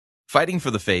Fighting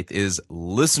for the Faith is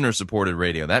listener-supported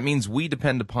radio. That means we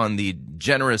depend upon the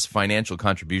generous financial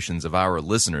contributions of our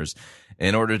listeners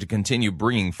in order to continue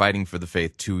bringing Fighting for the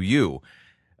Faith to you.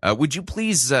 Would you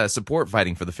please support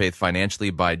Fighting for the Faith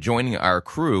financially by joining our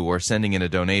crew or sending in a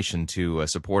donation to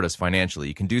support us financially?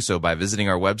 You can do so by visiting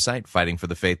our website,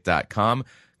 fightingforthefaith.com.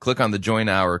 Click on the Join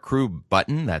Our Crew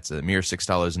button. That's a mere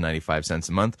 $6.95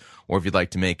 a month. Or if you'd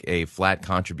like to make a flat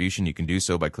contribution, you can do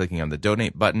so by clicking on the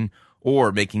Donate button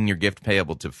or making your gift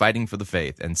payable to Fighting for the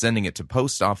Faith and sending it to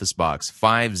Post Office Box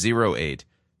 508,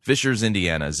 Fishers,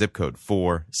 Indiana, zip code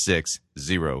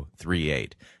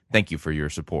 46038. Thank you for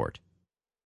your support.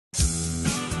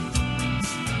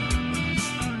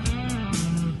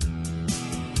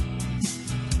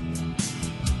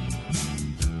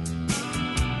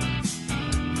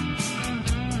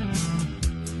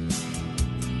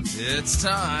 It's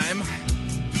time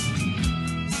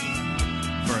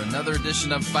for another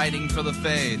edition of Fighting for the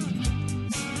Faith.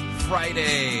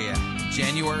 Friday,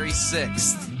 January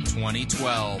 6th,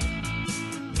 2012.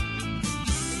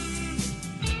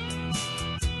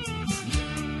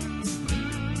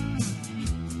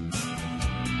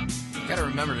 Gotta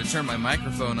remember to turn my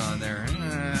microphone on there.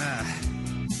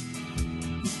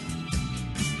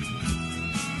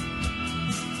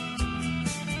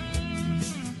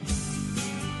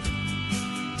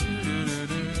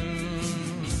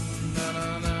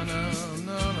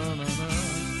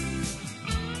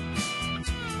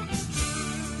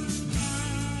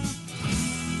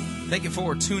 Thank you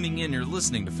for tuning in. You're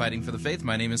listening to Fighting for the Faith.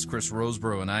 My name is Chris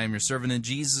Roseborough, and I am your servant in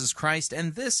Jesus Christ,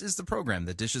 and this is the program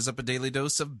that dishes up a daily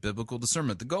dose of biblical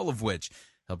discernment, the goal of which,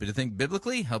 help you to think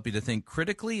biblically, help you to think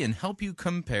critically, and help you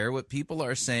compare what people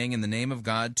are saying in the name of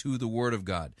God to the Word of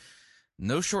God.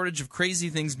 No shortage of crazy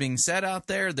things being said out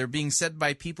there. They're being said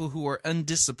by people who are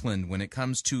undisciplined when it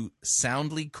comes to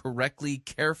soundly, correctly,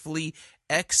 carefully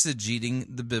exegeting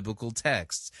the biblical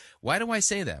texts. Why do I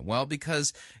say that? Well,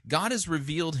 because God has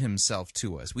revealed himself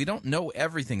to us. We don't know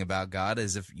everything about God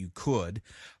as if you could,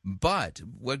 but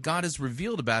what God has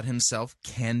revealed about himself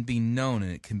can be known,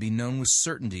 and it can be known with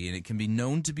certainty, and it can be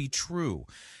known to be true.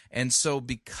 And so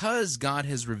because God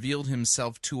has revealed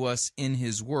himself to us in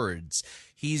his words,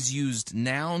 he's used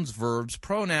nouns, verbs,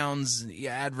 pronouns,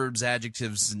 adverbs,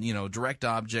 adjectives, direct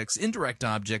objects, indirect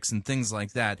objects, and things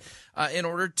like that in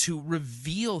order to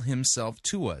reveal himself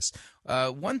to us.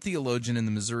 One theologian in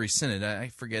the Missouri Synod, I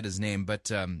forget his name, but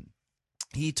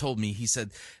he told me, he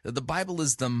said, the Bible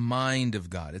is the mind of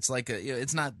God. It's like,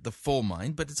 it's not the full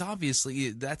mind, but it's obviously,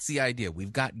 that's the idea.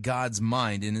 We've got God's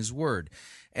mind in his word.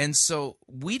 And so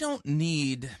we don't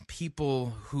need people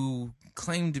who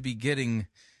claim to be getting,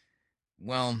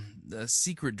 the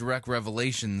secret direct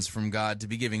revelations from God to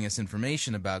be giving us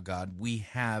information about God. We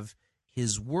have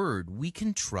his word. We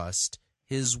can trust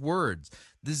his words.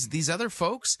 These other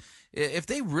folks, if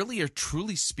they really are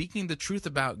truly speaking the truth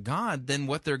about God, then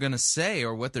what they're going to say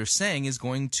or what they're saying is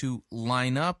going to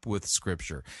line up with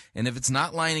Scripture. And if it's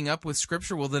not lining up with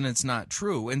Scripture, well, then it's not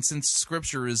true. And since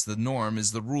Scripture is the norm,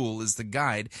 is the rule, is the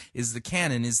guide, is the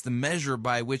canon, is the measure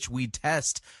by which we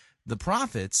test the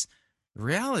prophets, the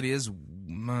reality is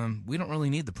we don't really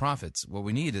need the prophets. What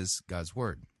we need is God's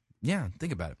Word. Yeah,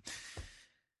 think about it.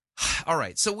 All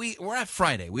right, so we're at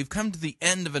Friday. We've come to the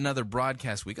end of another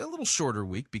broadcast week, a little shorter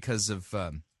week because of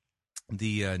the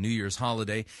New Year's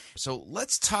holiday. So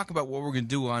let's talk about what we're going to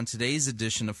do on today's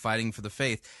edition of Fighting for the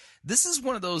Faith. This is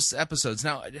one of those episodes.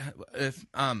 Now, if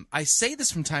I say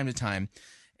this from time to time,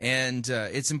 and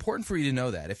it's important for you to know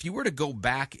that. If you were to go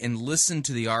back and listen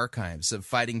to the archives of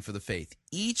Fighting for the Faith,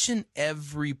 each and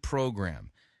every program,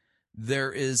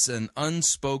 there is an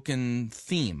unspoken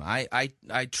theme. I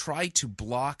try to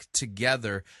block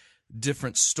together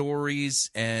different stories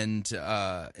and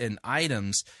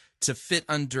items to fit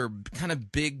under kind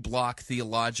of big block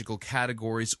theological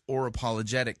categories or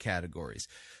apologetic categories.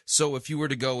 So if you were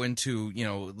to go into,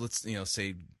 let's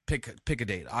say pick a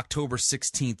date, October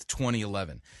 16th,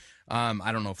 2011.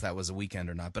 I don't know if that was a weekend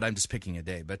or not, but I'm just picking a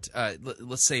day. But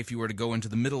let's say if you were to go into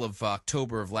the middle of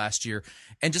October of last year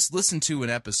and just listen to an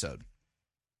episode,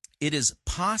 it is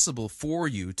possible for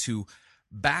you to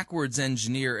backwards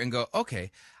engineer and go,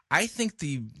 okay, I think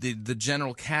the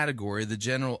general category, the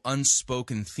general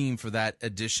unspoken theme for that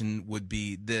edition would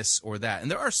be this or that. And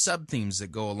there are sub-themes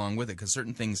that go along with it because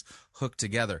certain things hook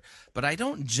together. But I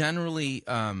don't generally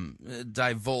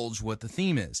divulge what the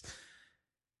theme is.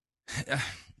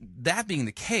 That being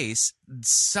the case,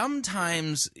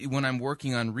 sometimes when I'm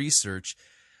working on research,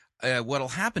 what'll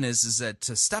happen is that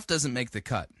stuff doesn't make the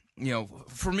cut.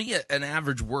 For me, an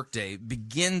average workday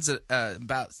begins at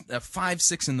about 5,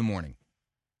 6 in the morning.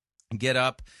 Get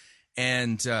up,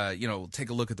 and take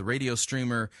a look at the radio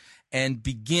streamer and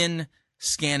begin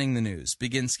scanning the news.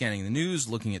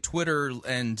 Looking at Twitter,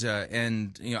 and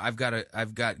I've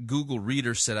got Google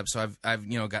Reader set up, so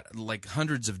I've got like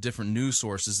hundreds of different news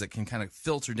sources that can kind of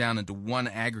filter down into one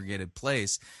aggregated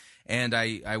place. And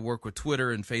I work with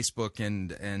Twitter and Facebook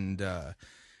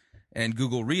and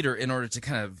Google Reader in order to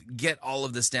kind of get all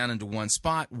of this down into one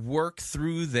spot, work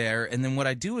through there, and then what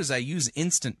I do is I use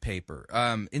Instant Paper.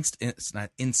 It's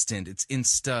not instant, it's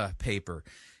Instapaper.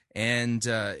 And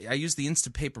I use the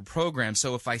Instapaper program,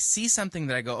 so if I see something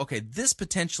that I go, okay, this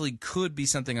potentially could be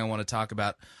something I want to talk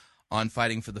about on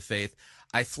Fighting for the Faith,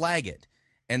 I flag it.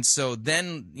 And so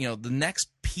then, the next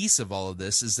piece of all of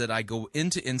this is that I go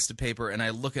into Instapaper and I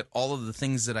look at all of the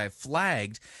things that I've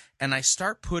flagged and I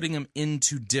start putting them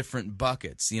into different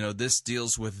buckets. This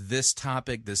deals with this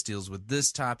topic, this deals with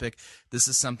this topic, this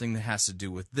is something that has to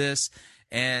do with this.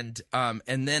 And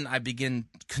then I begin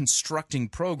constructing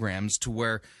programs to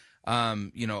where, I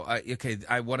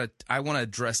want to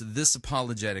address this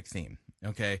apologetic theme,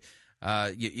 okay?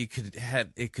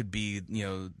 It could be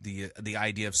the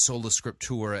idea of sola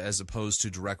scriptura as opposed to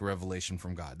direct revelation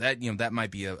from God. That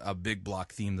might be a big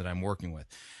block theme that I'm working with.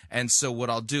 And so what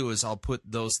I'll do is I'll put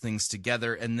those things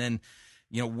together and then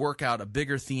work out a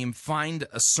bigger theme, find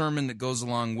a sermon that goes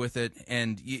along with it.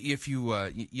 And if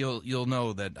you'll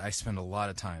know that I spend a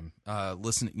lot of time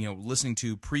listening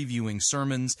to previewing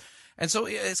sermons. And so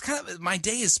it's kind of, my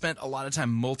day is spent a lot of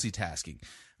time multitasking.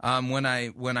 When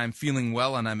I'm feeling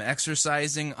well and I'm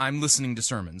exercising, I'm listening to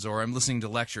sermons or I'm listening to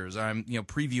lectures. Or I'm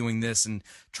previewing this and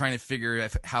trying to figure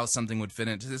out how something would fit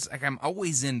into this. Like I'm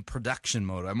always in production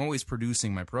mode. I'm always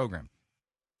producing my program.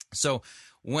 So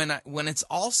when it's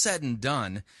all said and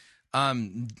done,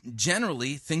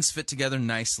 generally things fit together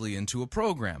nicely into a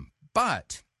program.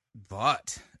 But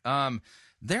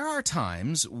there are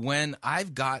times when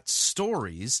I've got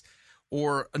stories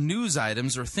or news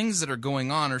items or things that are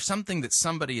going on or something that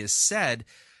somebody has said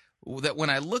that when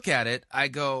I look at it, I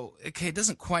go, okay, it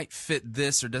doesn't quite fit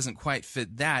this or doesn't quite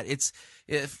fit that. It's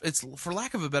for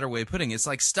lack of a better way of putting it, it's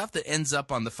like stuff that ends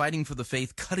up on the Fighting for the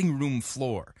Faith cutting room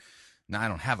floor. Now, I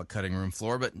don't have a cutting room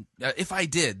floor, but if I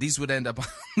did, these would end up on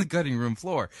the cutting room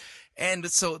floor.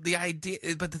 And so the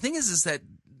thing is that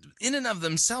in and of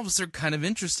themselves, they're kind of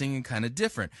interesting and kind of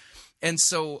different. And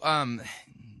so,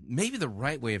 maybe the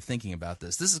right way of thinking about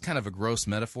this is kind of a gross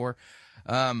metaphor,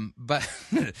 but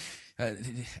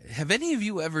have any of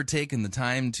you ever taken the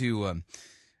time to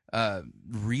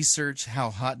research how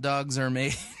hot dogs are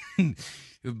made?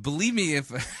 Believe me,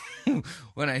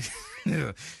 this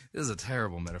is a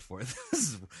terrible metaphor.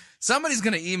 Somebody's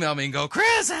going to email me and go,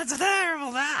 Chris, that's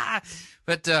terrible.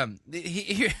 But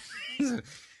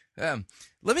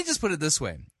let me just put it this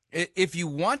way. If you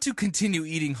want to continue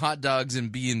eating hot dogs and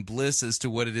be in bliss as to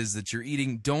what it is that you're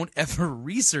eating, don't ever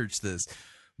research this.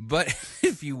 But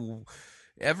if you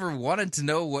ever wanted to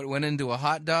know what went into a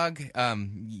hot dog,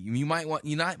 you might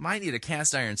need a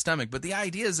cast iron stomach. But the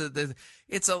idea is that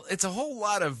it's a whole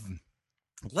lot of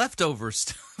leftover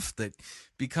stuff that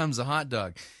becomes a hot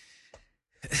dog.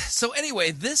 So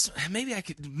anyway,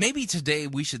 maybe today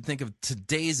we should think of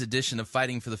today's edition of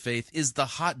Fighting for the Faith is the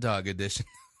hot dog edition.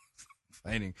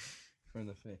 Fighting for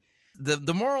the Faith.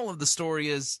 The moral of the story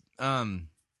is don't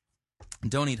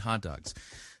eat hot dogs.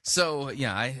 So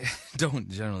yeah, I don't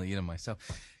generally eat them myself.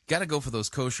 Got to go for those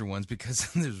kosher ones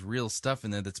because there's real stuff in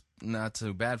there that's not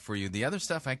so bad for you. The other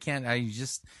stuff I can't. I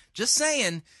just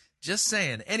saying.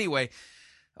 Anyway,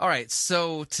 all right.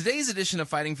 So today's edition of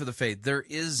Fighting for the Faith, there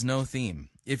is no theme.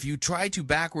 If you try to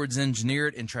backwards engineer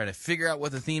it and try to figure out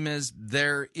what the theme is,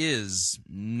 there is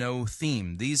no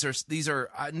theme. These are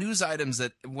news items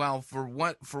that, well, for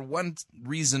one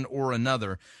reason or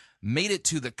another, made it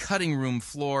to the cutting room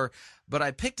floor. But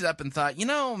I picked it up and thought,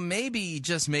 maybe,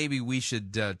 just maybe, we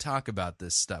should talk about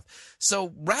this stuff.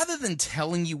 So rather than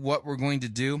telling you what we're going to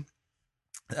do,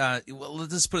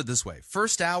 let's put it this way: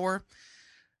 first hour.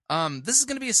 This is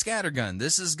going to be a scattergun.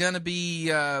 This is going to be,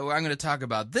 I'm going to talk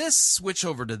about this, switch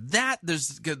over to that.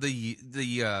 There's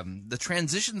the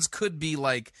transitions could be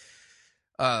like,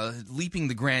 leaping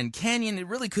the Grand Canyon. It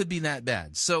really could be that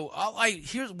bad. So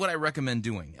here's what I recommend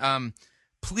doing.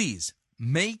 Please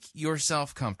make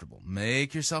yourself comfortable.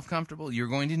 Make yourself comfortable. You're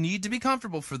going to need to be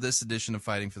comfortable for this edition of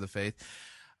Fighting for the Faith.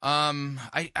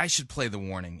 I should play the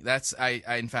warning.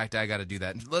 In fact, I got to do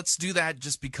that. Let's do that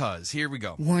just because. Here we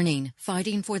go. Warning.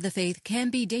 Fighting for the faith can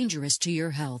be dangerous to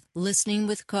your health. Listening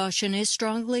with caution is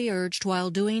strongly urged while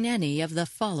doing any of the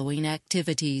following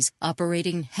activities: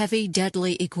 operating heavy,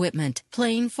 deadly equipment,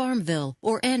 playing Farmville,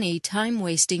 or any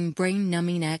time-wasting,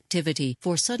 brain-numbing activity.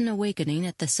 For sudden awakening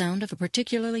at the sound of a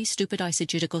particularly stupid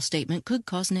eisegetical statement could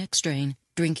cause neck strain.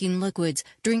 Drinking liquids,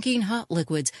 drinking hot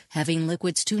liquids, having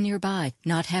liquids too nearby,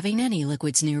 not having any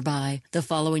liquids nearby. The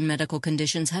following medical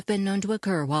conditions have been known to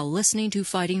occur while listening to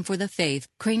Fighting for the Faith: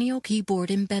 cranial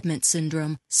keyboard embedment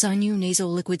syndrome,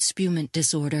 sinonasal liquid spumant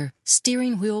disorder,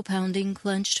 steering wheel pounding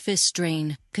clenched fist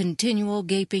strain, continual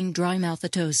gaping dry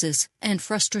mouthatosis, and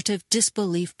frustrative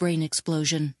disbelief brain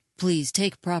explosion. Please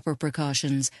take proper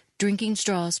precautions. Drinking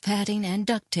straws, padding, and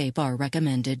duct tape are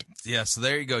recommended. Yeah, so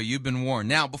there you go. You've been warned.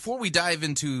 Now, before we dive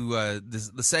into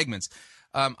the segments,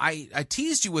 I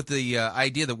teased you with the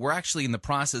idea that we're actually in the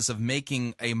process of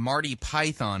making a Marty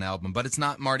Python album, but it's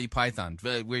not Marty Python.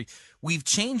 We've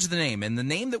changed the name, and the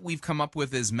name that we've come up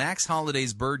with is Max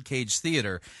Holliday's Birdcage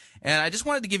Theater. And I just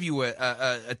wanted to give you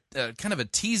a kind of a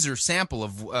teaser sample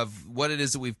of what it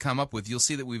is that we've come up with. You'll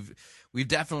see that we've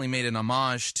definitely made an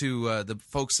homage to the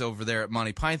folks over there at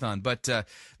Monty Python. But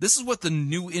this is what the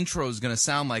new intro is going to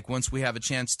sound like once we have a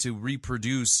chance to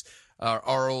reproduce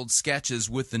our old sketches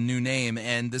with the new name,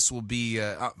 and this will be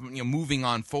moving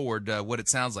on forward what it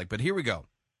sounds like. But here we go.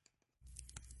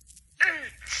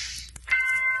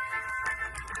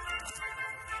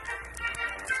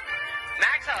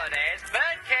 Max Holliday's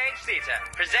Birdcage Theater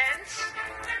presents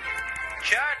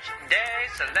Church Day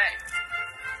Select.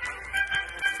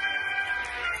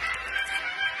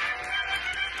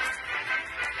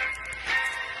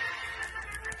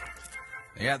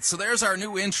 Yeah, so there's our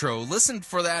new intro. Listen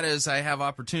for that as I have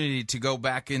opportunity to go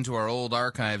back into our old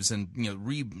archives and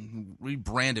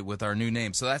rebrand it with our new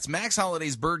name. So that's Max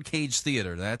Holliday's Birdcage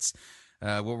Theater. That's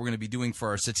what we're going to be doing for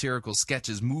our satirical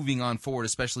sketches moving on forward,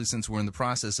 especially since we're in the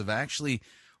process of actually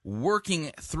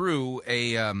working through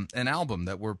an album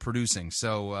that we're producing.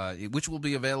 So which will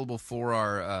be available for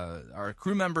our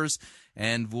crew members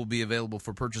and will be available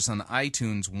for purchase on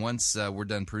iTunes once we're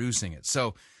done producing it.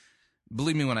 So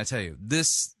believe me when I tell you,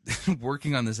 this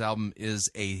working on this album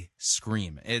is a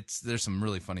scream. There's some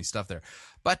really funny stuff there.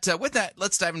 But with that,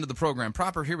 let's dive into the program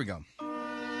proper. Here we go.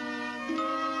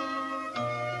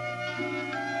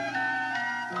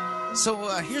 So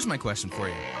here's my question for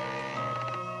you.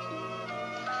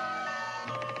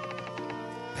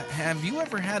 Have you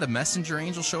ever had a messenger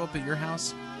angel show up at your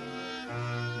house?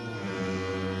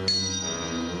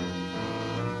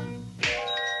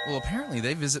 Well, apparently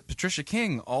they visit Patricia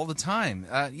King all the time.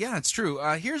 Yeah, it's true.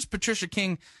 Here's Patricia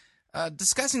King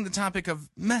discussing the topic of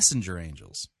messenger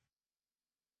angels.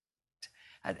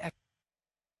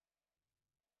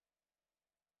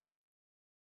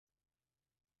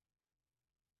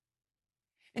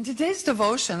 In today's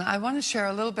devotion, I want to share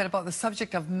a little bit about the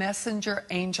subject of messenger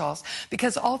angels,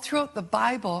 because all throughout the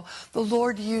Bible, the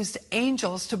Lord used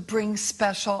angels to bring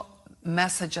special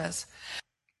messages.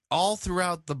 All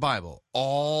throughout the Bible.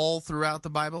 All throughout the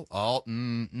Bible?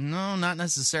 No, not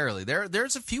necessarily.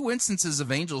 There's a few instances of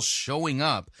angels showing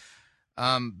up,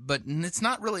 but it's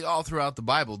not really all throughout the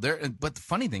Bible. But the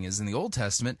funny thing is, in the Old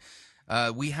Testament,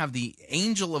 we have the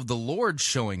angel of the Lord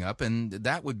showing up, and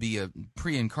that would be a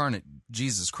pre-incarnate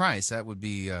Jesus Christ. That would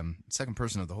be second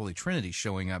person of the Holy Trinity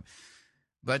showing up.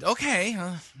 But okay,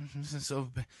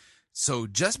 So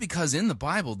just because in the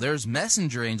Bible there's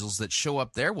messenger angels that show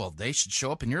up there, well, they should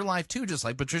show up in your life too, just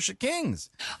like Patricia King's.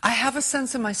 I have a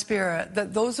sense in my spirit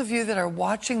that those of you that are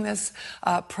watching this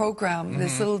program,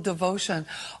 this little devotion,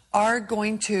 are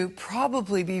going to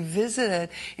probably be visited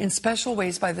in special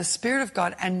ways by the Spirit of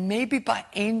God and maybe by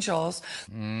angels.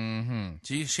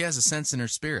 She has a sense in her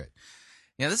spirit.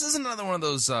 Yeah, this is another one of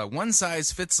those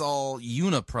one-size-fits-all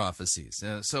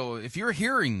uniprophecies. So if you're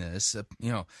hearing this,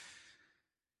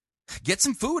 get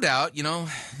some food out,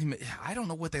 I don't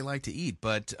know what they like to eat,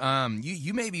 but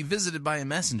you may be visited by a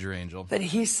messenger angel. That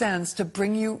he sends to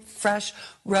bring you fresh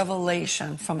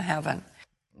revelation from heaven.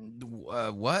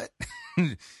 What?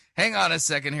 Hang on a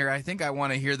second here. I think I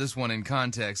want to hear this one in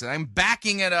context. I'm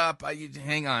backing it up.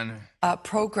 Hang on.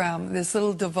 Program, this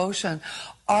little devotion,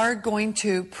 are going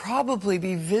to probably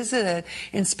be visited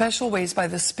in special ways by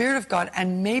the Spirit of God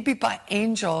and maybe by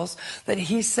angels that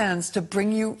he sends to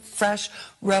bring you fresh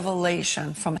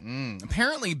revelation from.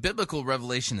 Apparently, biblical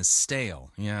revelation is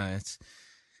stale. Yeah,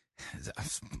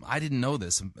 I didn't know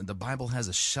this. The Bible has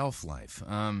a shelf life.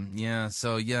 You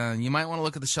might want to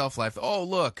look at the shelf life. Oh,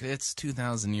 look, it's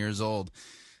 2,000 years old.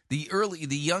 The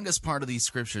youngest part of these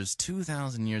scriptures,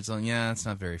 2,000 years old. Yeah, it's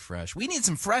not very fresh. We need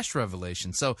some fresh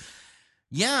revelation. So,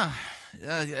 yeah,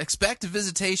 expect a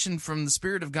visitation from the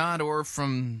Spirit of God or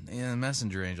from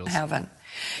messenger angels. Heaven.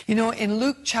 You know, in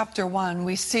Luke chapter 1,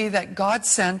 we see that God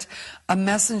sent a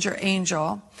messenger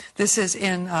angel. This is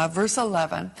in verse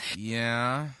 11.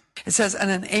 Yeah. It says, and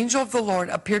an angel of the Lord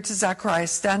appeared to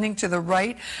Zacharias standing to the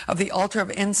right of the altar of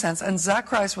incense. And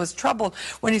Zacharias was troubled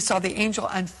when he saw the angel,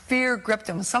 and fear gripped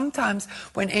him. Sometimes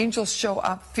when angels show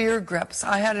up, fear grips.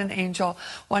 I had an angel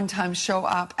one time show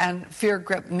up, and fear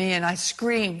gripped me, and I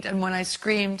screamed. And when I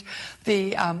screamed,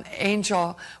 the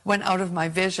angel went out of my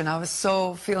vision. I was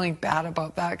so feeling bad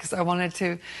about that because I wanted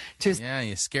to. Yeah,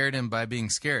 you scared him by being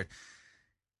scared.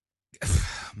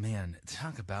 Man,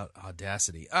 talk about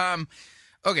audacity.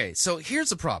 Okay, so here's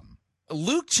the problem.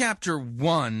 Luke chapter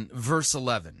 1, verse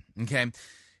 11, okay?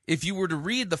 If you were to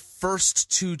read the first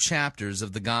 2 chapters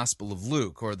of the Gospel of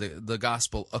Luke, or the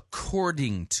Gospel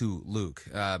according to Luke,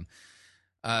 the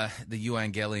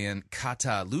Evangelion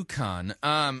kata Lukan,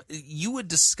 you would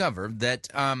discover that,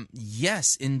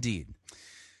 yes, indeed,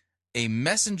 a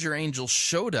messenger angel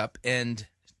showed up and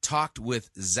talked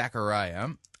with Zechariah.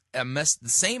 The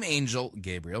same angel,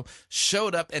 Gabriel,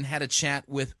 showed up and had a chat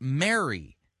with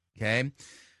Mary. Okay,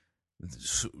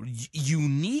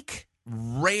 unique,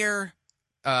 rare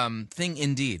thing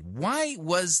indeed. Why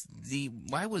was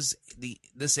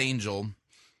this angel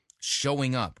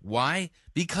showing up? Why?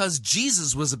 Because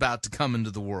Jesus was about to come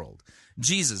into the world.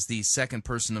 Jesus, the second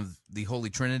person of the Holy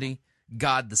Trinity,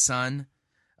 God the Son,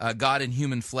 God in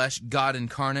human flesh, God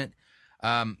incarnate.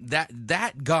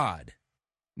 That God,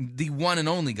 the one and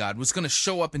only God, was going to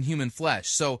show up in human flesh.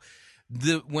 So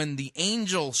when the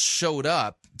angel showed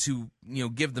up to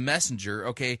give the messenger,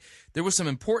 okay, there was some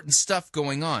important stuff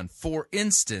going on. For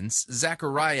instance,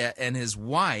 Zechariah and his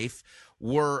wife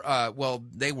were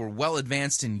they were well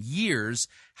advanced in years.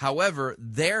 However,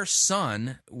 their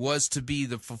son was to be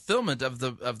the fulfillment of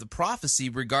the prophecy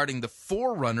regarding the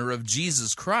forerunner of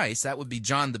Jesus Christ. That would be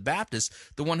John the Baptist,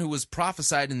 the one who was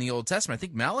prophesied in the Old Testament, I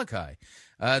think Malachi,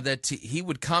 that he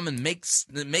would come and make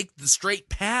the straight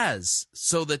paths,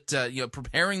 so that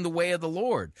preparing the way of the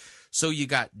Lord. So you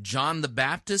got John the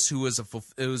Baptist, who is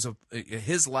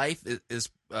his life is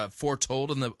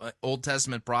foretold in the Old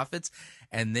Testament prophets,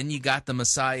 and then you got the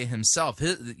Messiah himself.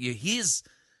 His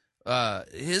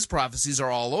prophecies are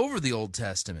all over the Old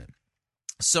Testament.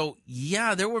 So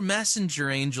yeah, there were messenger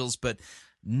angels, but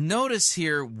notice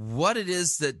here what it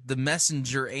is that the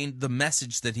message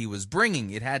that he was bringing.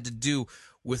 It had to do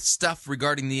with stuff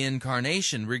regarding the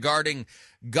incarnation, regarding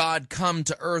God come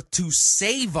to earth to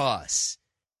save us.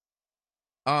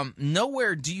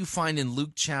 Nowhere do you find in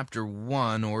Luke chapter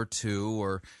 1 or 2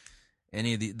 or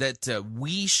any of the that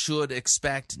we should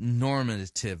expect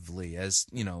normatively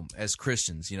as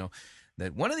Christians,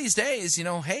 that one of these days,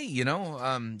 hey,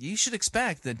 you should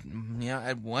expect that,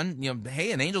 at one,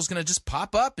 hey, an angel's going to just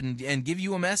pop up and give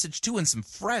you a message too, and some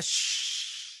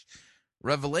fresh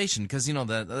revelation, because,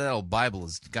 that old Bible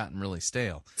has gotten really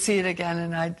stale. See it again,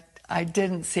 and I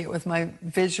didn't see it with my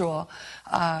visual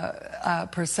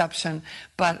perception,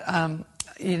 but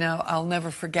I'll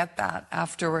never forget that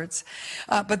afterwards.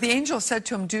 But the angel said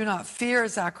to him, "Do not fear,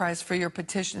 Zacharias, for your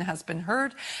petition has been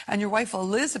heard, and your wife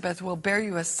Elizabeth will bear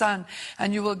you a son,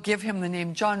 and you will give him the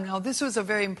name John." Now, this was a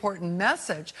very important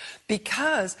message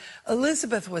because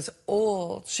Elizabeth was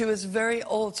old. She was very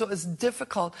old, so it was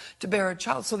difficult to bear a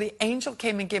child. So the angel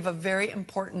came and gave a very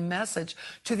important message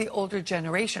to the older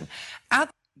generation.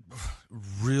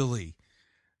 Really?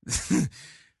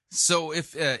 So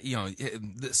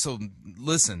so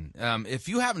listen, if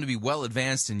you happen to be well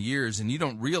advanced in years and you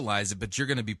don't realize it, but you're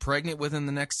going to be pregnant within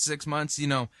the next 6 months,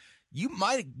 you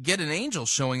might get an angel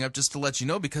showing up just to let you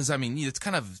know, because, it's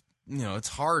kind of, it's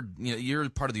hard, you're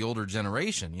part of the older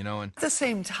generation, and at the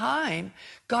same time,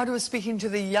 God was speaking to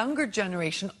the younger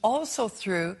generation also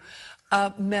through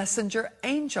a messenger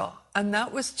angel, and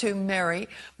that was to Mary,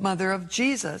 mother of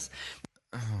Jesus.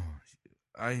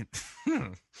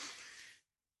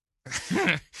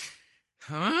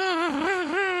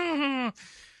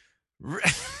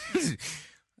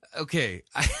 Okay,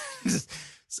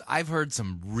 I've heard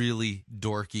some really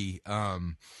dorky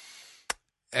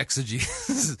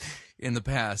exegesis in the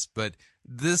past, but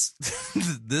this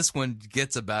one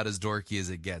gets about as dorky as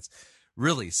it gets.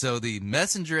 Really, so the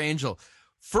messenger angel,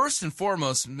 first and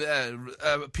foremost,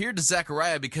 appeared to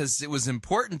Zechariah because it was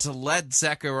important to let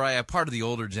Zechariah, part of the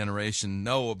older generation,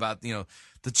 know about,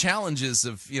 the challenges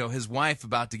of, his wife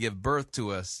about to give birth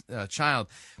to a child.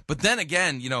 But then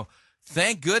again,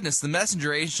 thank goodness the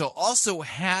messenger angel also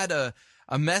had a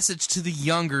message to the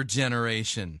younger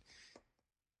generation.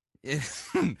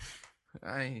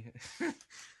 I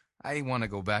I want to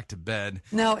go back to bed.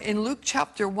 Now, in Luke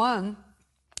chapter 1,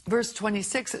 verse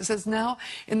 26, it says, now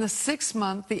in the 6th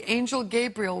month, the angel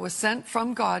Gabriel was sent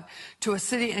from God to a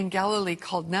city in Galilee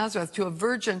called Nazareth to a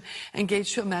virgin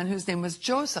engaged to a man whose name was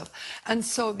Joseph. And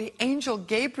so the angel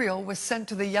Gabriel was sent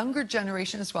to the younger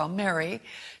generation as well, Mary,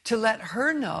 to let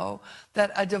her know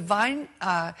that a divine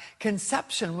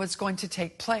conception was going to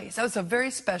take place. That was a very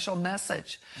special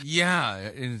message. Yeah,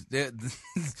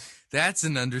 that's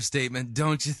an understatement,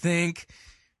 don't you think?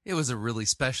 It was a really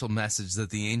special message that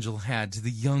the angel had to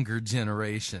the younger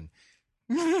generation.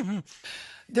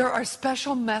 There are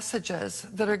special messages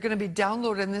that are going to be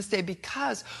downloaded in this day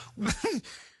because...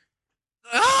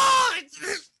 I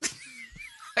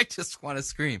just want to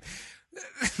scream.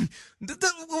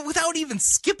 Without even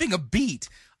skipping a beat.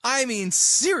 I mean,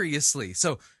 seriously.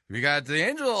 So, we got the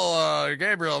angel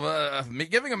Gabriel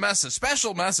giving a message,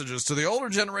 special messages to the older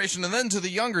generation and then to the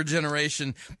younger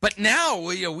generation. But now,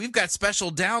 we've got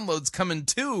special downloads coming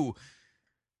too.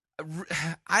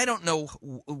 I don't know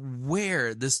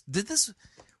where did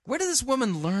this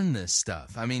woman learn this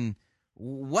stuff? I mean,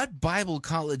 what Bible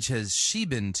college has she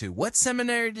been to? What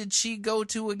seminary did she go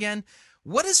to again?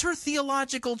 What is her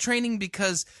theological training?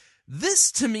 Because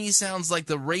this to me sounds like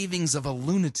the ravings of a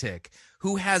lunatic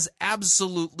who has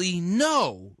absolutely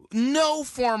no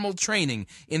formal training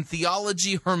in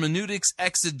theology, hermeneutics,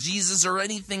 exegesis, or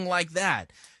anything like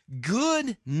that.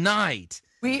 Good night.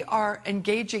 We are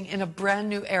engaging in a brand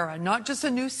new era, not just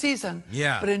a new season,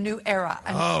 but a new era.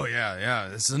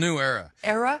 And it's a new era.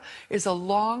 Era is a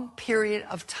long period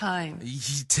of time.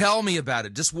 Tell me about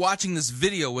it. Just watching this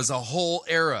video was a whole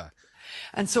era.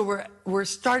 And so we're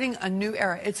starting a new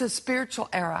era. It's a spiritual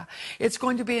era. It's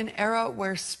going to be an era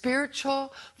where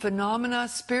spiritual phenomena,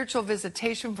 spiritual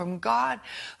visitation from God,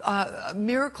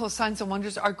 miracles, signs, and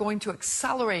wonders are going to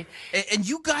accelerate. And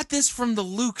you got this from the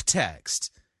Luke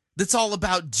text that's all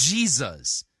about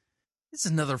Jesus. It's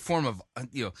another form of,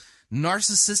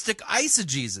 narcissistic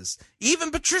eisegesis.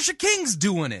 Even Patricia King's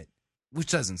doing it. Which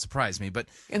doesn't surprise me, but...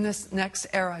 in this next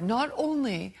era, not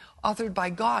only authored by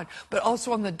God, but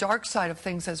also on the dark side of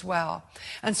things as well.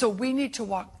 And so we need to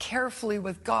walk carefully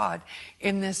with God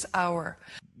in this hour.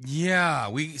 Yeah,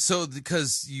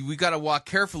 because we got to walk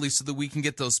carefully so that we can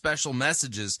get those special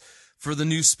messages for the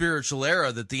new spiritual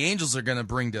era that the angels are going to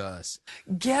bring to us.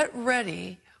 Get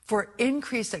ready for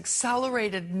increased,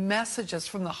 accelerated messages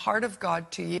from the heart of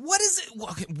God to you.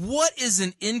 What is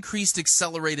an increased,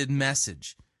 accelerated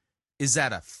message? Is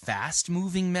that a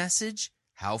fast-moving message?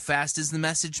 How fast is the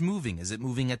message moving? Is it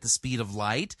moving at the speed of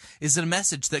light? Is it a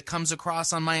message that comes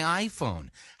across on my iPhone?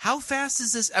 How fast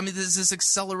is this? I mean, is this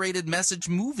accelerated message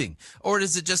moving? Or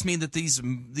does it just mean that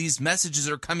these messages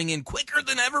are coming in quicker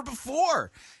than ever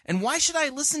before? And why should I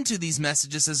listen to these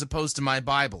messages as opposed to my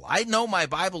Bible? I know my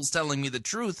Bible's telling me the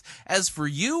truth. As for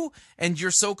you and your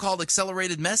so-called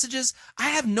accelerated messages, I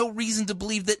have no reason to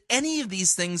believe that any of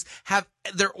these things have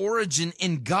their origin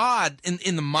in God,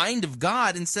 in the mind of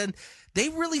God. Instead, they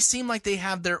really seem like they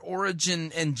have their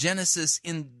origin and genesis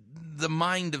in the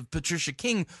mind of Patricia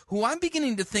King, who I'm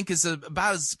beginning to think is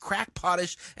about as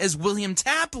crackpotish as William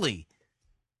Tapley.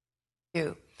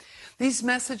 These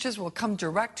messages will come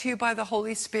direct to you by the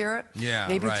Holy Spirit,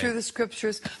 maybe through the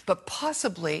scriptures, but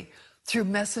possibly through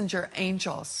messenger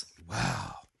angels.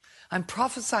 Wow. I'm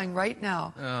prophesying right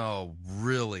now. Oh,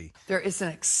 really? There is an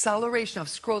acceleration of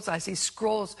scrolls. I see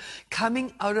scrolls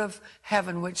coming out of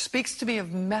heaven, which speaks to me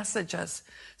of messages.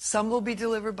 Some will be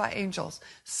delivered by angels.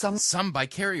 Some by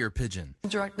carrier pigeon.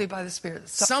 Directly by the Spirit.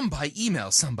 Some by email.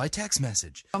 Some by text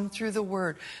message. Some through the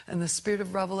Word and the Spirit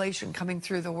of revelation coming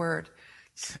through the Word.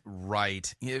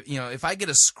 Right. If I get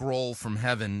a scroll from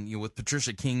heaven with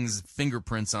Patricia King's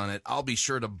fingerprints on it, I'll be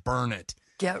sure to burn it.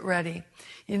 Get ready.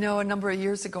 A number of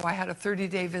years ago, I had a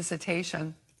 30-day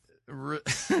visitation.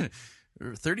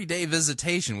 30-day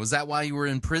visitation? Was that while you were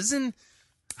in prison?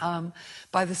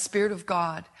 By the Spirit of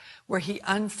God, where He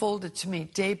unfolded to me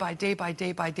day by day by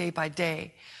day by day by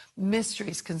day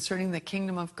mysteries concerning the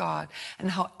kingdom of God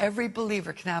and how every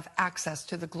believer can have access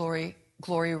to the glory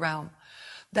realm.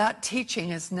 That teaching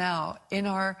is now in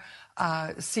our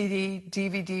CD,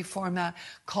 DVD format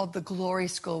called the Glory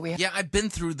School. I've been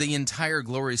through the entire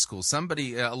Glory School.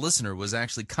 Somebody, a listener, was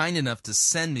actually kind enough to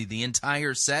send me the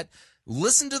entire set.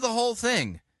 Listen to the whole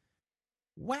thing.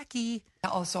 Wakey. I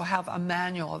also have a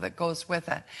manual that goes with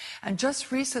it. And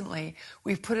just recently,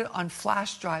 we've put it on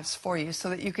flash drives for you so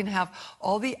that you can have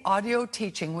all the audio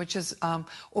teaching, which is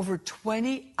over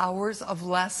 20 hours of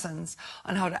lessons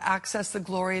on how to access the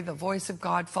glory, the voice of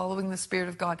God, following the Spirit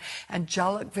of God,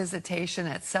 angelic visitation,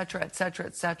 etc., etc.,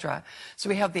 etc. So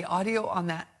we have the audio on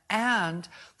that and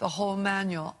the whole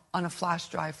manual on a flash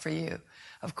drive for you.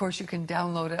 Of course, you can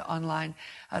download it online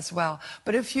as well.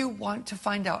 But if you want to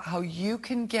find out how you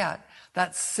can get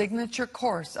that signature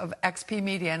course of XP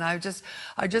Media, and I just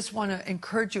want to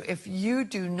encourage you, if you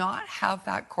do not have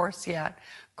that course yet,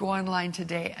 go online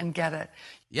today and get it.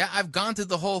 Yeah, I've gone through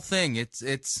the whole thing. If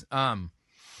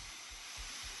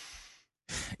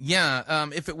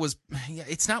it was,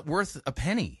 it's not worth a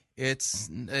penny. It's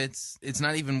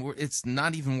not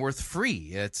even worth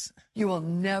free. You will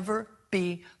never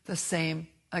be the same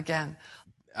again.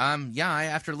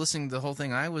 After listening to the whole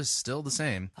thing, I was still the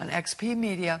same. On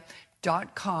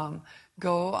xpmedia.com,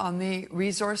 go on the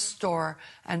resource store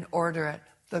and order it,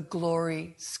 The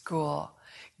Glory School.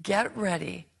 Get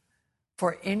ready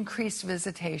for increased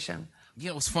visitation.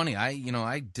 It was funny.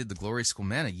 I did the Glory School,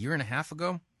 man, a year and a half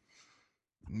ago.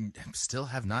 Still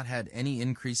have not had any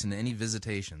increase in any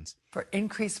visitations. For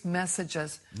increased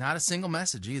messages. Not a single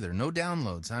message either. No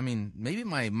downloads. I mean, maybe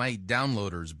my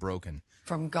downloader's broken.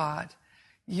 From God.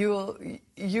 You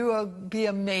will be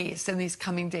amazed in these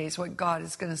coming days what God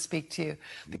is going to speak to you.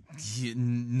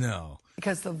 No.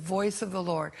 Because the voice of the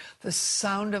Lord, the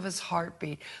sound of his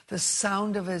heartbeat, the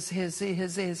sound of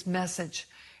his message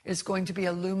is going to be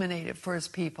illuminated for his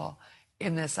people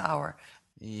in this hour.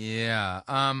 Yeah,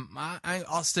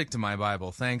 I'll stick to my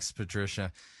Bible. Thanks,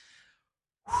 Patricia.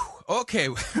 Whew. Okay,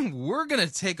 we're going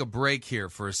to take a break here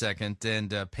for a second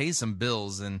and pay some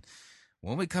bills. And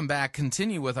when we come back,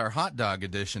 continue with our hot dog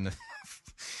edition of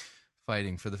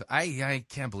Fighting for the... I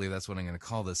can't believe that's what I'm going to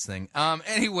call this thing.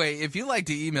 Anyway, if you'd like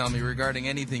to email me regarding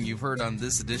anything you've heard on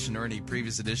this edition or any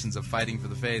previous editions of Fighting for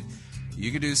the Faith,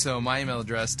 you can do so. My email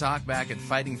address,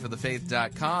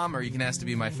 talkback@fightingforthefaith.com, or you can ask to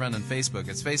be my friend on Facebook.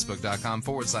 It's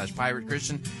facebook.com/Pirate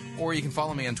Christian, or you can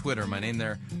follow me on Twitter. My name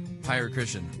there, Pirate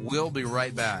Christian. We'll be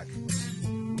right back.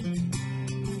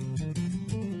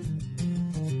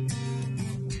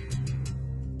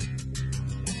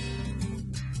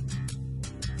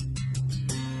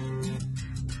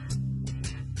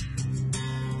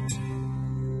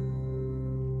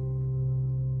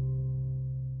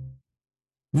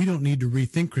 We don't need to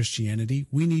rethink Christianity.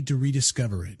 We need to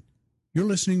rediscover it. You're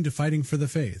listening to Fighting for the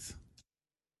Faith.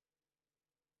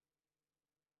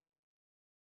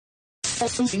 You're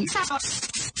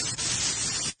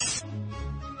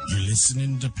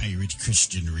listening to Pirate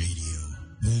Christian Radio.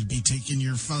 We'll be taking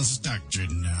your false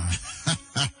doctrine now.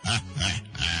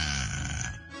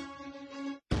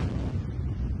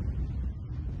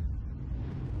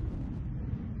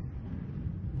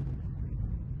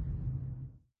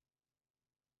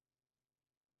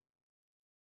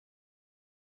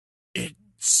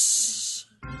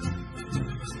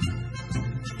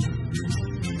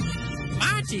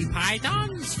 Monty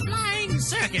Python's Flying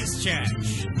Circus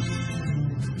Church.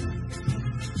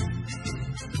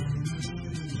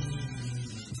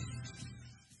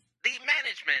 The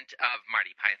management of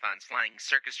Marty Python's Flying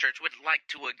Circus Church would like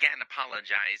to again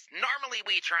apologize. Normally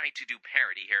we try to do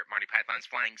parody here at Marty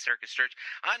Python's Flying Circus Church.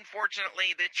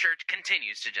 Unfortunately, the church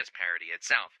continues to just parody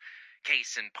itself.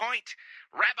 Case in point,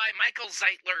 Rabbi Michael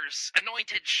Zeitler's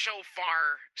Anointed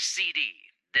Shofar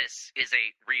CD. This is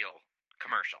a real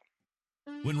commercial.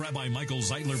 When Rabbi Michael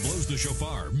Zeitler blows the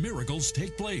shofar, miracles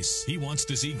take place. He wants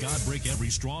to see God break every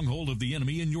stronghold of the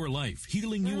enemy in your life,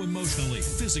 healing you emotionally,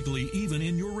 physically, even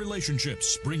in your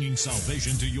relationships, bringing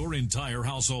salvation to your entire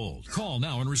household. Call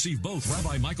now and receive both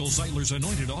Rabbi Michael Zeitler's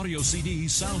anointed audio CD,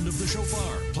 Sound of the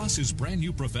Shofar, plus his brand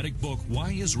new prophetic book,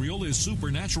 Why Israel is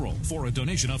Supernatural, for a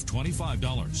donation of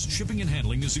 $25. Shipping and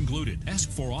handling is included. Ask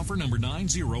for offer number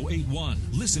 9081.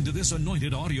 Listen to this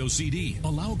anointed audio CD.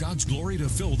 Allow God's glory to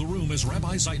fill the room as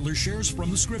Rabbi Zeitler shares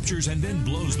from the scriptures and then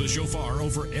blows the shofar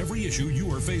over every issue you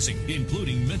are facing,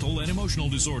 including mental and emotional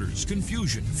disorders,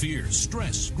 confusion, fears,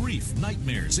 stress, grief,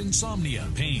 nightmares, insomnia,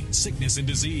 pain, sickness and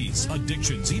disease,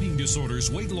 addictions, eating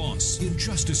disorders, weight loss,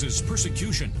 injustices,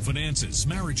 persecution, finances,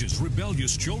 marriages,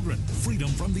 rebellious children, freedom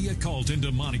from the occult and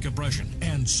demonic oppression,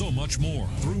 and so much more.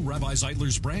 Through Rabbi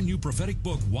Zeitler's brand new prophetic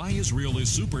book, Why Israel is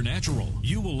Supernatural,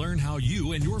 you will learn how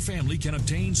you and your family can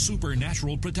obtain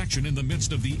supernatural protection in the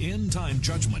midst of the end time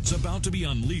judgments about to be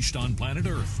unleashed on planet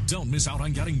Earth. Don't miss out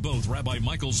on getting both Rabbi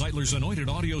Michael Zeitler's anointed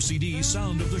audio CD,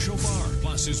 Sound of the Shofar,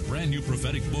 plus his brand new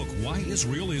prophetic book, Why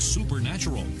Israel is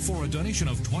Supernatural, for a donation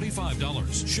of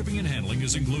 $25. Shipping and handling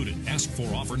is included. Ask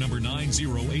for offer number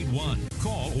 9081.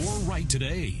 Call or write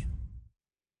today.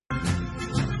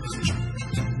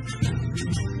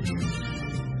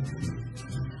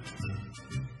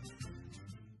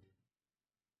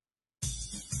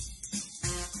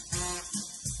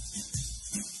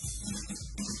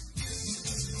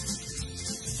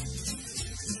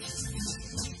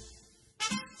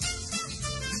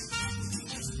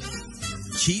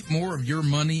 Keep more of your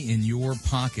money in your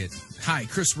pocket. Hi,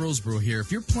 Chris Roseborough here.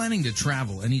 If you're planning to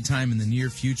travel anytime in the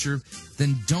near future,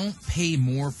 then don't pay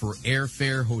more for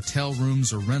airfare, hotel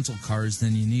rooms, or rental cars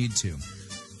than you need to.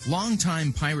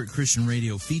 Longtime Pirate Christian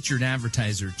Radio featured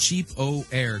advertiser Cheap O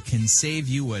Air can save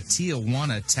you a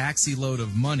Tijuana taxi load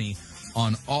of money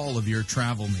on all of your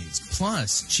travel needs.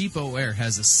 Plus, Cheap O Air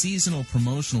has a seasonal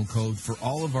promotional code for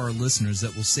all of our listeners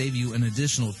that will save you an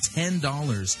additional $10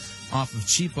 off of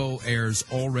Cheap O Air's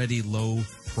already low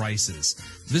prices.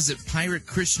 Visit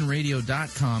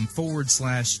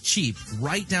piratechristianradio.com/cheap.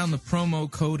 Write down the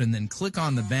promo code and then click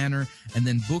on the banner and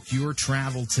then book your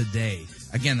travel today.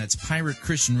 Again, that's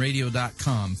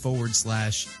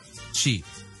piratechristianradio.com/cheap.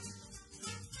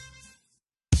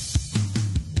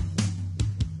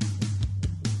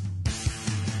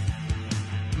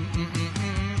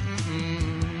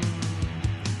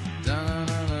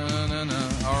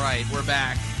 All right, we're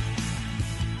back.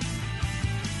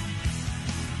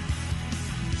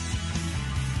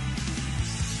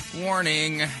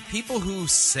 Warning, people who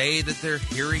say that they're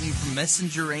hearing from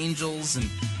messenger angels and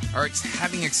are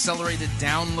having accelerated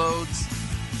downloads,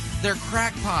 they're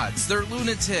crackpots, they're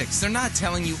lunatics, they're not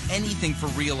telling you anything for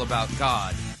real about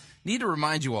God. Need to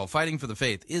remind you all, Fighting for the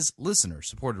Faith is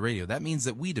listener-supported radio. That means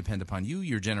that we depend upon you,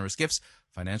 your generous gifts,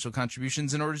 financial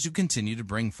contributions in order to continue to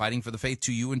bring Fighting for the Faith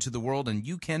to you and to the world, and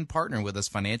you can partner with us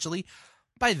financially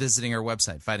by visiting our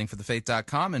website,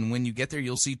 fightingforthefaith.com, and when you get there,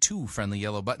 you'll see two friendly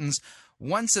yellow buttons.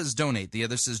 One says donate, the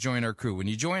other says join our crew. When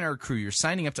you join our crew, you're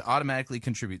signing up to automatically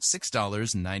contribute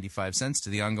 $6.95 to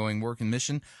the ongoing work and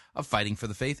mission of Fighting for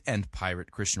the Faith and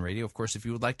Pirate Christian Radio. Of course, if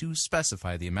you would like to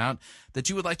specify the amount that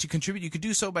you would like to contribute, you could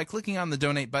do so by clicking on the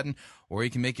donate button, or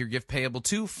you can make your gift payable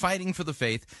to Fighting for the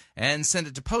Faith and send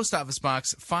it to Post Office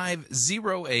Box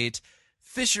 508,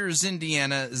 Fishers,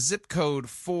 Indiana, zip code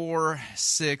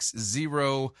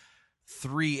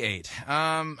 46038.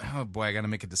 Oh boy, I gotta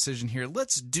make a decision here.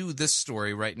 Let's do this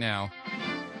story right now.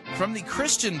 From the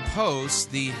Christian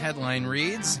Post, the headline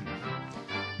reads,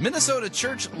 Minnesota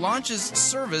church launches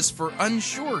service for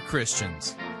unsure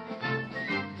Christians.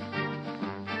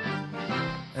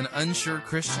 An unsure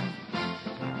Christian?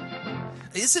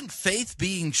 Isn't faith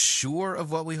being sure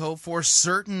of what we hope for,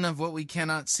 certain of what we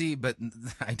cannot see? But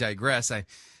I digress. I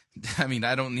mean,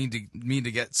 I don't mean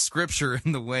to get scripture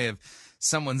in the way of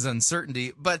someone's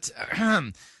uncertainty. But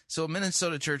so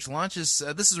Minnesota church launches,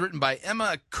 this is written by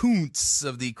Emma Kuntz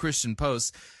of the Christian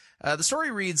Post. The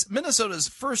story reads, Minnesota's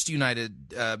First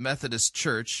United Methodist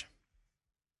Church.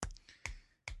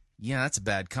 Yeah, that's a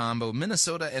bad combo.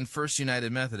 Minnesota and First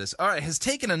United Methodist. All right, has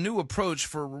taken a new approach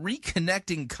for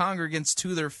reconnecting congregants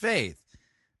to their faith.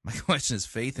 My question is,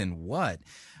 faith in what?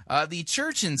 The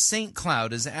church in St.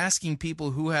 Cloud is asking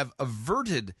people who have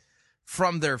averted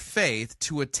from their faith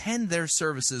to attend their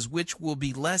services, which will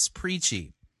be less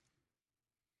preachy.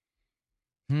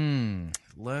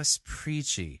 Less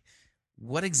preachy.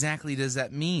 What exactly does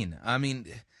that mean? I mean,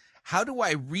 how do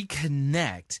I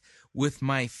reconnect with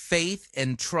my faith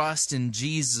and trust in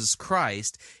Jesus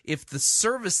Christ if the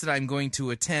service that I'm going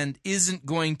to attend isn't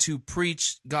going to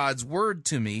preach God's word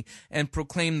to me and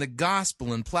proclaim the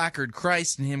gospel and placard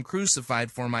Christ and Him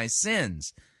crucified for my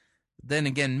sins? Then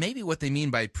again, maybe what they mean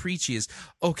by preachy is,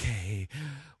 okay,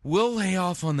 we'll lay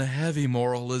off on the heavy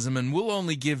moralism and we'll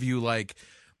only give you like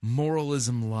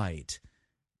moralism light.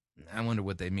 I wonder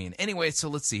what they mean. Anyway, so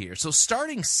let's see here. So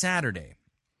starting Saturday,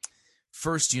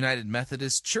 First United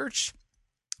Methodist Church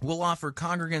will offer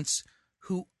congregants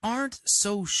who aren't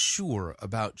so sure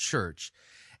about church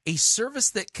a service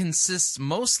that consists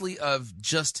mostly of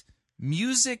just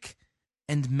music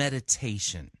and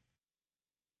meditation.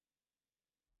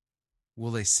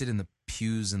 Will they sit in the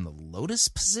pews in the lotus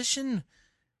position?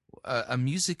 A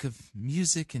music of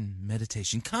music and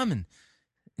meditation. Come and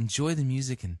enjoy the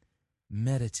music and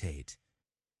meditate.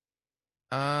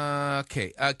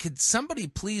 Okay. Could somebody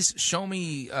please show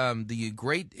me the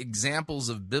great examples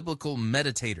of biblical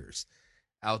meditators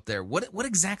out there? What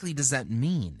exactly does that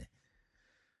mean?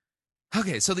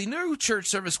 Okay, so the new church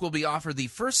service will be offered the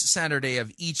first Saturday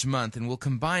of each month and will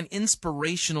combine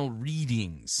inspirational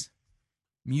readings,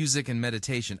 music, and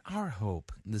meditation. Our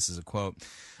hope, this is a quote,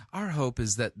 our hope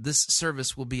is that this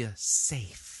service will be a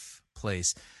safe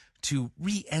place to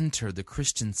re-enter the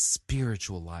Christian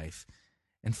spiritual life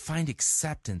and find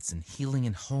acceptance and healing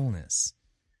and wholeness.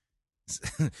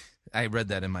 I read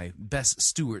that in my best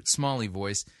Stuart Smalley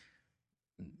voice.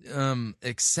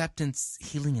 Acceptance,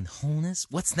 healing, and wholeness?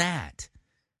 What's that?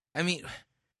 I mean,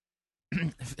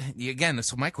 again,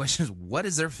 so my question is, what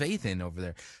is their faith in over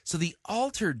there? So the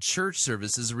altered church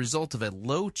service is a result of a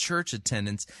low church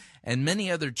attendance, and many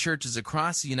other churches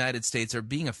across the United States are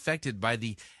being affected by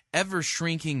the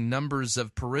ever-shrinking numbers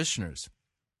of parishioners.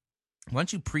 Why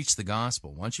don't you preach the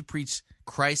gospel? Why don't you preach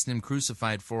Christ and Him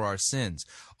crucified for our sins?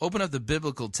 Open up the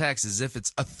biblical text as if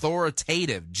it's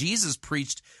authoritative. Jesus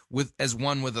preached as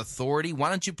one with authority. Why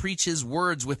don't you preach His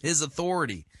words with His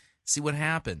authority? See what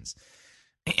happens.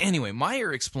 Anyway,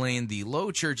 Meyer explained the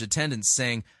low church attendance,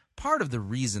 saying, part of the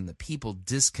reason that people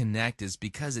disconnect is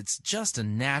because it's just a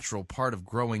natural part of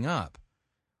growing up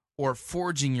or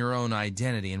forging your own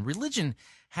identity. And religion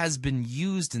has been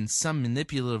used in some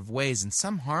manipulative ways and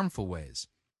some harmful ways.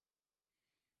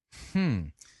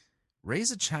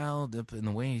 Raise a child up in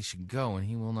the way he should go, and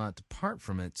he will not depart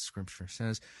from it, Scripture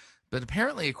says. But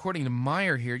apparently, according to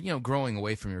Meyer here, growing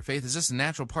away from your faith is just a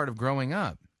natural part of growing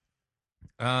up.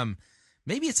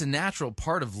 Maybe it's a natural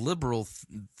part of liberal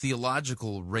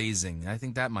theological raising. I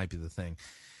think that might be the thing.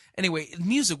 Anyway,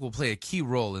 music will play a key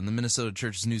role in the Minnesota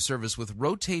Church's new service, with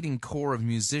rotating corps of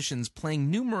musicians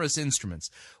playing numerous instruments.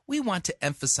 We want to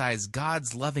emphasize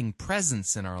God's loving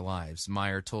presence in our lives,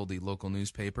 Meyer told the local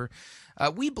newspaper.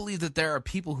 We believe that there are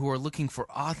people who are looking for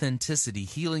authenticity,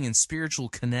 healing, and spiritual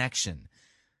connection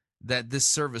that this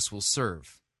service will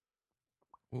serve.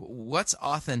 What's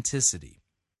authenticity?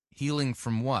 Healing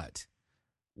from what?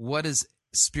 What is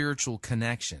spiritual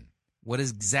connection? What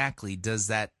exactly does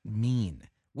that mean?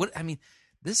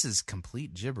 This is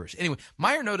complete gibberish. Anyway,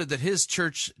 Meyer noted that his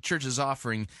church's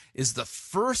offering is the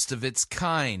first of its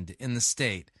kind in the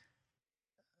state.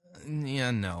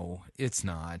 No, it's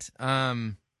not.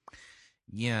 Sounds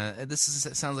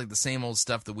like the same old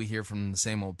stuff that we hear from the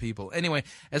same old people. Anyway,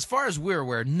 as far as we're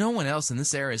aware, no one else in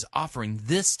this area is offering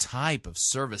this type of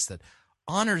service that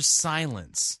honors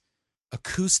silence,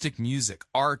 acoustic music,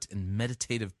 art, and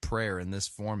meditative prayer in this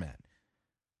format.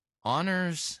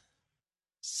 Honors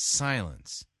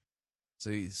silence.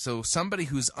 So somebody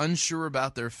who's unsure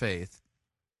about their faith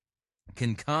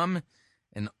can come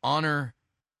and honor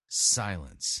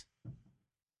silence.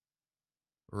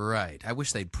 Right. I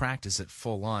wish they'd practice it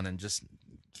full on and just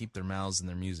keep their mouths and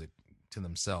their music to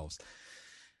themselves.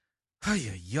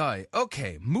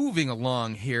 Okay, moving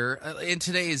along here. In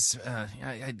today's,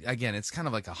 again, it's kind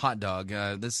of like a hot dog.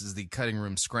 This is the cutting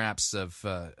room scraps of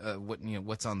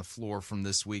what's on the floor from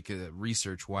this week,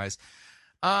 research-wise.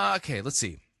 Okay, let's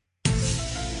see.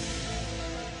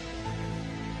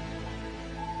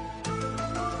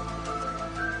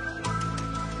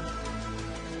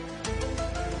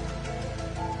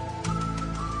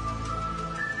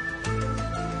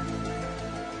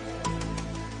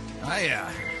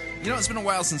 Yeah. It's been a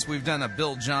while since we've done a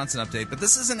Bill Johnson update, but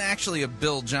this isn't actually a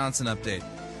Bill Johnson update.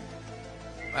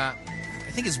 I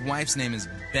think his wife's name is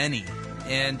Beni,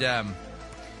 and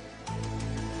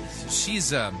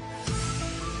she's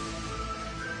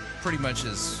pretty much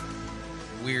as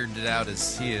weirded out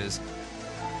as he is.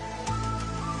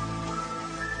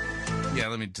 Yeah,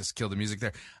 let me just kill the music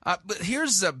there. But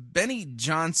here's Beni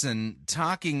Johnson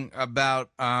talking about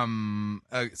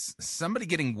somebody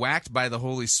getting whacked by the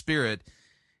Holy Spirit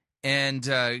and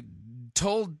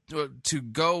told to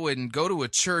go to a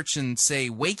church and say,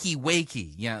 "Wakey,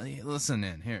 wakey." Yeah, listen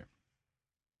in here.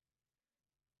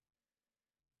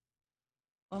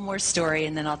 One more story,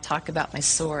 and then I'll talk about my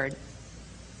sword.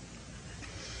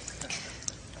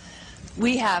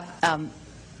 We have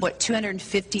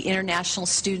 250 international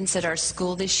students at our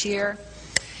school this year,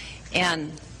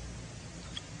 and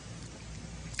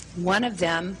one of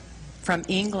them from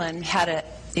England had an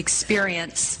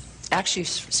experience. Actually,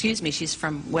 excuse me, she's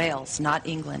from Wales, not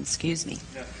England, excuse me.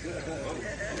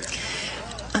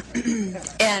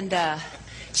 And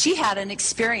she had an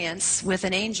experience with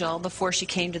an angel before she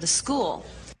came to the school.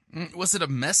 Was it a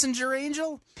messenger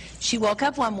angel? She woke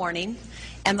up one morning,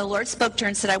 and the Lord spoke to her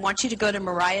and said, "I want you to go to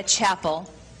Moriah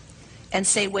Chapel and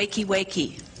say, 'Wakey,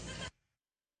 wakey.'"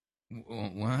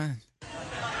 What?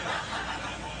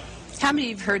 How many of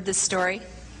you have heard this story?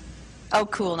 Oh,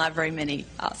 cool, not very many.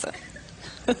 Awesome.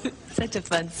 Such a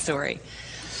fun story.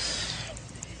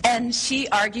 And she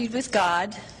argued with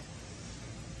God,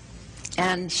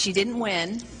 and she didn't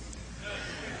win.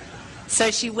 So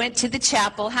she went to the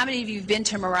chapel. How many of you have been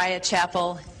to Moriah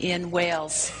Chapel in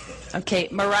Wales? Okay,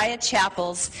 Moriah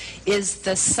Chapels is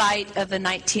the site of the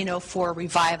 1904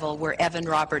 revival where Evan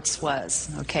Roberts was.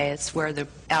 Okay, it's where the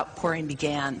outpouring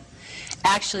began.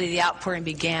 Actually, the outpouring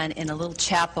began in a little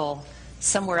chapel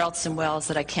somewhere else in Wales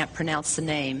that I can't pronounce the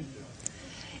name.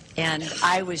 And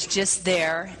I was just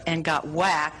there and got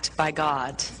whacked by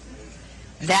God.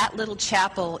 That little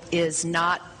chapel is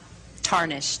not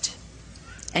tarnished.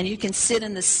 And you can sit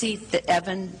in the seat that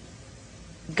Evan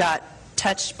got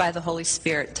touched by the Holy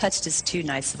Spirit. Touched is too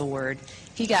nice of a word.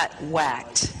 He got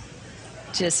whacked.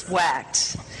 Just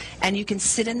whacked. And you can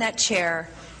sit in that chair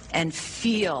and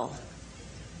feel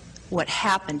what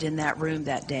happened in that room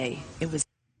that day. It was...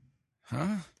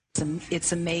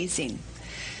 It's amazing.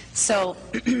 So,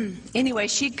 anyway,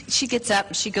 she gets up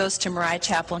and she goes to Moriah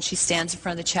Chapel and she stands in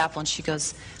front of the chapel and she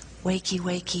goes, "Wakey,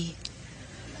 wakey."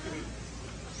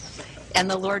 And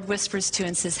the Lord whispers to her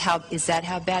and says, "Is that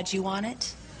how bad you want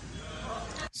it?"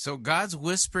 So God's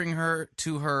whispering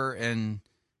to her and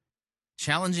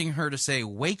challenging her to say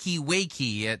 "wakey,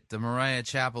 wakey" at the Moriah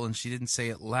Chapel, and she didn't say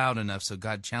it loud enough, so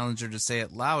God challenged her to say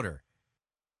it louder.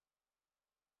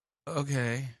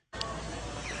 Okay.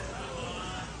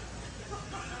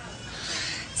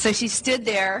 So she stood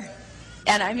there,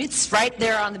 and I mean, it's right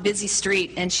there on the busy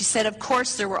street, and she said, of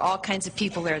course, there were all kinds of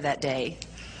people there that day.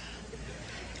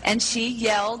 And she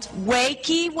yelled,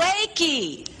 "Wakey,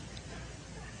 wakey!"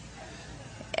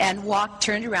 And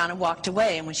turned around and walked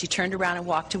away. And when she turned around and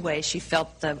walked away, she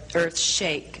felt the earth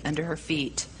shake under her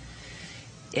feet.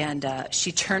 And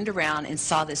she turned around and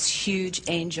saw this huge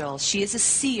angel. She is a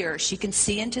seer. She can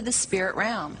see into the spirit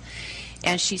realm.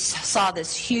 And she saw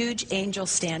this huge angel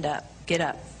stand up. Get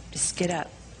up. Just get up.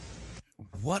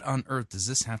 What on earth does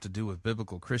this have to do with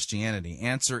biblical Christianity?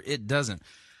 Answer, it doesn't.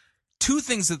 Two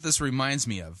things that this reminds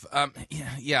me of.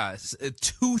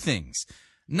 Two things.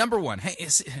 Number one, hey,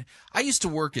 I used to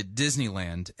work at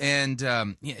Disneyland, and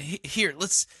here,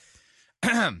 let's...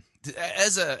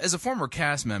 As a former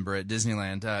cast member at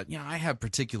Disneyland, I have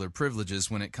particular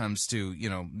privileges when it comes to,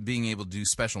 being able to do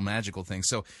special magical things.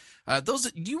 So,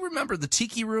 do you remember the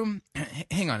Tiki Room?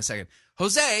 Hang on a second.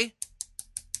 Jose,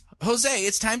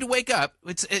 it's time to wake up.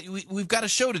 We've got a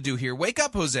show to do here. Wake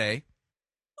up, Jose.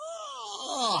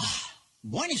 Oh,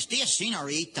 buenos dias,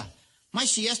 señorita. My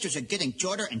siestas are getting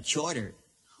shorter and shorter.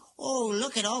 Oh,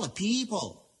 look at all the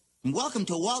people. And welcome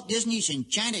to Walt Disney's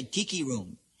Enchanted Tiki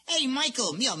Room. Hey,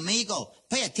 Michael, mi amigo,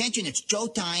 pay attention, it's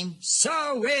showtime.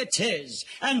 So it is.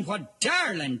 And what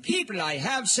darling people I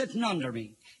have sitting under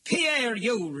me. Pierre,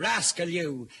 you rascal,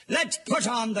 you. Let's put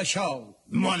on the show.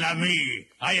 Mon ami,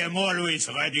 I am always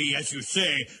ready, as you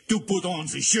say, to put on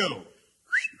the show.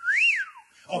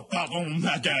 Oh, pardon,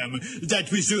 madame. That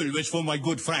whistle was for my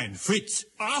good friend, Fritz.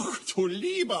 Ach, du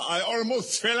Lieber, I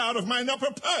almost fell out of my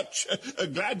upper perch.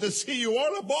 Glad to see you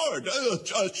all aboard.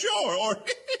 Sure, or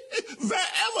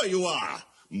wherever you are.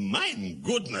 My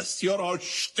goodness, you're all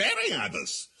staring at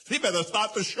us. We better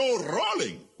start the show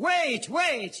rolling. Wait.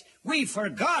 We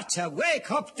forgot to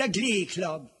wake up the Glee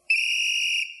Club.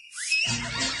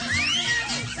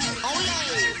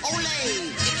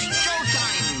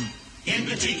 In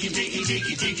the tiki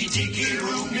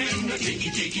room, in the tiki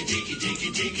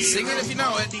Sing it if you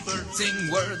know it.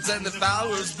 Sing words and the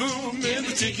flowers bloom in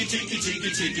the tiki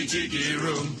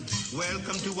room.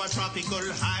 Welcome to our tropical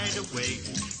hideaway,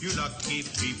 you lucky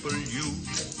people, you.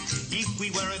 If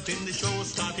we weren't in the show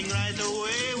starting right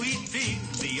away, we'd be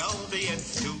the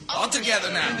audience too. All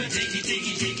together now. In the tiki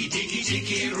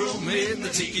room, in the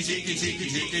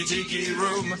tiki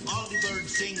room. All the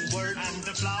birds sing word and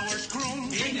the flowers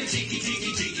croon in the tiki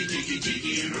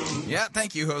room. Yeah,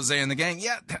 thank you, Jose and the gang.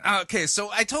 Yeah, okay, so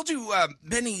I told you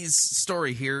Beni's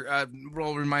story here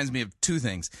reminds me of two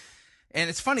things. And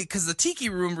it's funny because the Tiki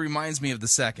Room reminds me of the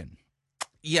second.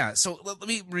 Yeah, so let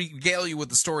me regale you with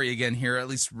the story again here, at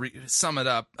least sum it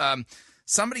up.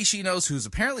 Somebody she knows who's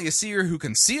apparently a seer who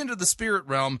can see into the spirit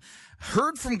realm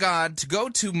heard from God to go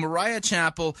to Moriah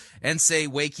Chapel and say,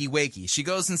 "Wakey, wakey." She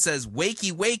goes and says,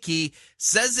 "Wakey, wakey,"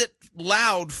 says it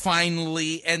loud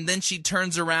finally, and then she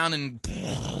turns around and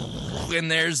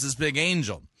there's this big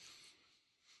angel.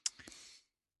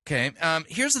 Okay,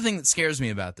 here's the thing that scares me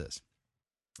about this.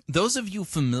 Those of you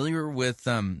familiar with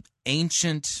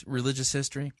ancient religious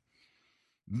history,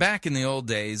 back in the old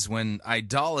days when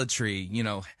idolatry,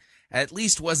 at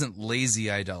least wasn't lazy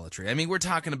idolatry. I mean, we're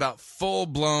talking about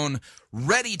full-blown,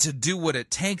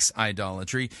 ready-to-do-what-it-takes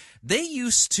idolatry. They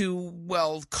used to,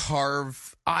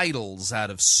 carve idols out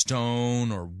of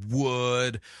stone or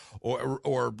wood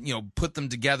or put them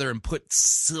together and put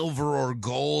silver or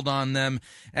gold on them.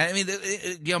 I mean,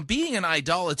 being an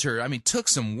idolater, took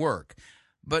some work.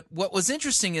 But what was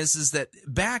interesting is that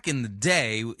back in the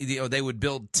day, they would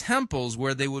build temples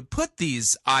where they would put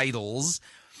these idols,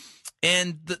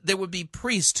 and there would be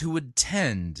priests who would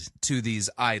tend to these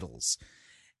idols.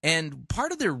 And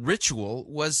part of their ritual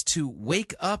was to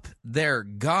wake up their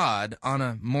god on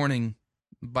a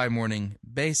morning-by-morning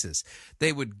basis.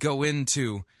 They would go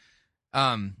into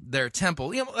their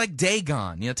temple, like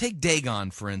Dagon. Take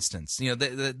Dagon for instance.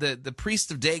 The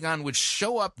priest of Dagon would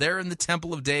show up there in the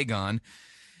temple of Dagon,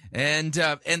 and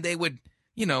they would,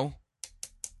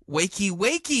 wakey,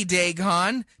 wakey,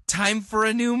 Dagon, time for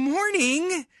a new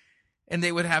morning, and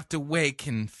they would have to wake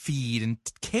and feed and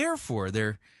care for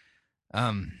their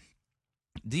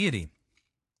deity.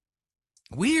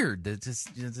 Weird.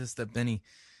 Just that Beni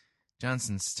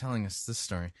Johnson's telling us this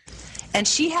story. And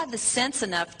she had the sense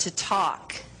enough to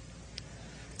talk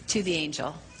to the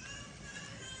angel.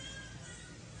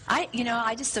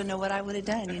 I just don't know what I would have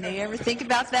done. You ever think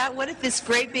about that? What if this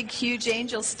great big huge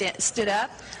angel stood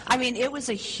up? I mean, it was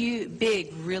a huge,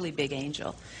 big, really big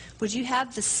angel. Would you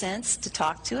have the sense to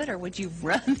talk to it, or would you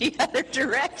run the other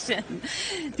direction?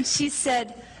 She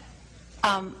said,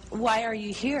 why are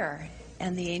you here?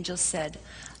 And the angel said,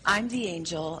 I'm the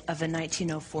angel of a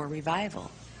 1904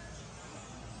 revival.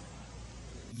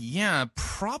 Yeah,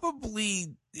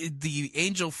 probably the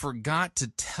angel forgot to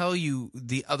tell you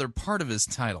the other part of his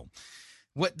title.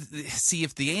 See,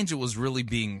 if the angel was really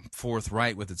being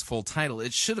forthright with its full title,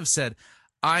 it should have said,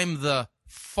 I'm the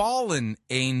fallen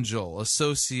angel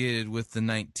associated with the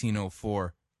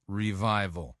 1904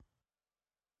 revival.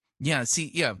 Yeah,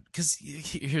 because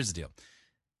here's the deal.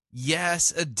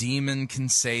 Yes, a demon can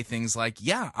say things like,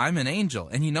 yeah, I'm an angel.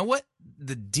 And you know what?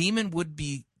 The demon would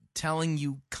be telling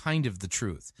you kind of the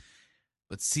truth.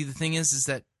 But see, the thing is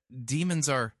that demons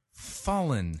are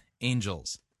fallen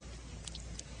angels.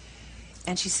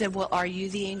 And she said, well, are you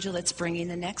the angel that's bringing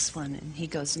the next one? And he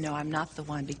goes, no, I'm not the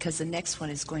one, because the next one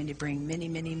is going to bring many,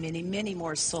 many, many, many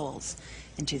more souls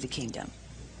into the kingdom.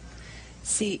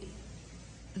 See,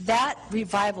 that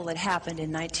revival that happened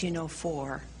in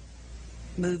 1904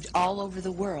 moved all over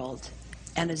the world,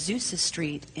 and Azusa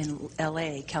Street in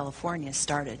L.A., California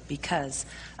started because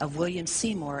of William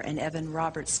Seymour and Evan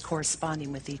Roberts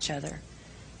corresponding with each other.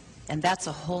 And that's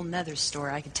a whole nother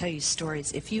story. I could tell you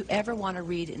stories. If you ever want to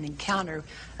read an encounter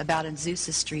about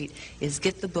Azusa Street, is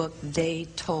get the book They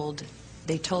Told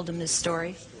Him This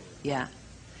Story. Yeah.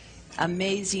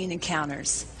 Amazing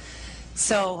encounters.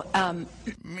 So,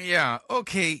 yeah,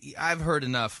 okay, I've heard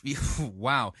enough.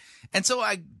 Wow. And so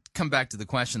I come back to the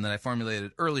question that I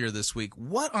formulated earlier this week.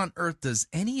 What on earth does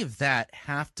any of that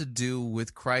have to do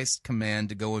with Christ's command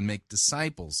to go and make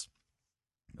disciples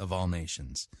of all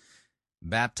nations,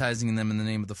 baptizing them in the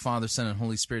name of the Father, Son, and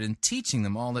Holy Spirit, and teaching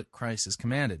them all that Christ has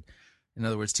commanded? In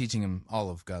other words, teaching them all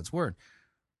of God's Word.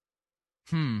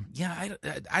 Yeah,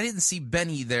 I didn't see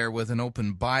Beni there with an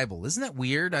open Bible. Isn't that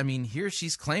weird? I mean, here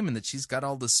she's claiming that she's got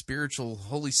all the spiritual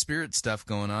Holy Spirit stuff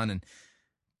going on, and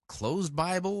closed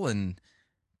Bible, and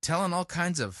telling all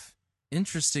kinds of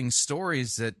interesting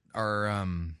stories that are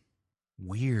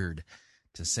weird,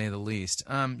 to say the least.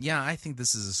 Yeah, I think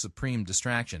this is a supreme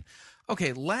distraction.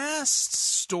 Okay, last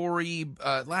story,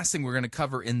 last thing we're going to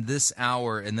cover in this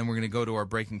hour, and then we're going to go to our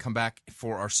break and come back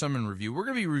for our sermon review. We're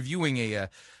going to be reviewing a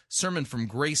sermon from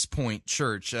Grace Point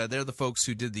Church. They're the folks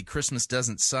who did the Christmas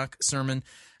Doesn't Suck sermon,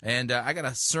 and I got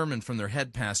a sermon from their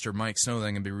head pastor, Mike Snow, that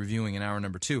I'm going to be reviewing in hour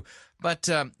number 2. But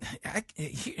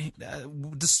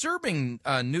disturbing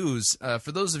news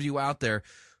for those of you out there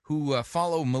who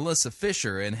follow Melissa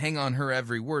Fisher and hang on her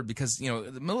every word, because,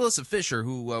 Melissa Fisher,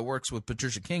 who works with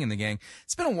Patricia King and the gang,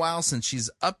 it's been a while since she's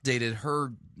updated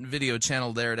her video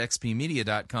channel there at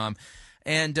xpmedia.com,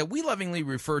 and we lovingly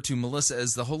refer to Melissa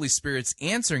as the Holy Spirit's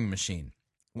answering machine.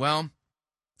 Well,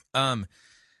 I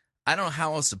don't know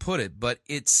how else to put it, but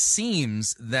it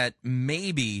seems that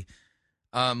maybe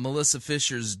Melissa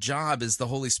Fisher's job as the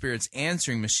Holy Spirit's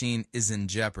answering machine is in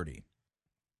jeopardy.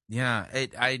 Yeah,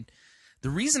 the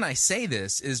reason I say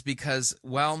this is because,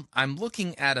 well, I'm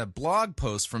looking at a blog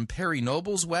post from Perry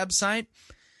Noble's website,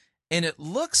 and it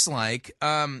looks like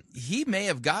he may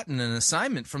have gotten an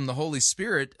assignment from the Holy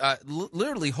Spirit,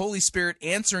 literally Holy Spirit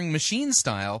answering machine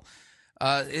style,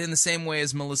 in the same way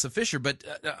as Melissa Fisher. But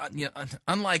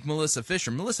unlike Melissa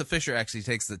Fisher actually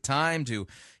takes the time to,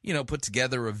 put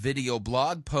together a video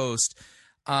blog post.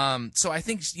 So I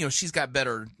think, she's got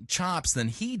better chops than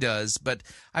he does. But,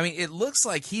 I mean, it looks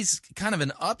like he's kind of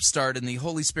an upstart in the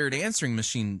Holy Spirit answering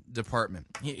machine department.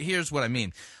 Here's what I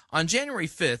mean. On January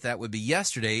 5th, that would be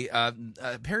yesterday,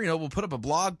 Perry Noble put up a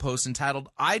blog post entitled,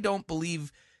 I don't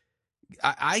believe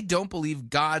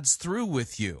God's through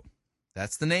with you.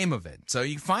 That's the name of it. So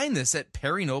you find this at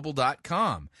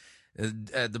perrynoble.com.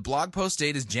 The blog post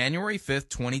date is January 5th,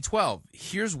 2012.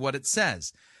 Here's what it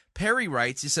says. Perry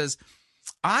writes, he says,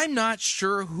 I'm not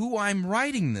sure who I'm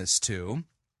writing this to,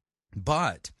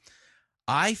 but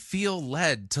I feel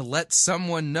led to let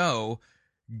someone know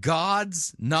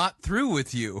God's not through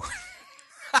with you.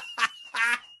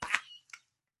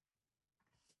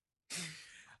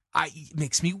 it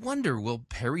makes me wonder, will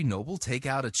Perry Noble take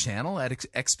out a channel at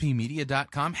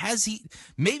xpmedia.com? Has he,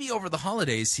 maybe over the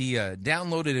holidays, he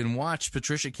downloaded and watched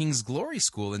Patricia King's Glory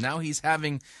School, and now he's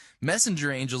having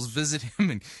messenger angels visit him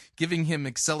and giving him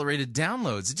accelerated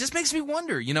downloads. It just makes me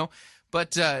wonder, you know.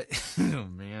 But, oh,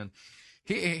 man.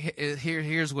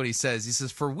 Here's what he says. He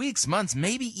says, for weeks, months,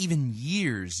 maybe even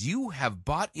years, you have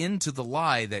bought into the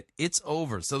lie that it's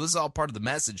over. So this is all part of the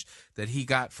message that he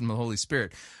got from the Holy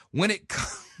Spirit. When it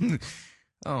comes,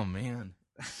 oh man,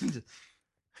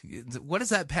 what is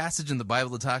that passage in the Bible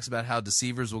that talks about how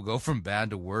deceivers will go from bad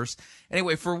to worse?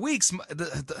 Anyway, for weeks,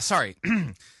 sorry.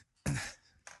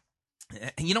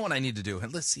 You know what I need to do?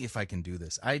 Let's see if I can do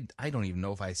this. I don't even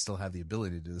know if I still have the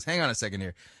ability to do this. Hang on a second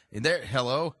here. There,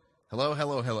 hello.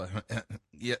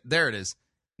 Yeah, there it is.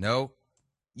 No.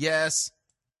 Yes.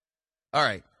 All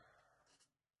right.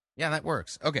 Yeah, that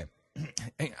works. Okay.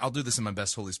 I'll do this in my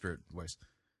best Holy Spirit voice.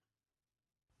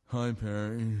 Hi,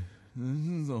 Perry.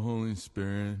 This is the Holy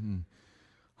Spirit. And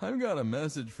I've got a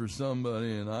message for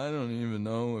somebody, and I don't even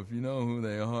know if you know who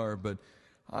they are, but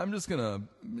I'm just going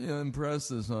to impress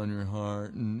this on your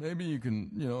heart, and maybe you can,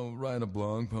 write a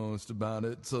blog post about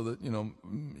it so that,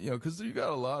 because you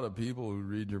got a lot of people who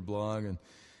read your blog, and,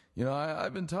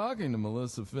 I've been talking to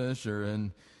Melissa Fisher,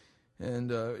 and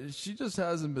she just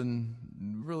hasn't been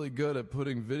really good at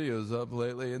putting videos up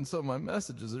lately, and so my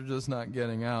messages are just not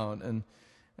getting out,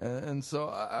 and so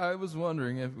I was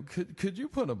wondering if could you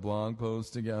put a blog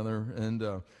post together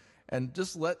and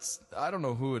just I don't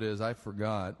know who it is, I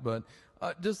forgot, but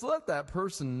just let that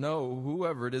person know,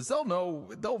 whoever it is,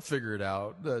 they'll figure it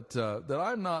out that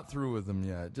I'm not through with them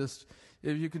yet. Just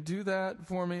if you could do that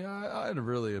for me, I'd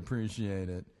really appreciate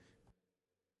it.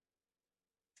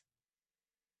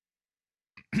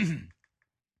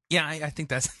 Yeah, I think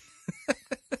that's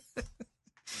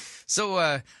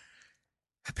so.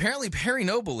 Apparently, Perry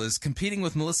Noble is competing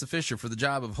with Melissa Fisher for the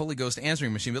job of Holy Ghost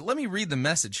answering machine. But let me read the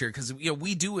message here, because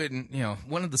we do it. And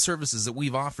one of the services that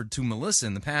we've offered to Melissa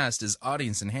in the past is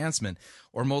audience enhancement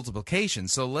or multiplication.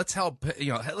 So let's help.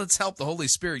 Let's help the Holy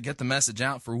Spirit get the message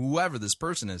out for whoever this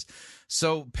person is.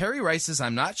 So Perry writes this.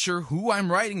 I'm not sure who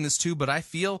I'm writing this to, but I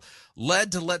feel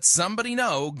led to let somebody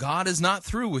know God is not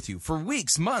through with you. For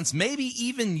weeks, months, maybe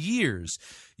even years,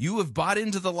 you have bought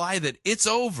into the lie that it's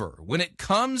over. When it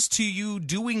comes to you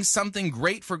doing something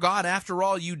great for God, after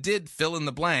all, you did fill in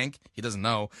the blank. He doesn't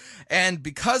know. And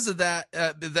because of that,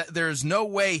 there's no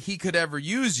way he could ever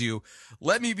use you.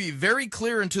 Let me be very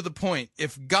clear and to the point.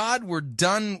 If God were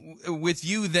done with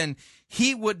you, then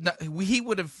he would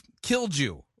have killed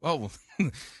you. Oh,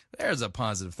 there's a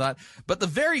positive thought. But the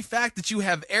very fact that you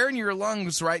have air in your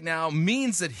lungs right now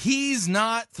means that he's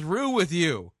not through with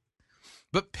you.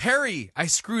 But Perry, I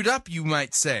screwed up, you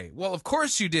might say. Well, of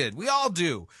course you did. We all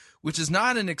do. Which is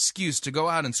not an excuse to go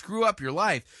out and screw up your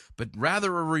life, but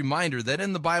rather a reminder that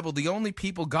in the Bible, the only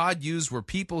people God used were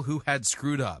people who had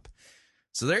screwed up.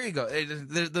 So there you go.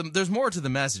 There's more to the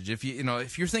message. If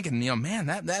you're thinking, man,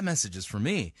 that message is for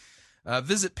me,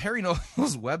 visit Perry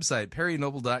Noble's website,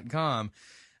 perrynoble.com,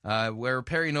 where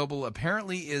Perry Noble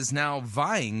apparently is now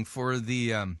vying for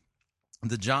the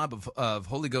job of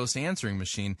Holy Ghost answering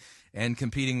machine and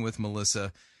competing with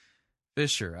Melissa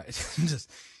Fisher.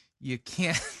 You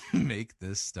can't make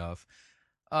this stuff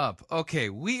up. Okay,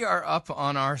 we are up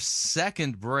on our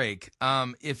second break.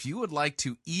 If you would like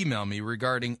to email me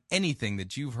regarding anything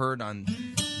that you've heard on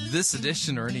this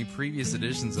edition or any previous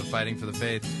editions of Fighting for the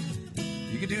Faith,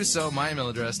 you can do so. My email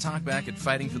address,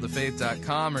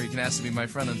 talkback@fightingforthefaith.com, or you can ask to be my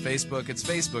friend on Facebook. It's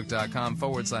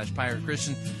facebook.com/Pirate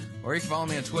Christian, or you can follow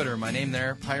me on Twitter. My name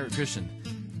there, Pirate Christian.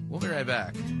 We'll be right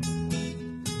back.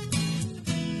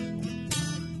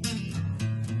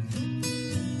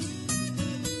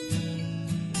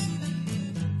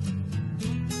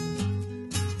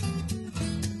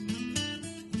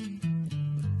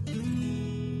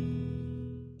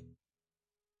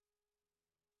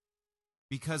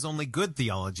 Because only good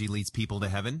theology leads people to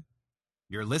heaven.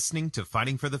 You're listening to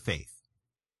Fighting for the Faith.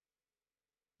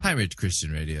 Pirate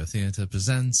Christian Radio Theater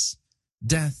presents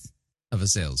Death of a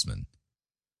Salesman.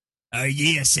 Are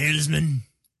ye a salesman?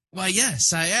 Why,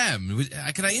 yes, I am.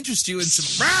 Can I interest you in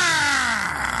some...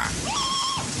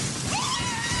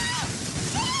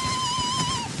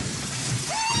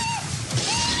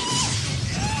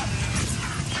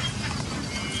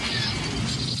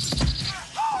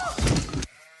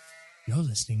 You're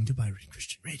listening to Pirate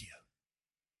Christian Radio.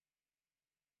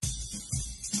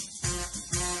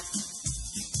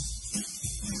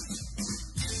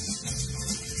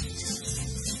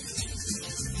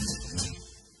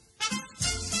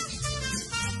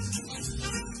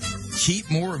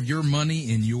 Keep more of your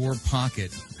money in your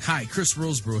pocket. Hi, Chris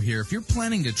Roseborough here. If you're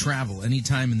planning to travel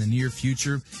anytime in the near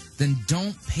future, then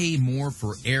don't pay more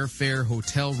for airfare,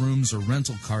 hotel rooms, or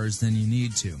rental cars than you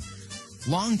need to.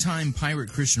 Longtime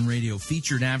Pirate Christian Radio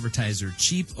featured advertiser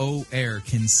Cheap O Air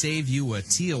can save you a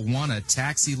Tijuana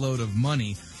taxi load of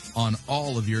money on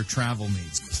all of your travel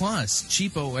needs. Plus,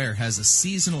 Cheap O Air has a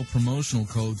seasonal promotional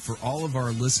code for all of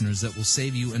our listeners that will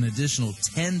save you an additional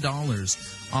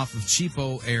 $10 off of Cheap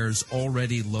O Air's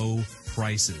already low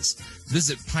prices.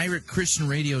 Visit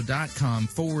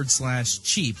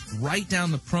piratechristianradio.com/cheap. Write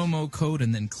down the promo code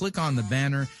and then click on the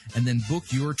banner and then book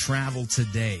your travel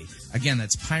today. Again,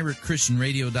 that's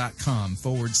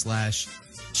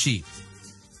piratechristianradio.com/cheap.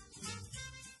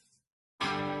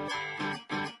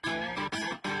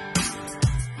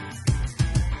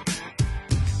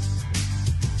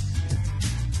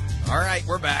 All right,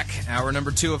 we're back. Hour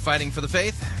number 2 of Fighting for the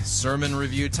Faith. Sermon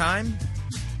review time.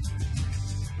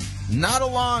 Not a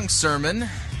long sermon,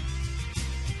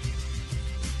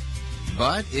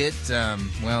 but it,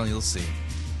 well, you'll see.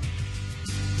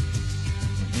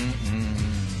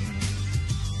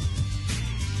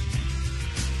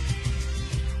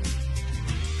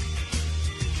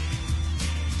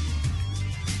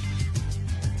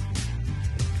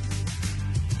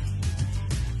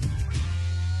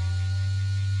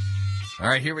 All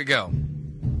right, here we go.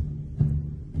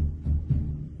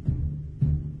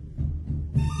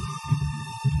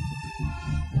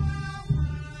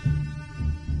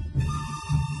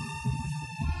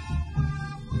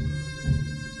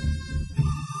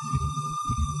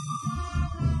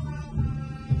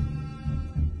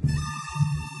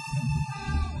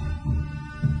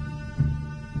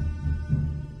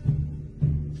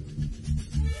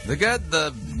 The good,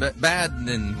 the bad,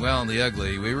 and, well, the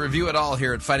ugly. We review it all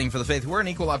here at Fighting for the Faith. We're an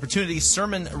equal opportunity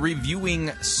sermon reviewing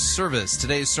service.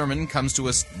 Today's sermon comes to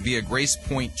us via Grace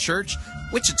Point Church,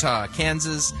 Wichita,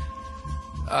 Kansas.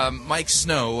 Mike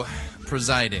Snow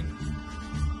presiding.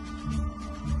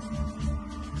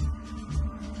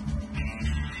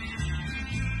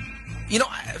 You know,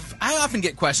 I often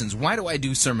get questions, why do I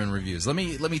do sermon reviews? Let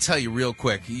me tell you real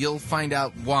quick. You'll find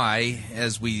out why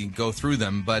as we go through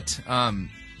them, but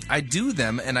I do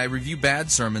them and I review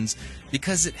bad sermons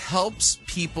because it helps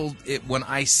people when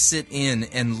I sit in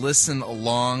and listen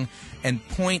along and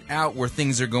point out where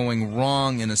things are going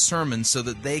wrong in a sermon so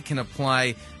that they can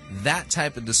apply that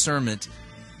type of discernment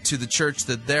to the church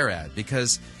that they're at.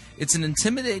 Because it's an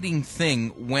intimidating thing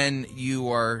when you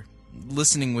are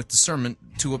listening with discernment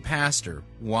to a pastor.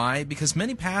 Why? Because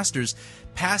many pastors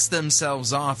pass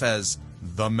themselves off as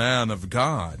the man of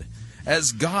God,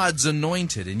 as God's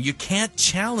anointed, and you can't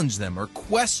challenge them or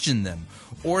question them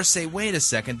or say, wait a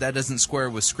second, that doesn't square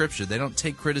with Scripture. They don't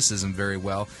take criticism very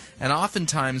well. And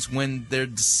oftentimes when they're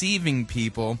deceiving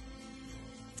people,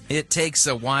 it takes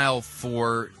a while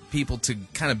for people to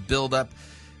kind of build up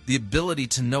the ability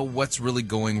to know what's really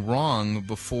going wrong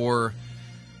before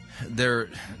they're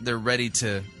ready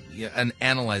to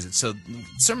analyze it. So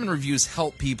sermon reviews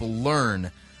help people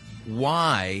learn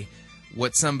why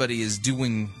what somebody is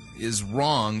doing is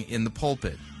wrong in the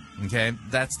pulpit. Okay?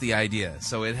 That's the idea.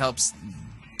 So it helps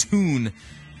tune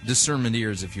discernment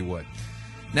ears, if you would.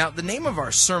 Now, the name of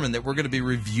our sermon that we're going to be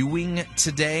reviewing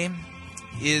today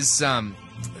is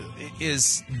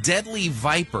Deadly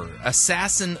Viper,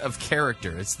 Assassin of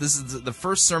Character. This is the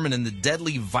first sermon in the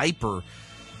Deadly Viper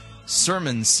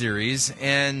sermon series,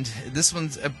 and this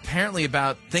one's apparently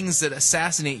about things that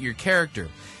assassinate your character.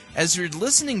 As you're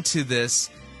listening to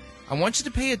this, I want you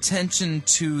to pay attention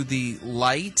to the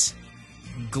light,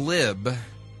 glib,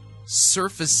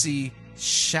 surfacey,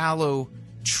 shallow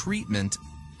treatment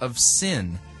of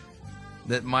sin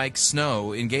that Mike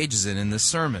Snow engages in this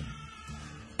sermon.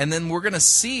 And then we're going to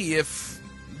see if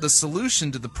the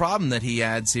solution to the problem that he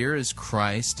adds here is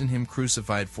Christ and Him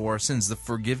crucified for our sins, the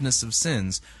forgiveness of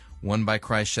sins won by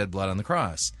Christ's shed blood on the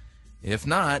cross. If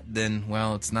not, then,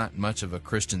 well, it's not much of a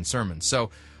Christian sermon. So,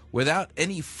 without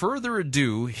any further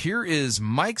ado, here is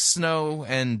Mike Snow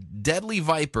and Deadly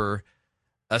Viper,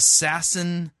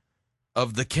 Assassin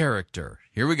of the Character.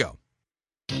 Here we go.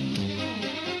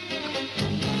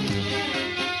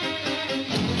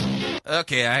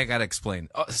 Okay, I gotta explain.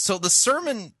 So the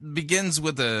sermon begins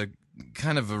with a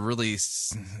kind of a really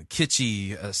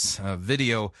kitschy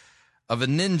video of a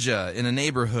ninja in a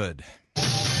neighborhood.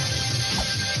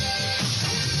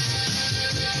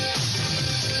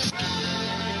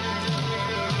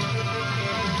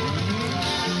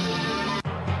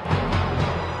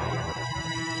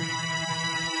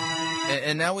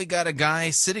 And now we got a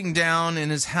guy sitting down in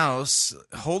his house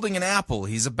holding an apple.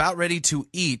 He's about ready to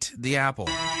eat the apple.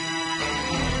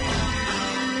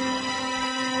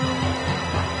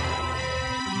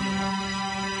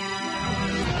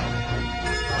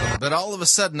 But all of a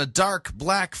sudden, a dark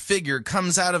black figure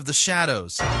comes out of the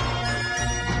shadows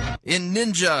in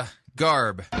ninja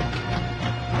garb,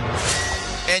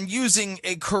 and using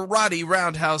a karate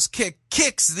roundhouse kick,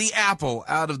 kicks the apple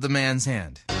out of the man's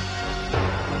hand.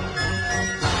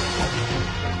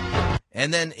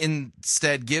 And then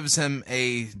instead gives him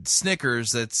a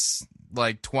Snickers that's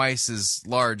like twice as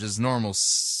large as normal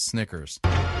Snickers.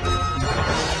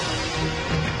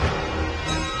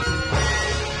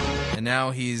 And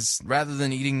now he's, rather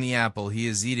than eating the apple, he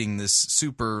is eating this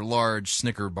super large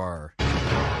Snicker bar.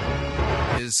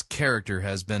 His character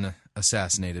has been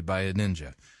assassinated by a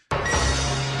ninja.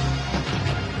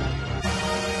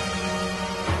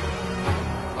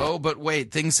 Oh, but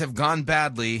wait, things have gone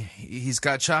badly. He's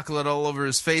got chocolate all over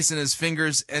his face and his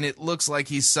fingers, and it looks like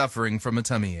he's suffering from a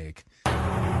tummy ache.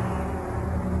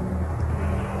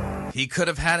 He could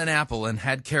have had an apple and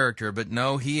had character, but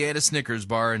no, he ate a Snickers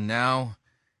bar, and now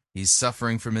he's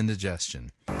suffering from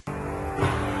indigestion.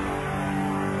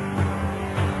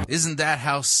 Isn't that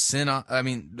how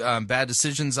bad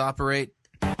decisions operate?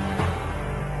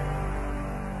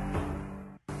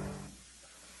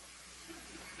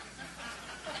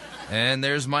 And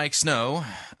there's Mike Snow,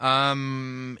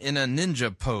 in a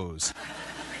ninja pose.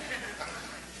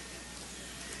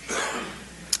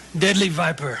 Deadly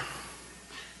Viper,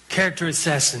 character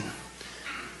assassin,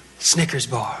 Snickers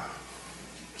bar.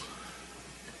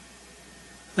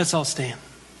 Let's all stand.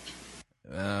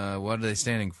 What are they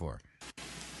standing for?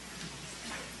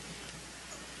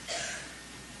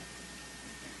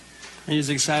 Are you as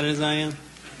excited as I am?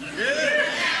 Yeah.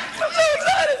 I'm so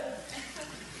excited!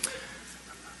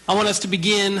 I want us to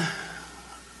begin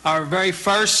our very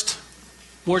first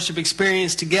worship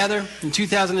experience together in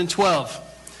 2012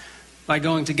 by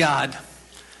going to God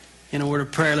in a word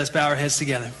of prayer. Let's bow our heads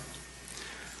together.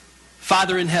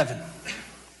 Father in heaven,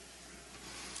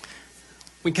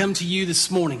 we come to you this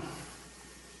morning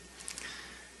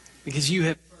because you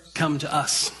have come to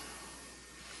us.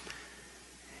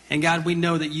 And God, we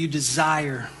know that you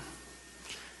desire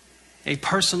a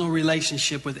personal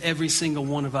relationship with every single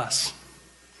one of us.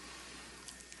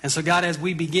 And so God, as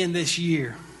we begin this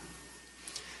year,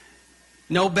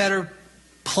 no better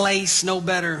place, no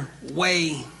better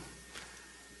way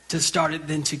to start it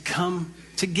than to come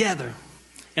together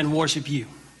and worship you.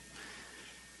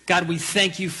 God, we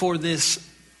thank you for this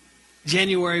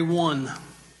January 1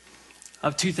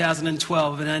 of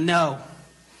 2012. And I know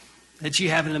that you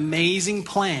have an amazing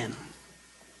plan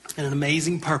and an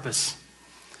amazing purpose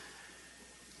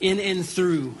in and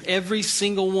through every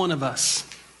single one of us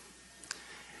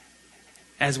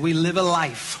as we live a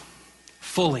life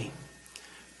fully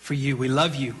for you. We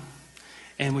love you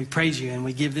and we praise you and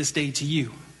we give this day to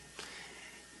you.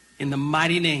 In the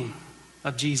mighty name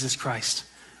of Jesus Christ,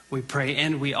 we pray,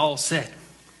 and we all said,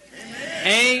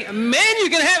 Amen. Amen. You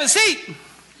can have a seat.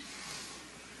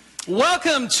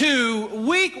 Welcome to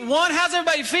week 1. How's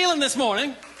everybody feeling this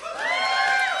morning?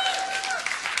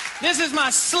 This is my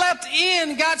slept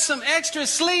in, got some extra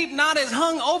sleep, not as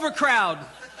hungover crowd.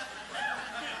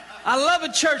 I love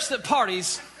a church that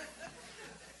parties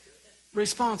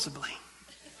responsibly.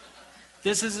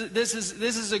 This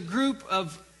is a group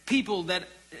of people that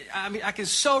I can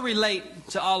so relate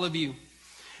to all of you,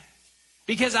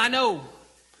 because I know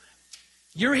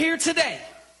you're here today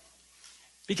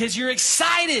because you're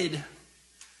excited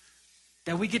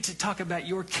that we get to talk about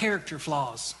your character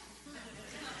flaws.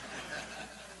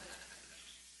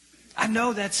 I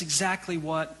know that's exactly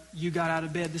what you got out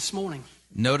of bed this morning.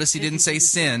 Notice he didn't say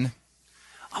sin.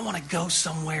 I want to go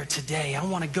somewhere today. I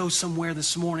want to go somewhere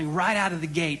this morning, right out of the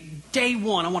gate. Day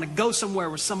 1, I want to go somewhere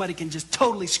where somebody can just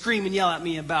totally scream and yell at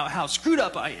me about how screwed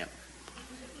up I am.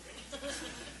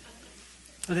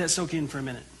 Let that soak in for a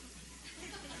minute.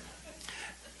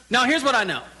 Now, here's what I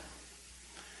know.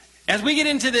 As we get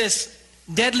into this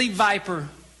Deadly Viper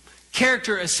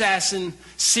character assassin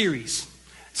series,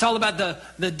 it's all about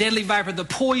the deadly viper, the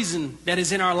poison that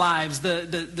is in our lives,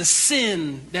 the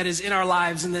sin that is in our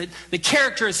lives, and the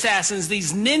character assassins,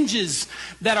 these ninjas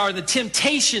that are the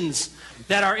temptations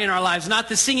that are in our lives. Not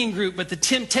the singing group, but the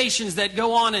temptations that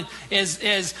go on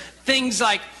as things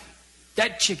like,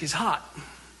 that chick is hot.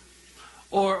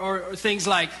 Or things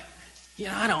like,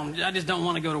 I just don't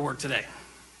want to go to work today.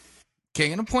 Okay,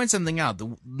 I'm going to point something out.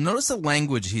 Notice the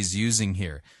language he's using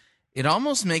here. It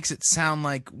almost makes it sound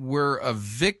like we're a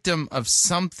victim of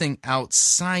something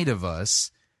outside of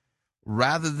us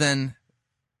rather than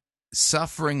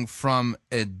suffering from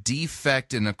a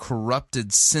defect and a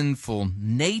corrupted, sinful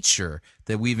nature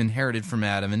that we've inherited from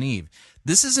Adam and Eve.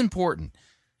 This is important.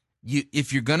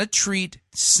 If you're going to treat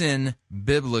sin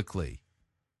biblically,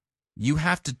 you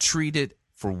have to treat it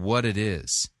for what it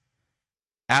is.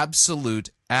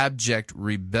 absolute, abject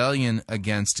rebellion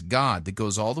against God that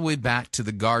goes all the way back to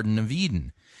the Garden of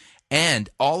Eden. And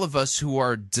all of us who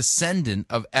are descendant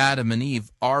of Adam and Eve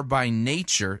are by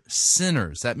nature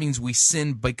sinners. That means we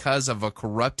sin because of a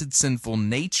corrupted, sinful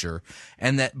nature,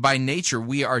 and that by nature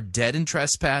we are dead in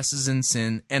trespasses and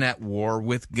sin and at war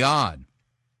with God.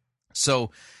 So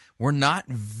we're not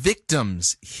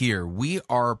victims here. We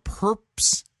are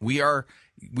perps. We are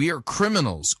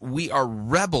criminals. We are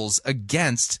rebels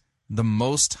against the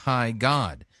Most High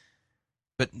God.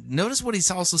 But notice what he's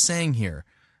also saying here.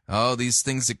 Oh, these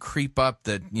things that creep up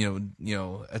that,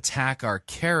 attack our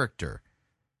character.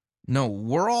 No,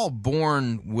 we're all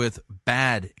born with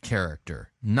bad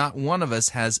character. Not one of us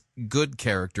has good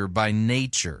character by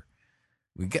nature.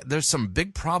 There's some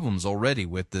big problems already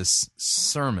with this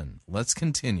sermon. Let's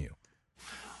continue.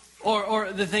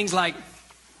 Or the things like,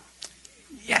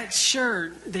 yeah, sure,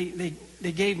 they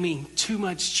gave me too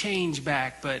much change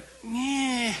back, but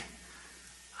I'll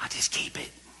just keep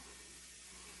it.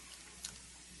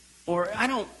 Or I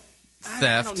don't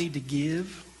need to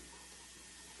give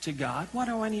to God. Why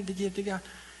do I need to give to God?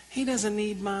 He doesn't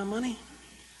need my money.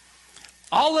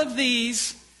 All of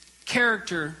these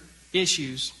character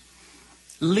issues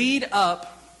lead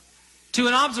up to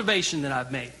an observation that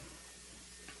I've made.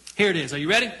 Here it is. Are you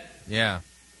ready? Yeah.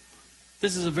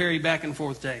 This is a very back and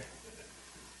forth day.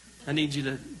 I need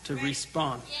you to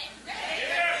respond.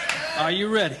 Are you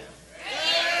ready?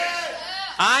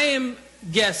 I am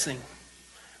guessing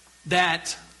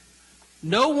that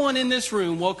no one in this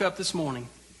room woke up this morning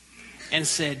and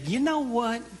said, you know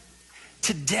what?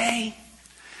 Today,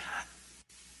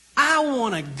 I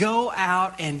want to go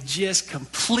out and just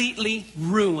completely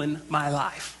ruin my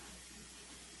life.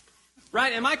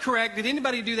 Right? Am I correct? Did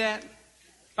anybody do that?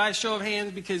 By a show of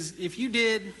hands? Because if you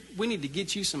did, we need to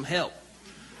get you some help.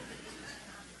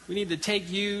 We need to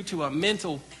take you to a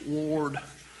mental ward.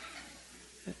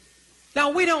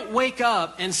 Now, we don't wake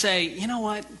up and say, you know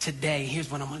what, today,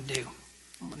 here's what I'm going to do.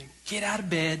 I'm going to get out of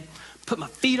bed, put my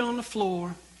feet on the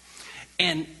floor,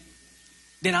 and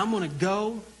then I'm going to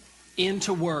go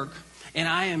into work, and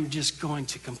I am just going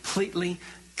to completely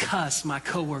cuss my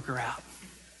coworker out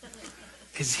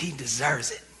because he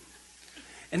deserves it.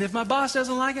 And if my boss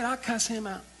doesn't like it, I'll cuss him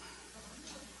out.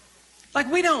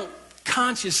 Like, we don't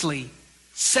consciously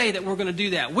say that we're going to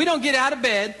do that. We don't get out of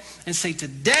bed and say,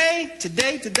 today,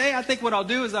 I think what I'll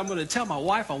do is I'm going to tell my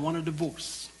wife I want a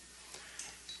divorce.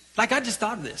 Like, I just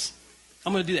thought of this.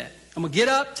 I'm going to do that. I'm going to get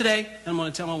up today and I'm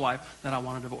going to tell my wife that I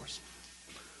want a divorce.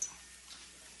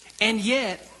 And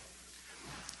yet,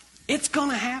 it's going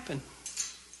to happen.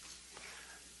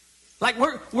 Like,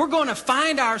 we're going to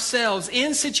find ourselves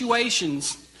in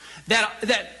situations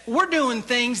that we're doing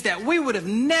things that we would have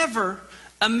never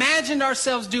imagined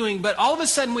ourselves doing, but all of a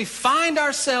sudden we find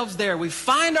ourselves there. We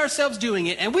find ourselves doing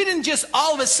it, and we didn't just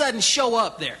all of a sudden show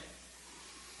up there.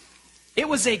 It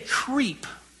was a creep.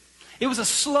 It was a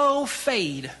slow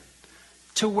fade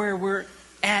to where we're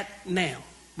at now,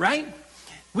 right?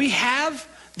 We have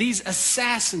these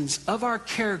assassins of our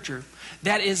character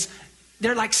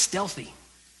they're like stealthy.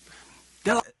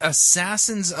 They're like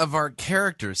assassins of our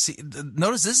character. See,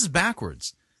 notice this is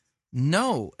backwards.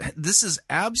 No, this is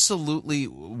absolutely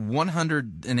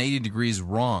 180 degrees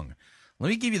wrong. Let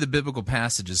me give you the biblical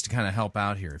passages to kind of help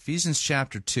out here. Ephesians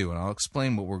chapter 2, and I'll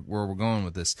explain where we're going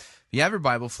with this. If you have your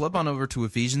Bible, flip on over to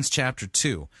Ephesians chapter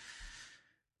 2.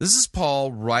 This is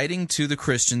Paul writing to the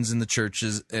Christians in the church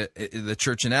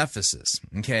in Ephesus,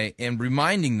 okay, and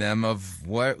reminding them of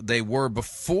what they were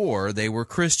before they were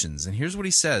Christians. And here's what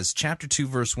he says, chapter 2,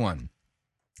 verse 1.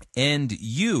 And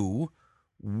you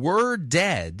were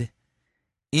dead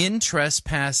in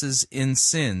trespasses and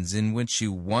sins in which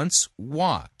you once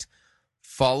walked,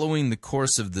 following the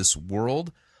course of this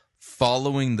world,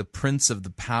 following the prince of the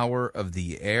power of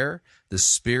the air, the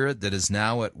spirit that is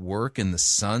now at work in the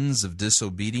sons of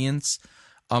disobedience,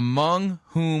 among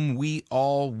whom we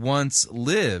all once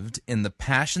lived in the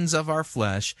passions of our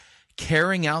flesh,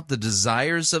 carrying out the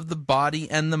desires of the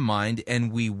body and the mind,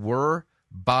 and we were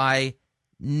by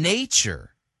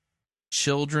nature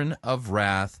children of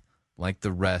wrath like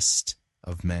the rest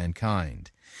of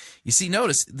mankind. You see,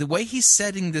 notice the way he's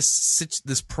setting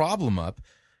this problem up.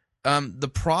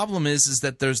 The problem is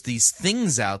that there's these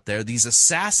things out there, these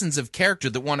assassins of character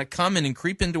that want to come in and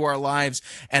creep into our lives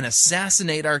and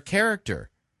assassinate our character.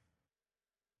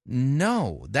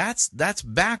 No, that's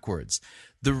backwards.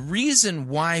 The reason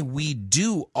why we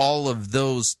do all of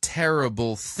those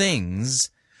terrible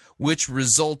things, which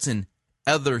result in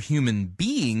other human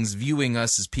beings viewing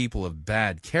us as people of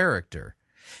bad character,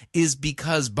 is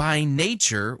because by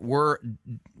nature we're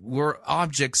we're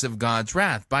objects of God's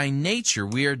wrath. By nature,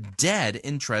 we are dead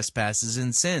in trespasses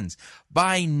and sins.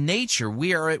 By nature,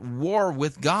 we are at war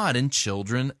with God and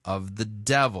children of the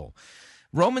devil.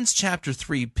 Romans chapter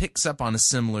 3 picks up on a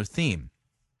similar theme.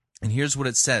 And here's what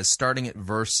it says, starting at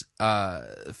verse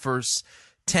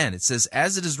 10. It says,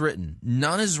 "As it is written,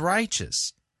 none is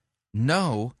righteous.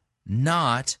 No,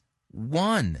 not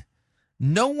one.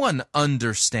 No one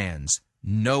understands.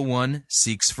 No one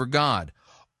seeks for God.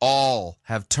 All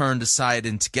have turned aside,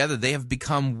 and together they have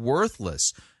become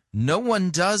worthless. No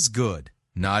one does good,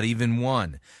 not even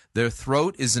one. Their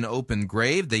throat is an open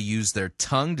grave. They use their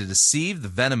tongue to deceive. The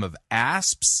venom of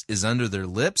asps is under their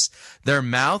lips. Their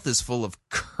mouth is full of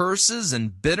curses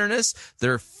and bitterness.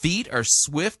 Their feet are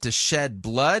swift to shed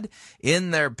blood.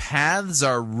 In their paths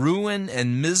are ruin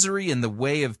and misery. In the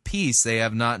way of peace they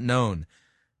have not known.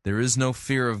 There is no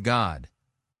fear of God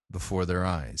before their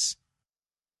eyes."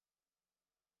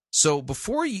 So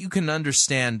before you can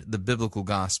understand the biblical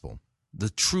gospel, the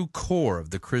true core of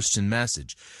the Christian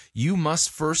message, you must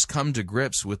first come to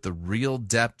grips with the real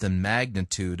depth and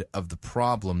magnitude of the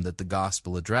problem that the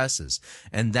gospel addresses.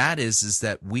 And that is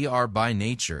that we are by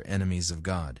nature enemies of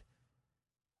God.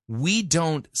 We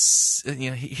don't,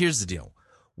 here's the deal.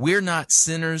 We're not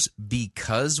sinners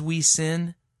because we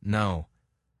sin. No.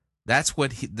 That's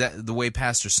what the way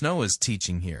Pastor Snow is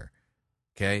teaching here.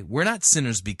 Okay? We're not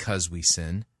sinners because we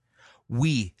sin.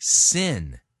 We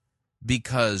sin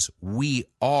because we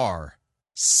are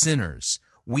sinners.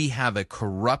 We have a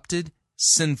corrupted,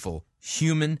 sinful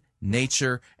human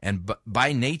nature, and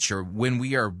by nature, when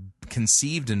we are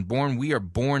conceived and born, we are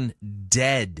born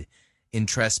dead in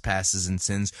trespasses and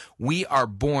sins. We are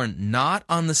born not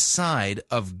on the side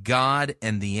of God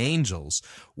and the angels.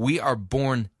 We are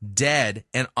born dead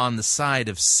and on the side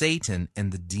of Satan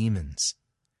and the demons.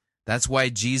 That's why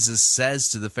Jesus says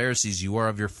to the Pharisees, "You are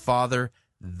of your father,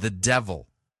 the devil."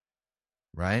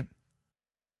 Right?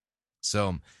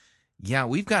 So, yeah,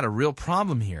 we've got a real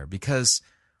problem here, because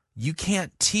you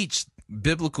can't teach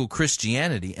biblical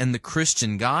Christianity and the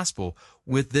Christian gospel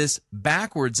with this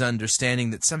backwards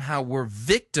understanding that somehow we're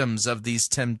victims of these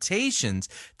temptations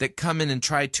that come in and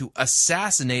try to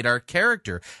assassinate our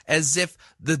character, as if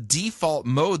the default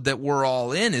mode that we're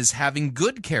all in is having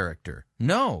good character.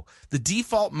 No, the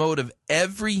default mode of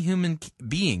every human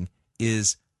being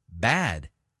is bad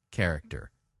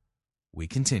character. We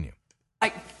continue.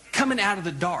 Like coming out of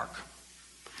the dark.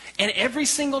 And every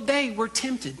single day we're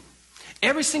tempted.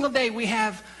 Every single day we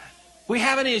have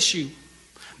an issue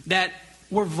that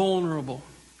we're vulnerable.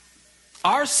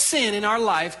 Our sin in our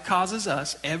life causes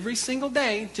us every single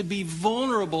day to be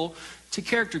vulnerable to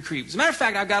character creep. As a matter of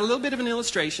fact, I've got a little bit of an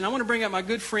illustration. I want to bring up my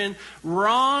good friend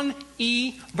Ron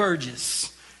E.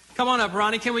 Burgess. Come on up,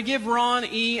 Ronnie. Can we give Ron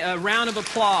E. a round of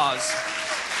applause?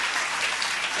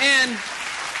 And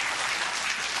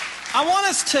I want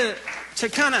us to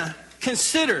kind of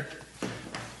consider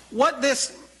what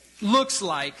this looks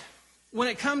like when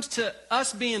it comes to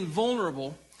us being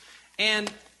vulnerable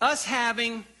and us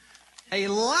having a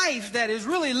life that is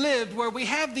really lived where we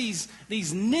have these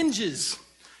ninjas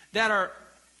that are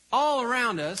all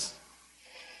around us.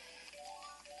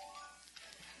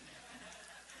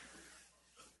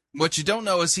 What you don't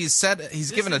know is he's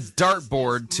given a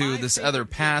dartboard to this other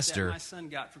pastor,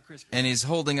 and he's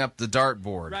holding up the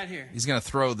dartboard. Right here. He's going to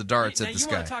throw the darts at this You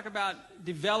guy. want to talk about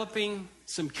developing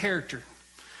some character.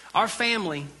 Our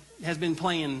family has been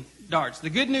playing darts. The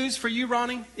good news for you,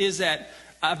 Ronnie, is that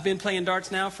I've been playing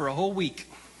darts now for a whole week.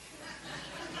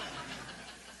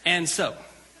 And so,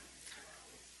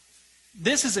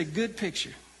 this is a good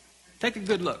picture. Take a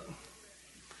good look.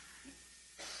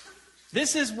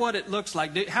 This is what it looks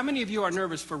like. How many of you are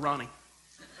nervous for Ronnie?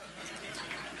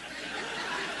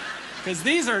 Because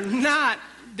this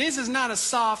is not a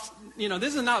soft,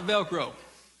 this is not Velcro.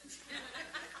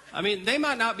 I mean, they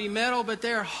might not be metal, but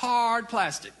they're hard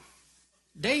plastic.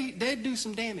 They do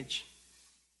some damage.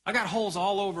 I got holes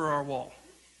all over our wall.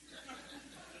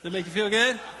 Does that make you feel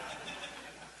good?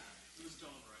 It was dawn,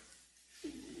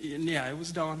 right? Yeah, it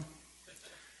was dawn.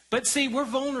 But see, we're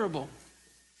vulnerable.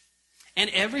 And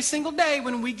every single day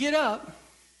when we get up,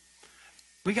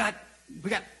 we got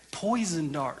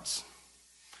poison darts.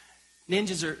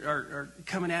 Ninjas are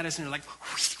coming at us and they're like,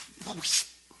 whoosh, whoosh.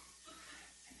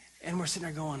 And we're sitting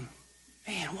there going,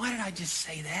 man, why did I just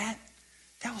say that?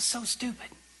 That was so stupid.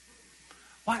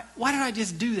 Why did I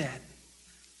just do that?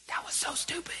 That was so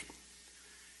stupid.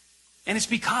 And it's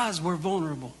because we're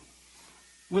vulnerable.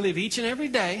 We live each and every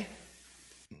day.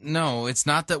 No, it's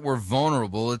not that we're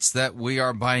vulnerable. It's that we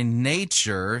are by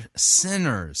nature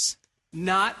sinners.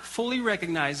 Not fully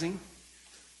recognizing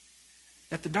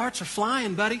that the darts are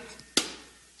flying, buddy.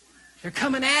 They're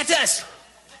coming at us.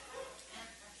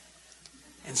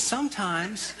 And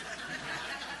sometimes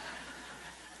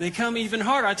they come even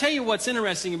harder. I'll tell you what's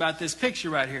interesting about this picture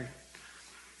right here.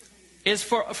 Is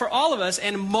for all of us,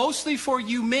 and mostly for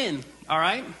you men, all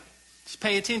right? Just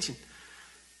pay attention.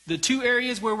 The two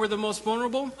areas where we're the most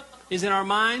vulnerable is in our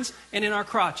minds and in our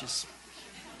crotches.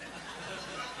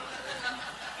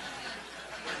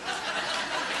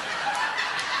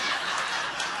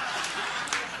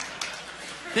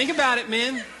 Think about it,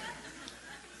 men.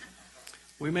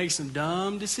 We make some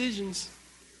dumb decisions.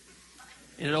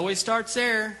 And it always starts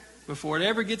there before it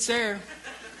ever gets there.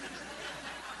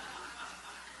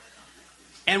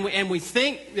 And we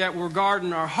think that we're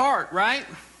guarding our heart, right?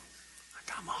 I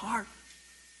got my heart.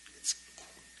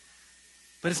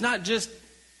 But it's not just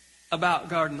about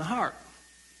guarding the heart.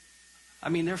 I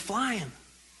mean, they're flying.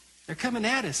 They're coming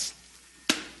at us.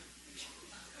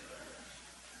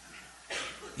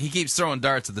 He keeps throwing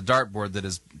darts at the dartboard that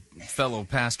his fellow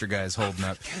pastor guy is holding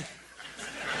up.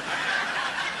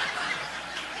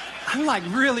 I'm like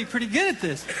really pretty good at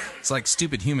this. It's like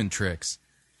stupid human tricks.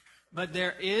 But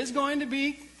there is going to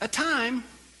be a time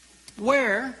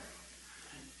where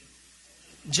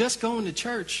just going to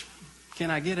church, can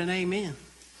I get an amen?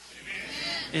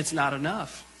 It's not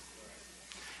enough.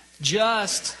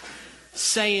 Just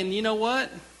saying, you know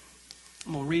what?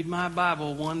 I'm going to read my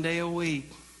Bible one day a week.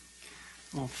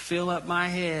 I'm going to fill up my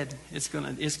head. It's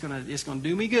going to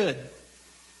do me good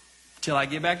till I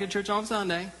get back to church on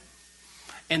Sunday.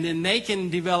 And then they can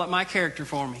develop my character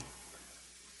for me.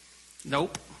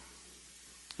 Nope.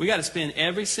 We got to spend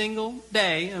every single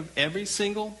day of every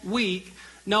single week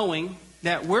knowing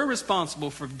that we're responsible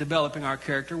for developing our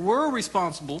character. We're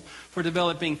responsible for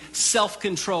developing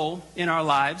self-control in our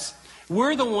lives.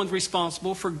 We're the ones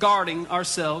responsible for guarding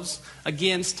ourselves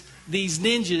against these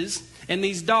ninjas and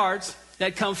these darts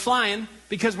that come flying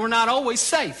because we're not always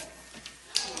safe.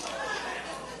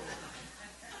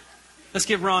 Let's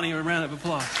give Ronnie a round of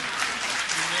applause.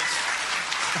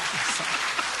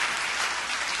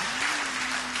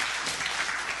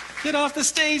 Get off the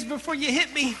stage before you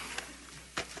hit me.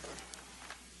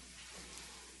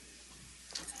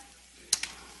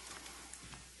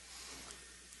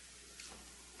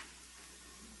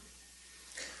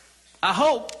 I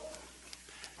hope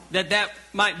that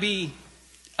might be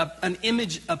an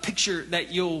image, a picture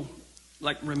that you'll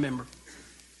remember.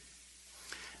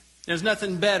 There's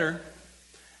nothing better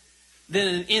than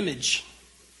an image.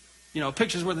 You know, a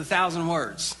picture's worth 1,000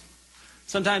 words.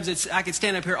 Sometimes I could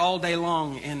stand up here all day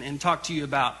long and talk to you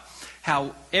about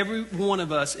how every one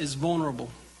of us is vulnerable.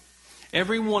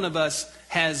 Every one of us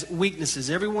has weaknesses.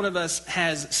 Every one of us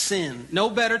has sin. No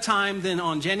better time than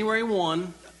on January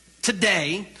 1,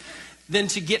 today, than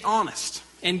to get honest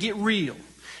and get real.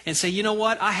 And say, you know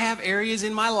what? I have areas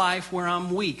in my life where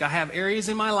I'm weak. I have areas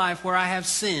in my life where I have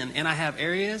sin. And I have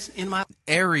areas in my...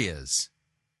 Areas.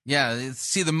 Yeah,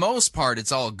 see, the most part,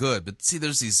 it's all good. But see,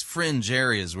 there's these fringe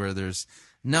areas where there's...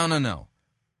 No.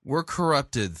 We're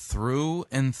corrupted through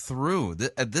and through.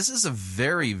 This is a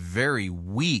very, very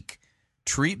weak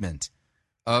treatment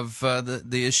of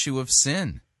the issue of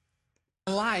sin.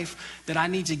 Life that I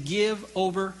need to give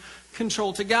over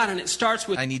control to God, and it starts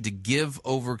with... I need to give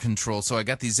over control. So I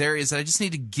got these areas that I just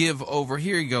need to give over.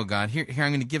 Here you go, God. Here I'm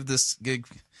going to give this...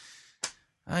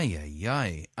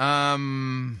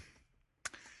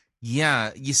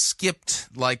 Yeah, you skipped,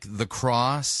 the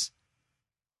cross.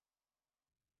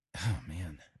 Oh,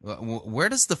 man. Where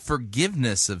does the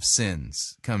forgiveness of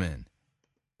sins come in?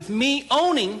 Me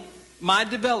owning my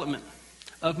development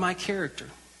of my character.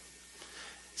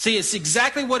 See, it's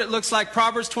exactly what it looks like.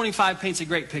 Proverbs 25 paints a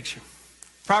great picture.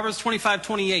 Proverbs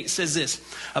 25:28 says this: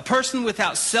 a person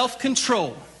without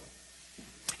self-control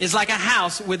is like a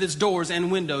house with its doors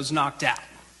and windows knocked out.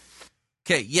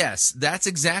 Okay, yes, that's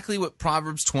exactly what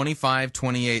Proverbs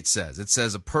 25:28 says. It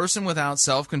says a person without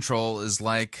self-control is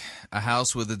like a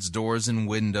house with its doors and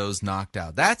windows knocked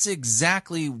out. That's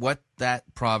exactly what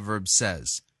that proverb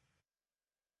says.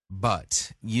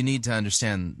 But you need to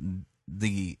understand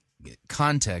the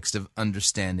context of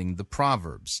understanding the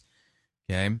Proverbs.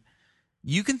 Okay?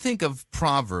 You can think of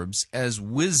Proverbs as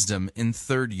wisdom in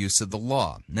third use of the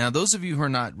law. Now, those of you who are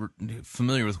not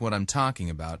familiar with what I'm talking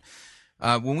about,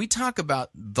 when we talk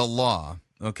about the law,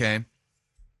 okay,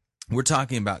 we're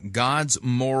talking about God's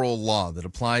moral law that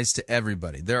applies to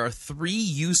everybody. There are 3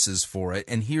 uses for it,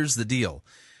 and here's the deal.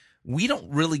 We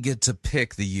don't really get to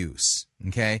pick the use,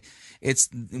 Okay? It's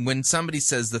when somebody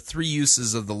says the three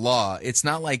uses of the law, it's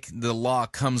not like the law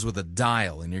comes with a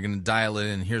dial and you're going to dial it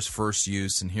in, here's first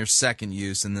use and here's second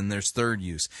use and then there's third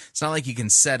use. It's not like you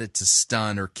can set it to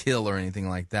stun or kill or anything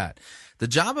like that. The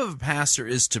job of a pastor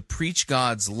is to preach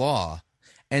God's law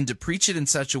and to preach it in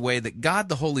such a way that God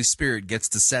the Holy Spirit gets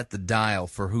to set the dial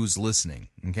for who's listening,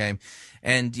 okay?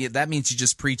 And that means you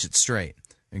just preach it straight,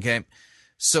 okay?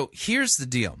 So here's the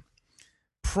deal.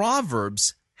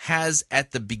 Proverbs has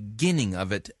at the beginning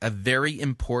of it a very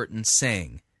important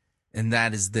saying, and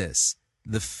that is this: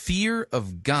 the fear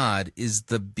of God is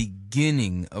the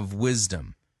beginning of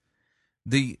wisdom.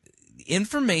 The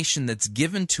information that's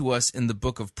given to us in the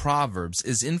book of Proverbs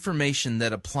is information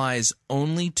that applies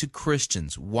only to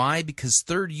Christians. Why? Because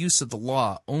third use of the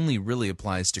law only really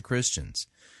applies to Christians.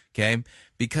 Okay?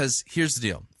 Because here's the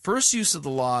deal. First use of the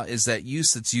law is that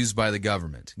use that's used by the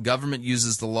government. Government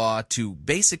uses the law to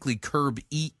basically curb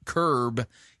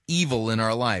evil in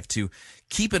our life, to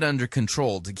keep it under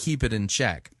control, to keep it in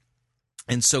check.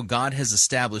 And so God has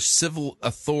established civil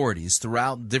authorities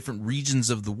throughout different regions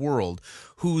of the world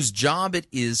whose job it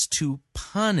is to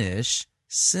punish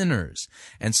sinners.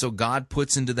 And so God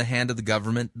puts into the hand of the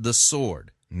government the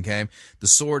sword. Okay? The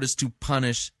sword is to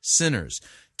punish sinners,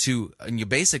 and you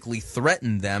basically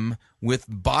threaten them with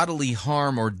bodily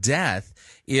harm or death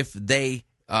if they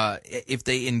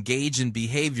engage in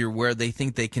behavior where they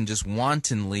think they can just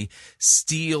wantonly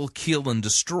steal, kill, and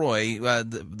destroy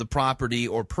the property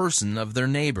or person of their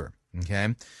neighbor.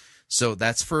 Okay? So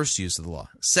that's first use of the law.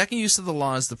 Second use of the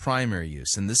law is the primary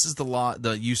use, and this is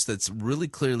the use that's really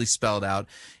clearly spelled out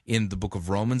in the book of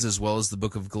Romans as well as the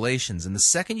book of Galatians. And the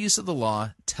second use of the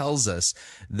law tells us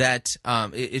that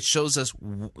it shows us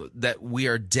that we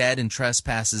are dead in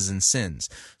trespasses and sins,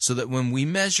 so that when we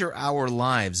measure our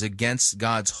lives against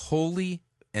God's holy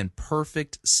and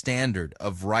perfect standard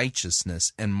of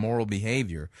righteousness and moral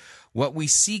behavior, what we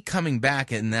see coming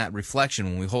back in that reflection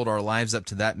when we hold our lives up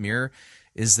to that mirror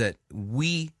is that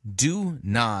we do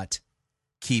not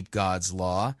keep God's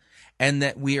law, and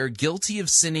that we are guilty of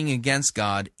sinning against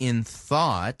God in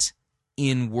thought,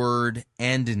 in word,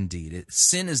 and in deed.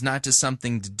 Sin is not just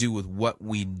something to do with what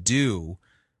we do,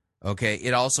 okay?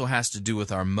 It also has to do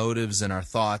with our motives and our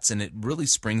thoughts, and it really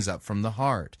springs up from the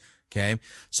heart, okay?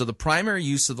 So the primary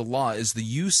use of the law is the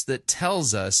use that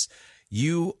tells us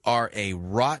you are a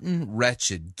rotten,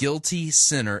 wretched, guilty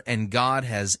sinner, and God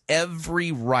has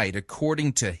every right,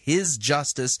 according to His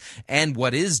justice and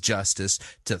what is justice,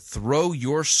 to throw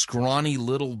your scrawny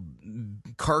little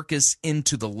carcass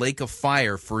into the lake of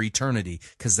fire for eternity,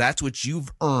 because that's what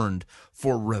you've earned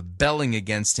for rebelling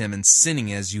against Him and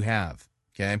sinning as you have.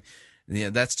 Okay? Yeah,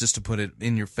 that's just to put it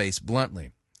in your face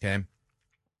bluntly. Okay?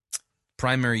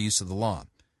 Primary use of the law.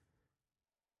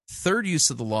 Third use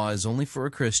of the law is only for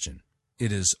a Christian.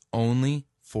 It is only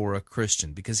for a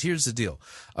Christian. Because here's the deal.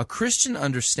 A Christian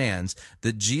understands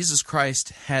that Jesus Christ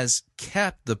has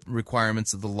kept the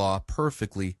requirements of the law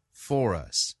perfectly for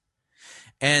us.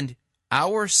 And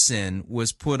our sin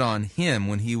was put on Him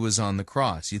when He was on the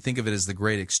cross. You think of it as the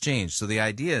great exchange. So the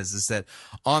idea is that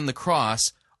on the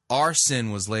cross, our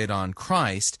sin was laid on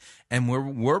Christ, and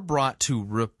we're brought to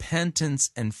repentance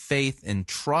and faith and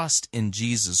trust in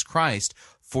Jesus Christ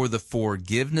for the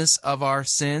forgiveness of our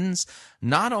sins.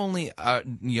 Not only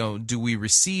do we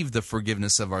receive the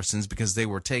forgiveness of our sins because they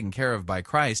were taken care of by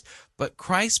Christ, but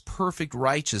Christ's perfect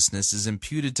righteousness is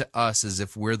imputed to us as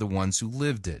if we're the ones who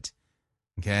lived it.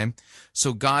 Okay?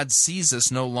 So God sees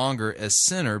us no longer as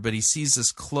sinner, but He sees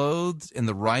us clothed in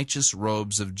the righteous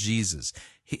robes of Jesus.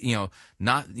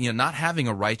 Not having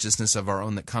a righteousness of our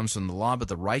own that comes from the law, but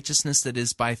the righteousness that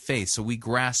is by faith. So we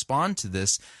grasp onto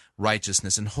this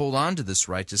righteousness and hold on to this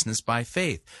righteousness by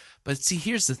faith. But see,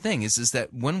 here's the thing, is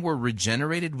that when we're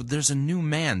regenerated, there's a new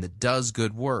man that does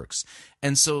good works.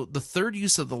 And so the third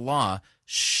use of the law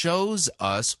shows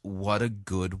us what a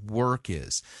good work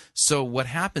is. So what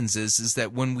happens is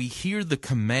that when we hear the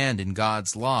command in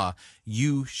God's law,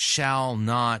 you shall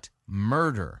not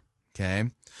murder,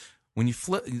 okay? When you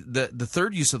flip the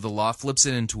third use of the law flips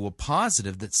it into a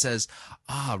positive that says,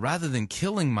 rather than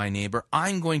killing my neighbor,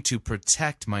 I'm going to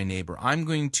protect my neighbor. I'm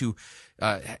going to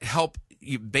help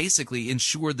you basically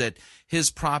ensure that his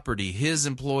property, his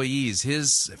employees,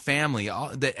 his family,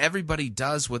 that everybody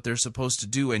does what they're supposed to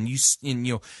do, and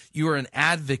you are an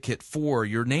advocate for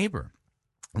your neighbor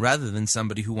rather than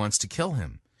somebody who wants to kill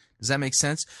him. Does that make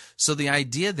sense? So the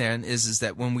idea then is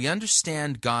that when we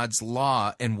understand God's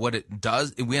law and what it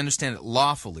does, we understand it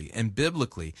lawfully and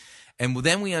biblically, and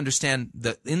then we understand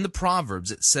that in the Proverbs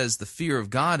it says the fear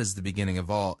of God is the beginning of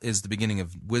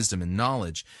wisdom and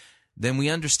knowledge. then we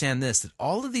understand this, that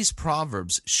all of these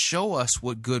proverbs show us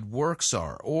what good works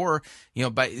are, or,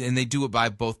 and they do it by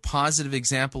both positive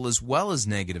example as well as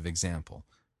negative example,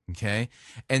 okay?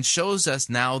 And shows us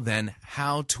now then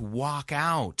how to walk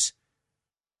out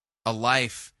a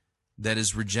life that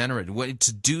is regenerate, what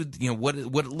to do, what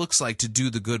it looks like to do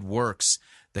the good works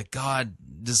that God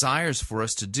desires for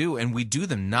us to do. And we do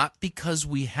them not because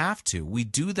we have to. We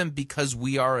do them because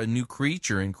we are a new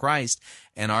creature in Christ,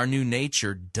 and our new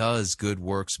nature does good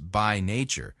works by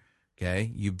nature.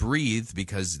 Okay? You breathe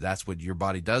because that's what your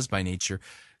body does by nature.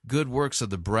 Good works are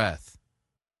the breath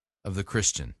of the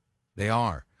Christian. They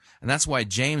are. And that's why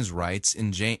James writes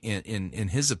in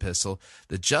his epistle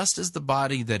that just as the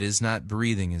body that is not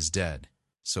breathing is dead,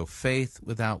 so faith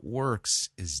without works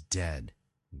is dead.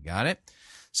 You got it?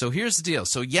 So here's the deal.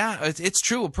 So yeah, it's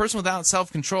true. A person without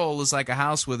self-control is like a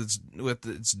house with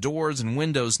its doors and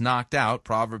windows knocked out,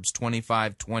 Proverbs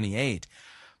 25:28.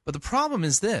 But the problem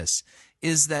is this,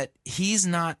 is that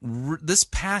this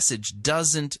passage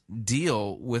doesn't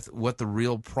deal with what the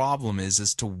real problem is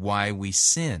as to why we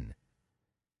sin.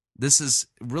 This is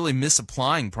really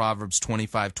misapplying Proverbs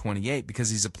 25:28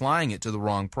 because he's applying it to the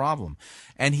wrong problem.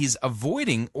 And he's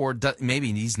avoiding, or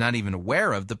maybe he's not even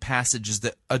aware of, the passages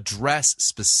that address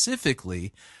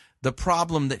specifically the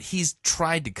problem that he's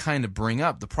tried to kind of bring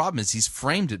up. The problem is he's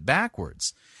framed it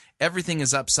backwards. Everything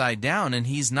is upside down, and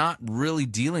he's not really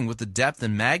dealing with the depth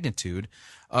and magnitude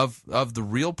of the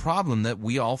real problem that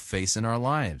we all face in our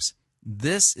lives.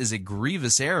 This is a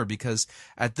grievous error because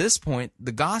at this point,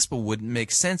 the gospel wouldn't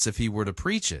make sense if he were to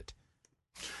preach it.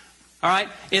 All right?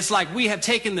 It's like we have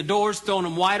taken the doors, thrown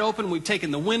them wide open. We've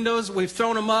taken the windows, we've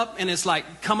thrown them up, and it's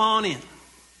like, come on in.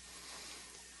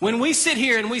 When we sit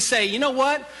here and we say, you know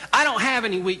what? I don't have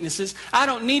any weaknesses. I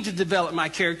don't need to develop my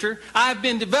character. I've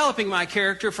been developing my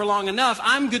character for long enough.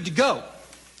 I'm good to go.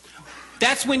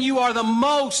 That's when you are the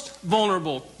most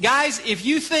vulnerable. Guys, if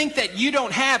you think that you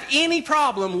don't have any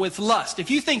problem with lust, if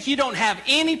you think you don't have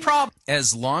any problem...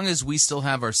 As long as we still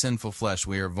have our sinful flesh,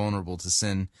 we are vulnerable to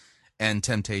sin and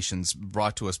temptations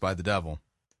brought to us by the devil.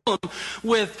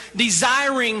 ...with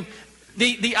desiring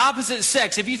the opposite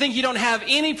sex, if you think you don't have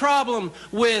any problem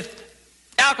with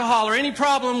alcohol or any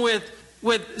problem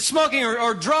with smoking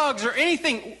or drugs or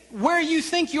anything, where you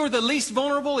think you're the least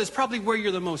vulnerable is probably where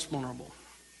you're the most vulnerable.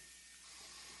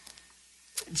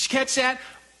 Did you catch that?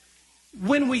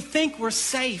 When we think we're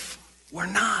safe, we're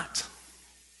not.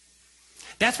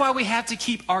 That's why we have to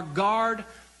keep our guard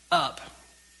up.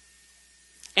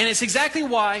 And it's exactly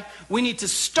why we need to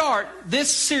start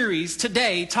this series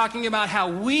today talking about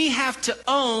how we have to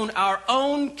own our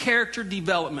own character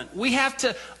development. We have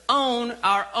to own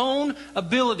our own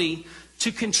ability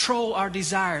to control our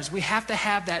desires. We have to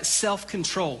have that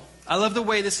self-control. I love the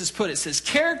way this is put. It says,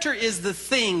 character is the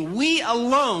thing we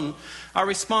alone are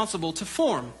responsible to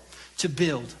form, to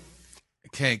build.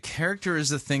 Okay, character is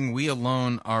the thing we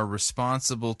alone are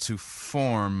responsible to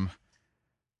form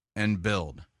and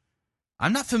build.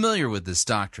 I'm not familiar with this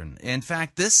doctrine. In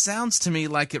fact, this sounds to me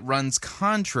like it runs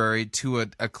contrary to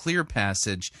a clear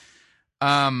passage.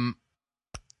 Here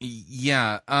we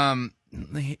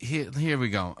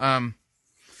go.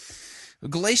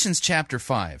 Galatians chapter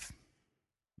 5.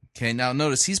 Okay, now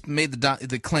notice he's made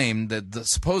the claim that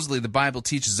supposedly the Bible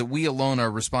teaches that we alone are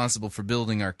responsible for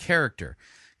building our character.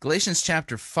 Galatians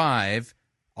chapter 5,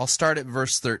 I'll start at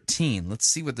verse 13. Let's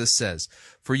see what this says.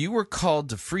 For you were called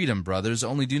to freedom, brothers,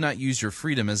 only do not use your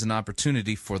freedom as an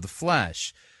opportunity for the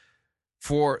flesh.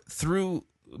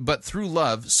 But through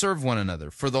love, serve one another.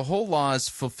 For the whole law is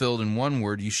fulfilled in one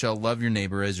word, you shall love your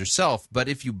neighbor as yourself. But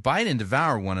if you bite and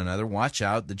devour one another, watch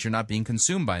out that you're not being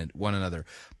consumed by one another.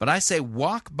 But I say,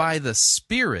 walk by the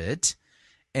Spirit,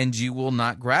 and you will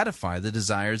not gratify the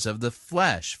desires of the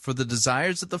flesh. For the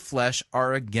desires of the flesh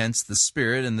are against the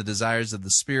Spirit, and the desires of the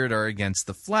Spirit are against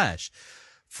the flesh.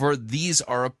 For these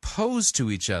are opposed to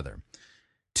each other,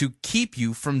 to keep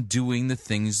you from doing the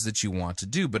things that you want to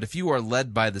do. But if you are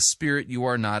led by the Spirit, you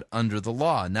are not under the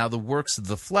law. Now the works of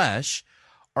the flesh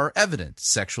are evident: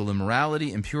 sexual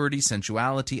immorality, impurity,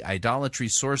 sensuality, idolatry,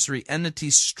 sorcery, enmity,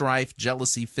 strife,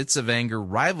 jealousy, fits of anger,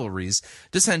 rivalries,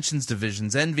 dissensions,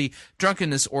 divisions, envy,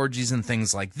 drunkenness, orgies, and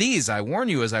things like these. I warn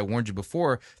you, as I warned you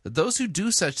before, that those who do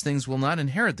such things will not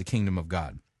inherit the kingdom of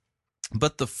God.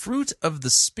 But the fruit of the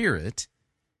Spirit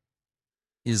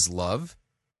is love,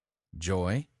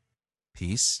 joy,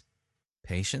 peace,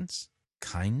 patience,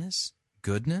 kindness,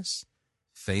 goodness,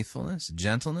 faithfulness,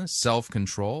 gentleness,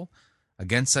 self-control.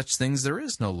 Against such things there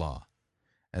is no law.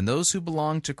 And those who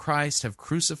belong to Christ have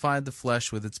crucified the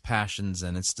flesh with its passions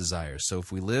and its desires. So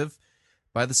if we live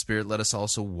by the Spirit, let us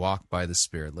also walk by the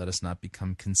Spirit. Let us not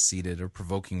become conceited or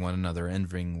provoking one another,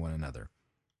 envying one another.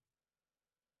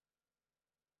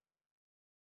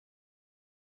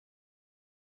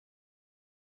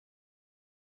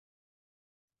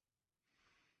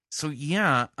 So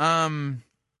yeah,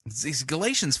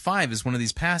 Galatians 5 is one of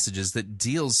these passages that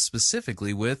deals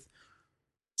specifically with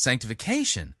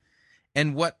sanctification.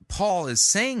 And what Paul is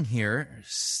saying here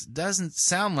doesn't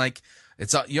sound like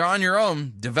you're on your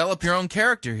own, develop your own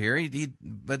character here.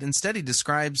 But instead he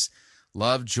describes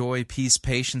love, joy, peace,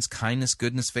 patience, kindness,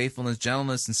 goodness, faithfulness,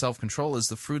 gentleness, and self-control as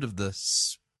the fruit of the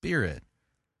Spirit.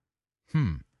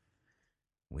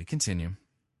 We continue.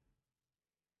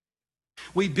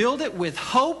 We build it with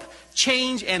hope,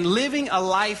 change, and living a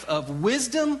life of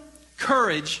wisdom,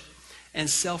 courage, and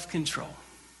self-control.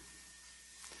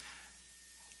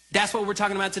 That's what we're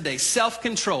talking about today,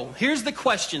 self-control. Here's the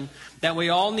question that we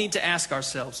all need to ask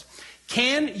ourselves.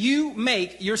 Can you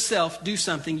make yourself do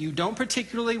something you don't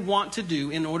particularly want to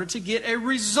do in order to get a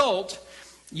result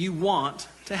you want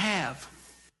to have?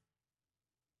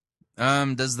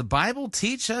 Does the Bible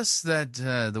teach us that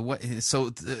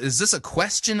so is this a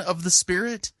question of the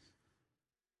Spirit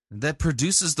that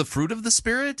produces the fruit of the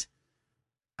Spirit?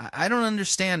 I don't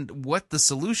understand what the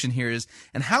solution here is,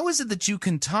 and how is it that you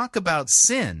can talk about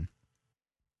sin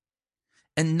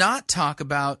and not talk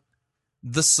about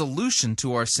the solution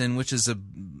to our sin, which is a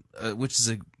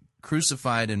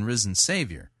crucified and risen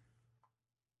Savior?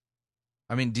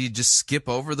 I mean, do you just skip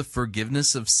over the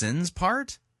forgiveness of sins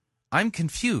part? I'm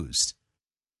confused.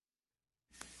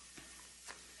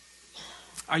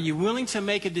 Are you willing to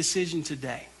make a decision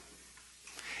today?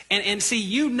 And see,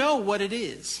 you know what it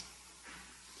is.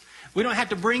 We don't have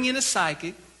to bring in a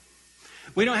psychic.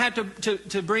 We don't have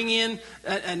to bring in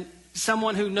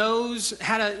someone who knows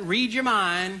how to read your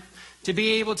mind to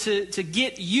be able to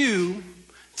get you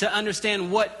to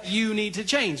understand what you need to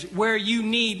change, where you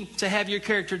need to have your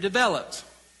character developed.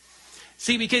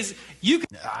 See, because you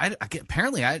can...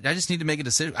 Apparently, I just need to make a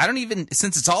decision. I don't even,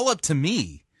 since it's all up to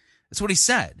me. That's what he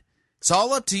said. It's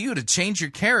all up to you to change your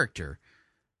character.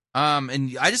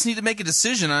 And I just need to make a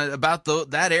decision about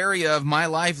that area of my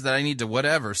life that I need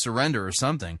to surrender or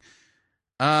something.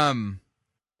 What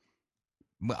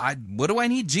do I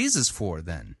need Jesus for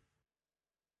then?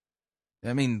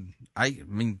 I mean, I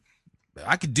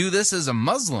could do this as a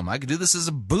Muslim. I could do this as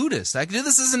a Buddhist. I could do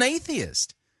this as an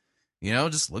atheist. You know,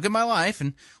 just look at my life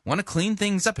and want to clean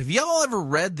things up. Have y'all ever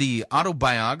read the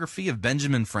autobiography of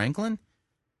Benjamin Franklin?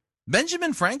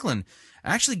 Benjamin Franklin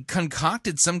actually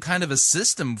concocted some kind of a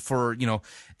system for,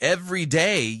 every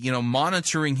day,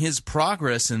 monitoring his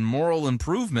progress and moral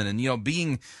improvement and,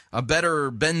 being a better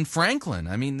Ben Franklin.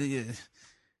 I mean,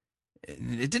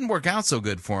 it didn't work out so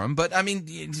good for him, but I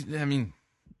mean,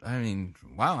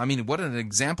 wow. I mean, what an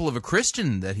example of a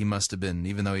Christian that he must have been,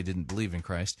 even though he didn't believe in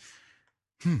Christ.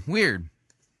 Weird.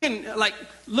 You can,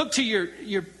 look to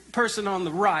your person on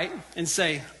the right and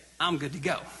say, I'm good to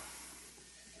go.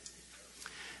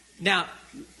 Now,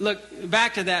 look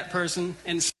back to that person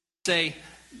and say,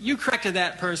 you crack to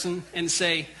that person and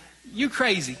say, you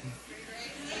crazy.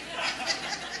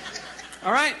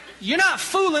 All right? You're not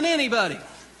fooling anybody.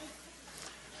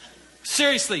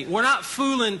 Seriously, we're not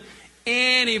fooling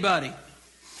anybody.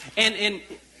 And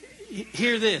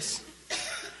hear this.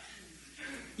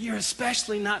 You're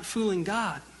especially not fooling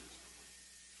God.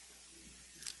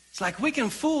 It's like we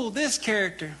can fool this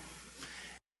character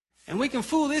and we can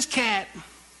fool this cat,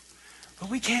 but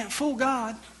we can't fool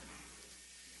God.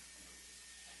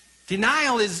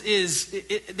 Denial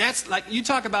that's like you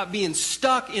talk about being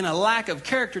stuck in a lack of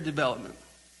character development.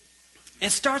 It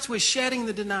starts with shedding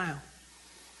the denial.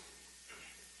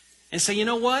 And say, you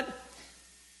know what?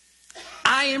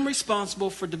 I am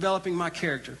responsible for developing my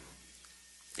character.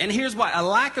 And here's why. A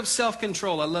lack of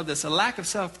self-control, I love this, a lack of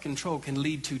self-control can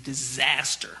lead to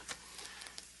disaster.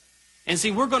 And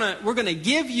see, we're gonna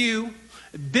give you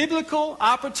biblical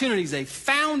opportunities, a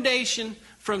foundation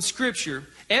from Scripture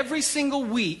every single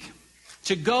week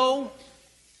to go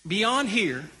beyond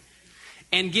here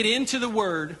and get into the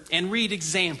Word and read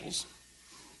examples.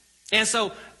 And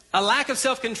so a lack of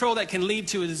self-control that can lead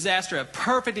to a disaster, a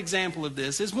perfect example of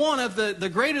this, is one of the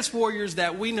greatest warriors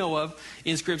that we know of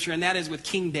in Scripture, and that is with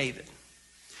King David.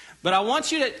 But I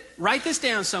want you to write this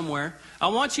down somewhere. I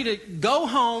want you to go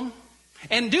home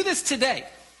and do this today.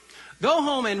 Go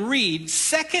home and read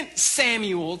 2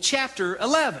 Samuel chapter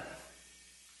 11.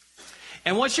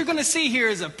 And what you're going to see here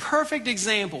is a perfect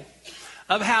example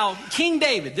of how King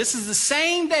David, this is the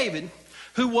same David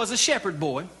who was a shepherd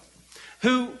boy,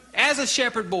 who, as a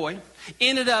shepherd boy,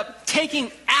 ended up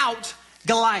taking out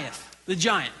Goliath, the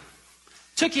giant.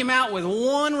 Took him out with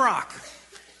one rock.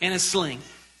 and a sling.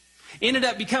 Ended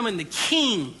up becoming the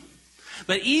king.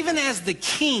 But even as the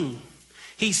king,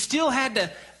 he still had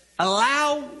to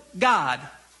allow God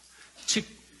to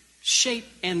shape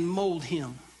and mold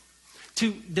him,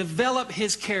 to develop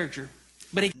his character.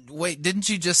 But wait, didn't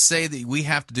you just say that we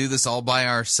have to do this all by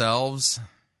ourselves?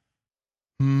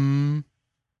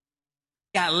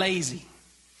 Got lazy.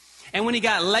 And when he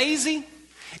got lazy,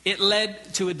 it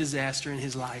led to a disaster in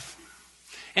his life.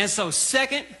 And so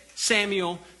 2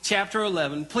 Samuel chapter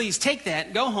 11, please take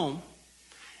that, go home,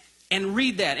 and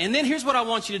read that. And then here's what I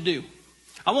want you to do.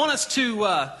 I want us to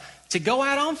go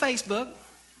out on Facebook.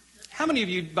 How many of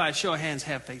you, by show of hands,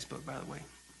 have Facebook, by the way?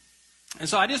 And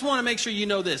so I just want to make sure you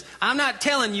know this. I'm not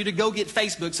telling you to go get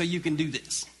Facebook so you can do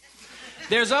this.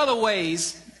 There's other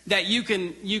ways that you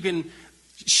can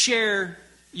share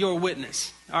your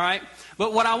witness, all right?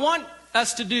 But what I want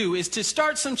us to do is to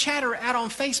start some chatter out on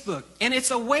Facebook. And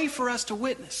it's a way for us to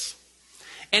witness.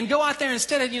 And go out there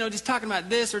instead of, just talking about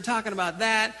this or talking about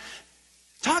that.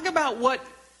 Talk about what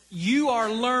you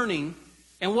are learning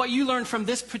and what you learned from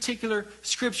this particular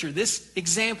scripture, this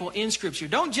example in scripture.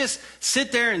 Don't just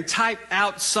sit there and type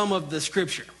out some of the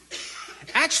scripture.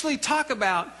 Actually talk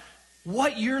about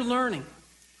what you're learning.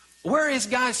 Where is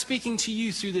God speaking to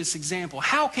you through this example?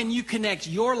 How can you connect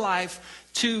your life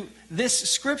to this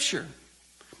scripture?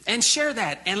 And share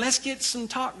that, and let's get some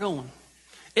talk going.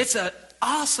 It's an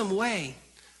awesome way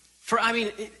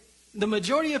the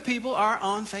majority of people are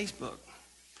on Facebook.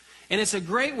 And it's a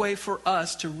great way for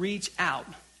us to reach out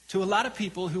to a lot of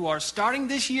people who are starting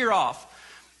this year off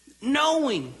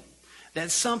knowing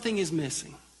that something is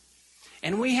missing.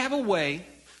 And we have a way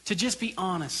to just be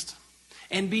honest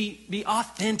and be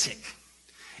authentic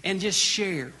and just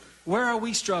share. Where are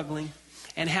we struggling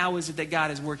and how is it that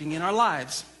God is working in our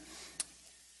lives?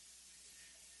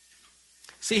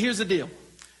 See, here's the deal.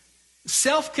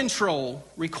 Self-control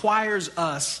requires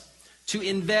us to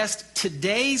invest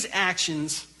today's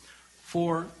actions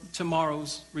for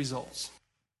tomorrow's results.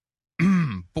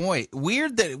 Boy,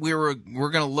 weird that we're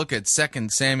going to look at 2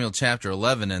 Samuel chapter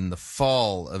 11 and the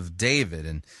fall of David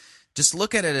and just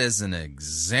look at it as an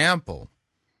example.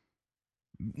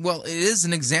 Well, it is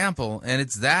an example, and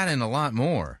it's that and a lot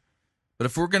more. But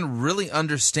if we're going to really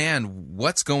understand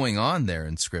what's going on there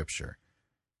in Scripture,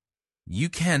 you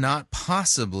cannot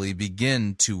possibly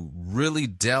begin to really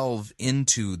delve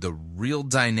into the real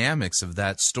dynamics of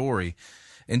that story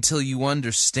until you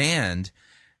understand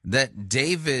that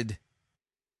David,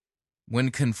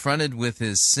 when confronted with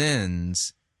his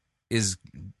sins, is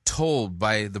told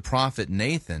by the prophet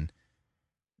Nathan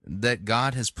that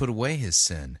God has put away his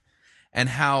sin, and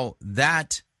how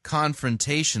that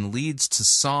confrontation leads to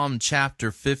Psalm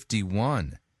chapter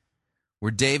 51,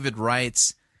 where David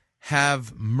writes,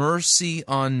 "Have mercy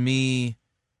on me,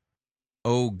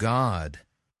 O God,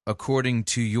 according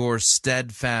to your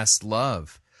steadfast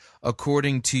love,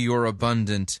 according to your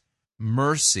abundant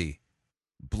mercy,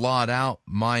 blot out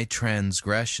my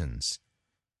transgressions."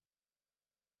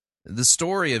 The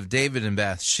story of David and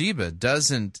Bathsheba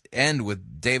doesn't end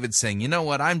with David saying, "You know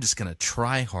what, I'm just going to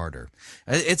try harder.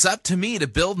 It's up to me to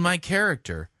build my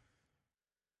character."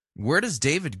 Where does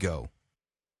David go?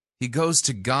 He goes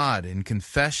to God in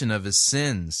confession of his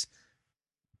sins,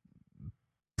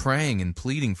 praying and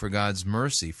pleading for God's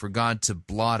mercy, for God to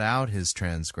blot out his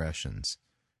transgressions.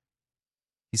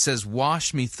 He says,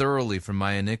 "Wash me thoroughly from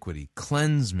my iniquity,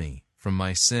 cleanse me from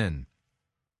my sin,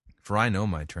 for I know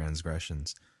my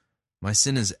transgressions. My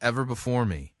sin is ever before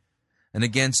me, and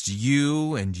against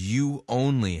you and you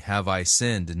only have I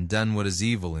sinned and done what is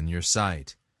evil in your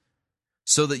sight,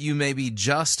 so that you may be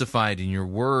justified in your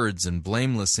words and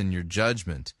blameless in your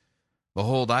judgment.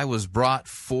 Behold, I was brought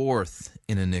forth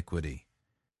in iniquity,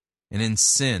 and in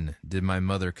sin did my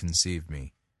mother conceive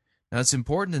me." Now, it's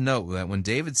important to note that when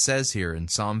David says here in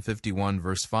Psalm 51,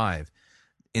 verse 5,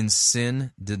 "In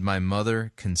sin did my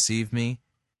mother conceive me,"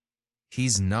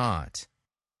 he's not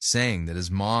saying that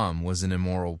his mom was an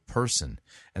immoral person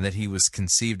and that he was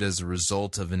conceived as a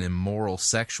result of an immoral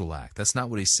sexual act. That's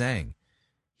not what he's saying.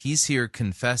 He's here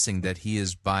confessing that he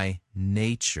is by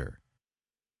nature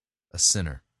a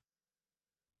sinner.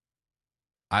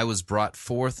 "I was brought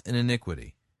forth in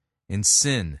iniquity. In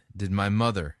sin did my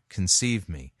mother conceive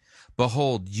me.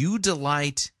 Behold, you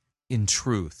delight in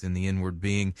truth in the inward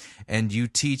being, and you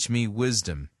teach me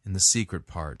wisdom in the secret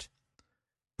part.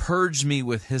 Purge me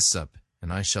with hyssop,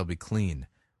 and I shall be clean.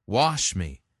 Wash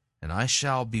me, and I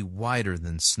shall be whiter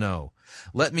than snow.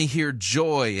 Let me hear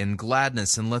joy and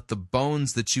gladness, and let the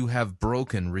bones that you have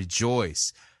broken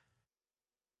rejoice.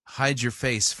 Hide your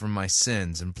face from my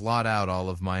sins, and blot out all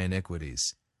of my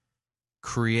iniquities.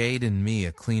 Create in me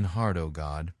a clean heart, O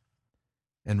God,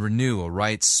 and renew a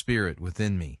right spirit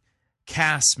within me.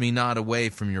 Cast me not away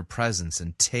from your presence,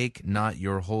 and take not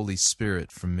your Holy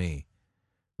Spirit from me.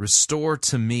 Restore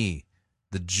to me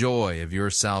the joy of your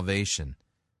salvation,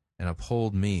 and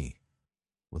uphold me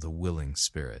with a willing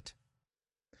spirit.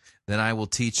 Then I will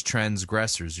teach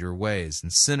transgressors your ways,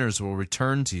 and sinners will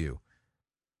return to you.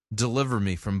 Deliver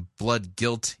me from blood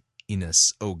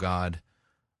guiltiness, O God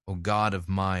of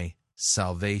my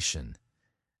salvation,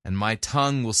 and my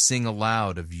tongue will sing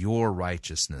aloud of your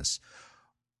righteousness.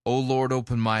 O Lord,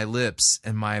 open my lips,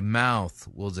 and my mouth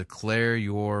will declare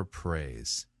your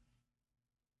praise.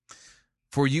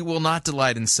 For you will not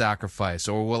delight in sacrifice,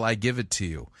 or will I give it to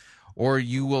you? Or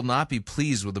you will not be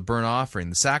pleased with a burnt offering.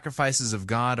 The sacrifices of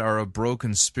God are a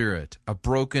broken spirit, a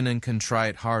broken and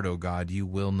contrite heart, O God, you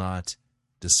will not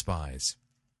despise.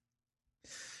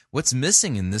 What's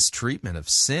missing in this treatment of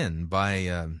sin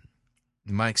by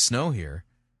Mike Snow here,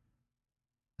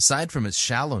 aside from its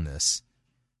shallowness,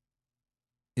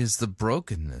 is the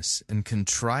brokenness and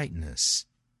contriteness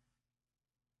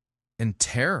and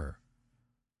terror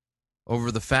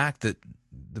over the fact that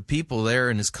the people there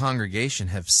in his congregation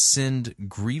have sinned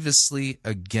grievously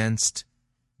against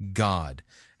God.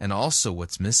 And also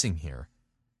what's missing here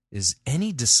is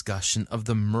any discussion of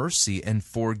the mercy and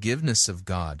forgiveness of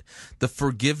God, the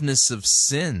forgiveness of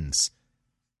sins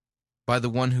by the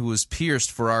one who was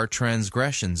pierced for our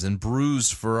transgressions and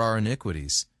bruised for our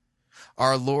iniquities.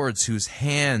 Our Lord's whose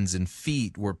hands and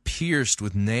feet were pierced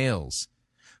with nails,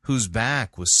 whose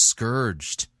back was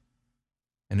scourged,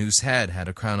 and whose head had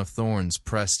a crown of thorns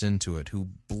pressed into it, who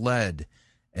bled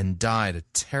and died a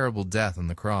terrible death on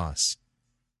the cross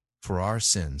for our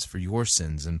sins, for your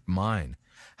sins and mine.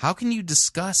 How can you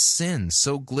discuss sin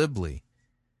so glibly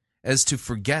as to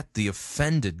forget the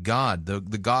offended God, the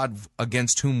God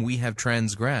against whom we have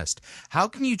transgressed? How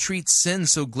can you treat sin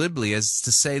so glibly as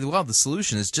to say, well, the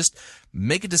solution is just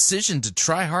make a decision to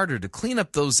try harder to clean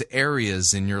up those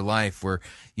areas in your life where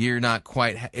you're not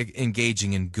quite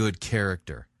engaging in good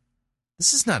character?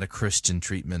 This is not a Christian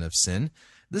treatment of sin.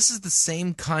 This is the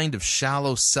same kind of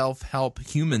shallow self-help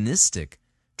humanistic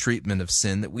treatment of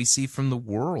sin that we see from the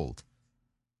world.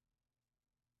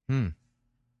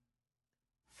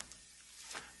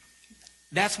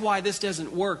 That's why this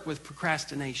doesn't work with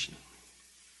procrastination.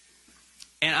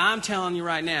 And I'm telling you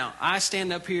right now, I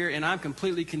stand up here and I'm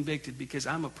completely convicted because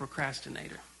I'm a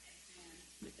procrastinator.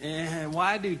 And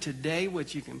why do today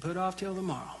what you can put off till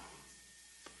tomorrow?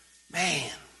 Man,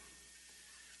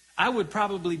 I would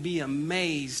probably be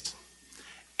amazed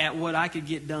at what I could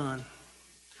get done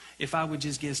if I would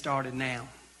just get started now.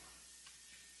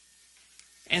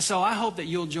 And so I hope that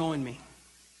you'll join me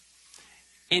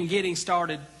in getting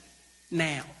started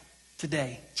now,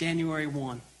 today, January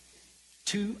 1,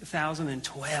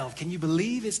 2012. Can you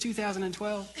believe it's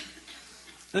 2012?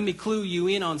 Let me clue you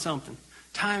in on something.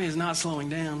 Time is not slowing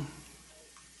down.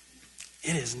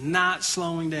 It is not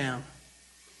slowing down.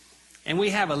 And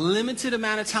we have a limited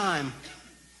amount of time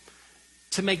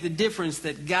to make the difference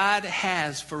that God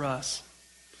has for us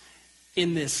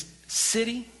in this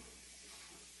city,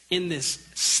 in this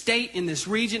state, in this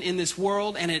region, in this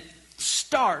world, and it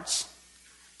starts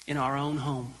in our own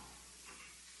home.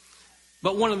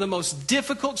 But one of the most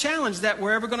difficult challenges that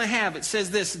we're ever going to have, it says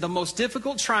this: the most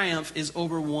difficult triumph is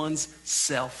over one's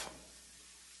self.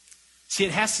 See,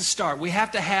 it has to start. We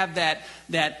have to have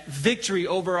that victory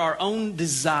over our own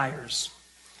desires.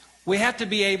 We have to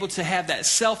be able to have that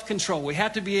self-control. We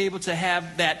have to be able to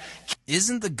have that.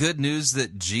 Isn't the good news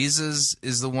that Jesus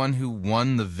is the one who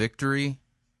won the victory?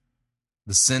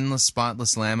 The sinless,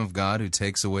 spotless Lamb of God who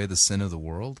takes away the sin of the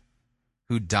world?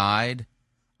 Who died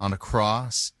on a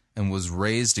cross and was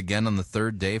raised again on the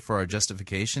third day for our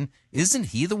justification? Isn't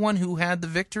he the one who had the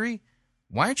victory?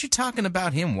 Why aren't you talking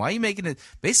about him? Why are you making it,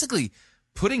 basically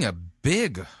putting a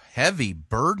big, heavy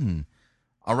burden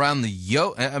around the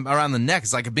yoke, around the neck?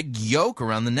 It's like a big yoke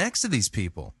around the necks of these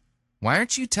people. Why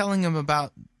aren't you telling them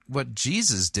about what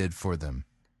Jesus did for them?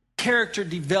 Character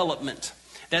development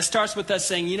that starts with us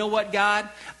saying, you know what, God,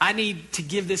 I need to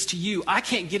give this to you. I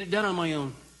can't get it done on my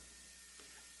own.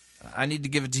 I need to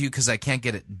give it to you because I can't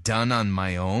get it done on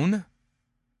my own?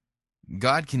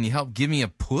 God, can you help give me a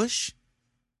push?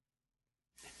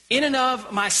 In and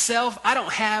of myself, I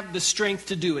don't have the strength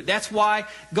to do it. That's why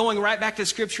going right back to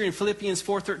Scripture in Philippians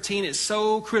 4:13 is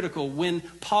so critical when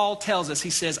Paul tells us, he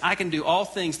says, I can do all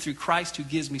things through Christ who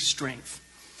gives me strength.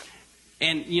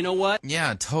 And you know what?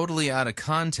 Yeah, totally out of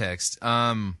context.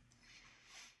 Wow,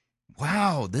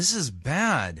 this is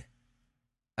bad.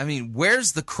 I mean,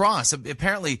 where's the cross?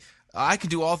 Apparently, I can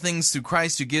do all things through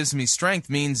Christ who gives me strength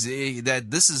means that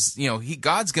this is,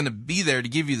 God's going to be there to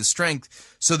give you the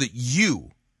strength so that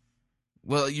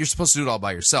you're supposed to do it all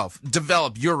by yourself.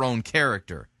 Develop your own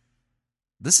character.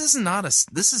 This is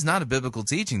not a biblical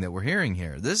teaching that we're hearing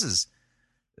here. This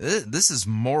is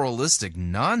moralistic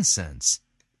nonsense.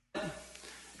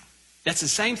 That's the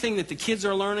same thing that the kids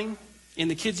are learning in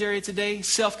the kids area today,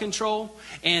 self-control,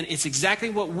 and it's exactly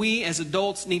what we as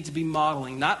adults need to be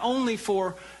modeling, not only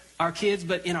for our kids,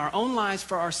 but in our own lives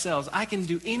for ourselves. I can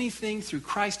do anything through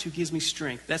Christ who gives me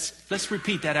strength. Let's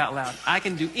repeat that out loud. I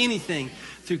can do anything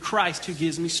through Christ who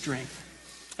gives me strength.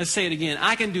 Let's say it again.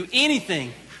 I can do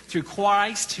anything through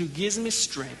Christ who gives me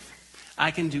strength. I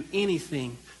can do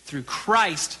anything through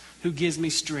Christ who gives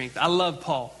me strength. I love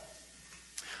Paul.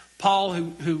 Paul,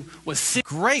 who was sick.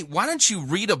 Great. Why don't you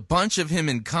read a bunch of him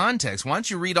in context? Why don't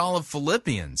you read all of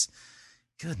Philippians?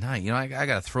 Good night. I got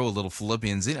to throw a little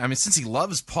Philippians in. I mean, since he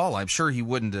loves Paul, I'm sure he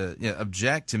wouldn't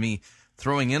object to me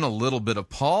throwing in a little bit of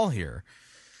Paul here.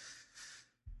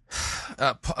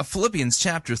 Philippians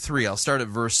chapter 3, I'll start at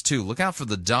verse 2. Look out for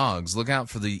the dogs, look out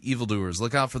for the evildoers,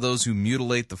 look out for those who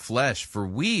mutilate the flesh, for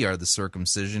we are the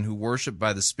circumcision who worship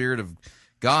by the Spirit of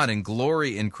God and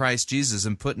glory in Christ Jesus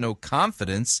and put no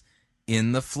confidence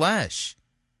in the flesh.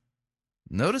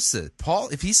 Notice it. Paul,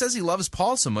 if he says he loves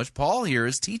Paul so much, Paul here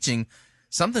is teaching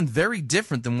something very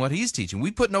different than what he's teaching.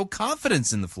 We put no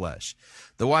confidence in the flesh,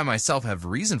 though I myself have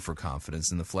reason for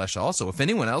confidence in the flesh also. If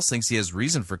anyone else thinks he has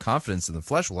reason for confidence in the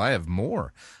flesh, well, I have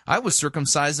more. I was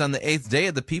circumcised on the 8th day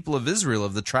of the people of Israel,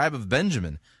 of the tribe of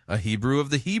Benjamin, a Hebrew of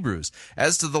the Hebrews.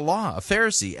 As to the law, a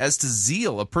Pharisee. As to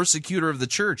zeal, a persecutor of the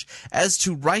church. As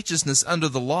to righteousness under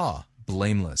the law,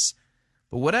 blameless.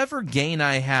 But whatever gain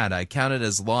I had, I counted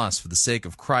as loss for the sake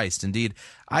of Christ. Indeed,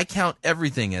 I count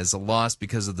everything as a loss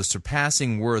because of the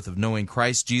surpassing worth of knowing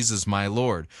Christ Jesus my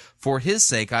Lord. For his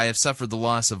sake I have suffered the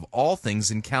loss of all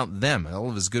things and count them, all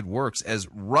of his good works, as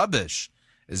rubbish,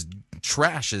 as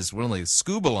trash, as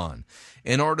scubalon,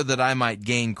 in order that I might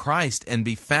gain Christ and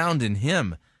be found in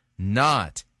him,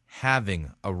 not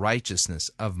having a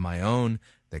righteousness of my own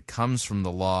that comes from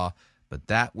the law, but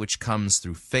that which comes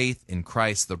through faith in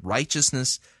Christ, the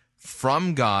righteousness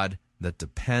from God that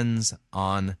depends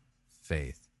on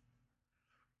faith.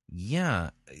 Yeah,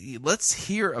 let's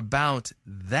hear about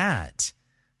that.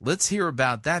 Let's hear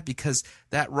about that, because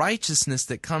that righteousness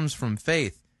that comes from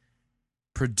faith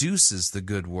produces the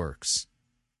good works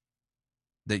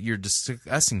that you're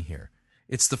discussing here.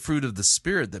 It's the fruit of the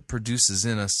Spirit that produces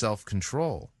in us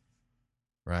self-control,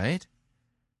 right?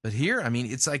 But here, I mean,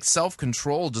 it's like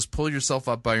self-control, just pull yourself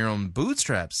up by your own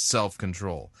bootstraps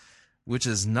self-control, which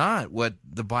is not what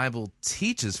the Bible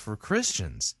teaches for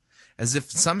Christians. As if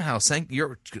somehow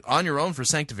you're on your own for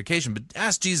sanctification, but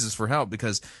ask Jesus for help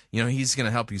because, he's going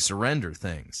to help you surrender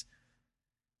things.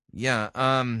 Let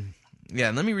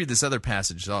me read this other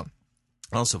passage.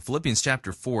 Also, Philippians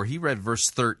chapter 4, he read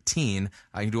verse 13,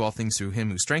 I can do all things through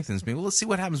him who strengthens me. Well, let's see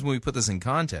what happens when we put this in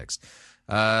context.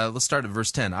 Let's start at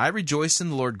verse 10. I rejoice in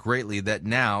the Lord greatly that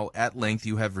now, at length,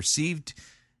 you have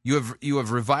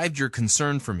revived your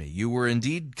concern for me. You were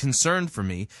indeed concerned for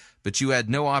me, but you had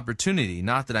no opportunity.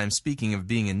 Not that I am speaking of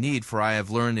being in need, for I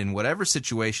have learned in whatever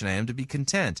situation I am to be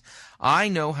content. I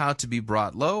know how to be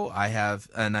brought low,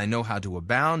 and I know how to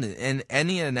abound. In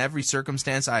any and every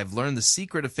circumstance, I have learned the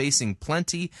secret of facing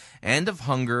plenty and of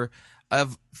hunger,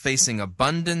 of facing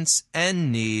abundance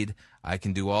and need. I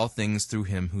can do all things through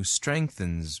him who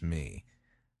strengthens me.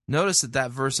 Notice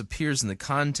that verse appears in the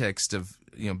context of,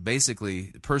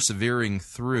 basically persevering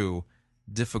through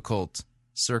difficult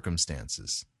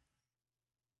circumstances.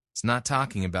 It's not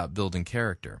talking about building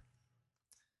character.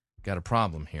 Got a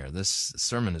problem here. This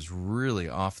sermon is really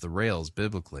off the rails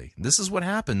biblically. This is what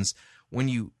happens when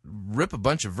you rip a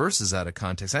bunch of verses out of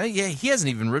context. He hasn't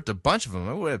even ripped a bunch of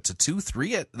them. We're up to 2,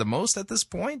 3 at the most at this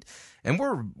point, and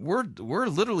we're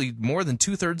literally more than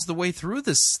 2/3 the way through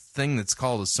this thing that's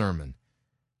called a sermon.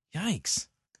 Yikes!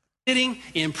 Sitting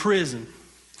in prison,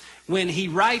 when he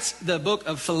writes the book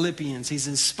of Philippians, he's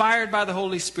inspired by the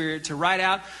Holy Spirit to write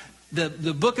out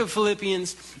the book of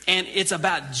Philippians, and it's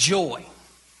about joy.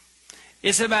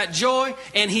 It's about joy,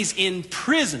 and he's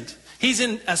imprisoned. He's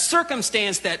in a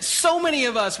circumstance that so many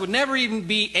of us would never even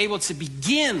be able to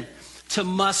begin to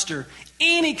muster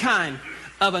any kind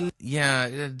of a... Yeah,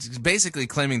 it's basically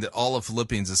claiming that all of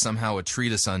Philippians is somehow a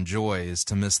treatise on joy is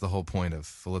to miss the whole point of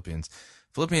Philippians.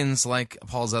 Philippians, like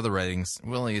Paul's other writings,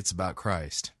 really it's about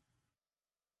Christ.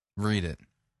 Read it.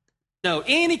 No,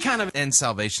 any kind of... And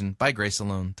salvation by grace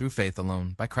alone, through faith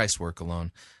alone, by Christ's work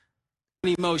alone.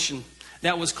 emotion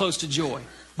that was close to joy.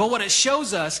 But what it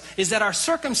shows us is that our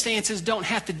circumstances don't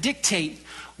have to dictate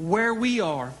where we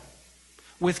are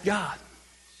with God.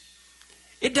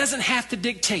 It doesn't have to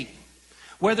dictate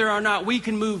whether or not we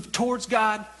can move towards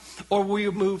God or we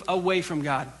move away from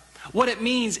God. What it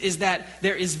means is that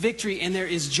there is victory and there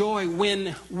is joy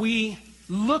when we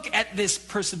look at this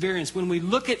perseverance, when we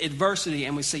look at adversity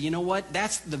and we say, you know what,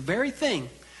 that's the very thing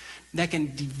that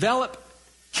can develop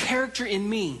character in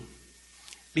me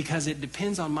because it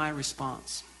depends on my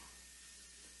response.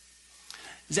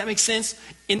 Does that make sense?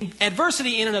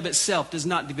 Adversity in and of itself does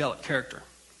not develop character.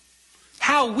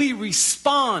 How we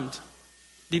respond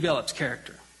develops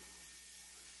character.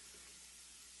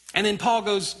 And then Paul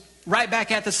goes right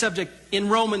back at the subject in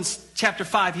Romans chapter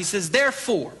 5. He says,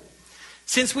 therefore,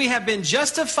 since we have been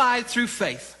justified through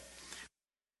faith.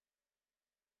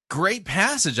 Great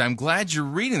passage. I'm glad you're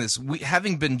reading this.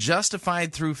 Having been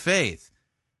justified through faith.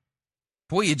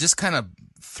 Boy, you just kind of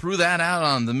threw that out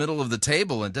on the middle of the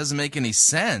table. It doesn't make any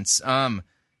sense.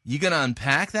 You going to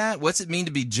unpack that? What's it mean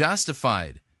to be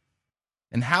justified?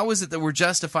 And how is it that we're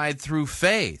justified through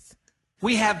faith?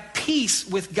 We have peace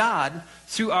with God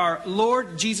through our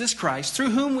Lord Jesus Christ, through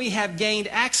whom we have gained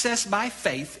access by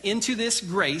faith into this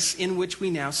grace in which we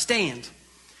now stand.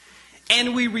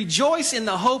 And we rejoice in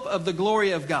the hope of the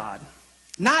glory of God.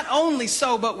 Not only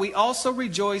so, but we also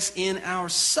rejoice in our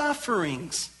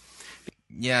sufferings.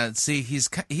 Yeah, see,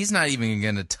 he's not even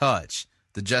going to touch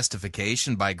the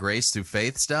justification by grace through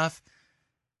faith stuff.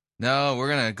 No, we're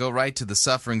going to go right to the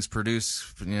sufferings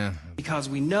produce. Yeah. Because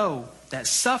we know that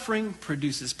suffering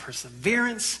produces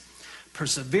perseverance,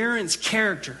 perseverance,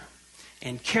 character,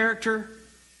 and character,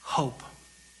 hope.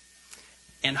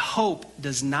 And hope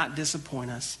does not disappoint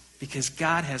us because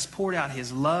God has poured out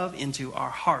his love into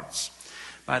our hearts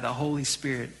by the Holy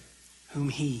Spirit whom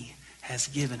he has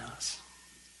given us.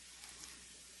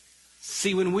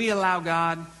 See, when we allow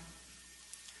God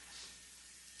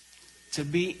to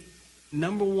be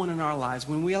number one in our lives,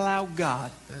 when we allow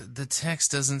God... The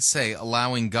text doesn't say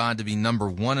allowing God to be number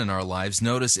one in our lives.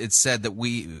 Notice it said that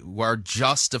we are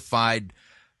justified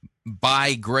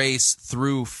by grace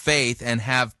through faith and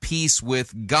have peace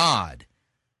with God.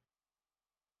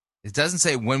 It doesn't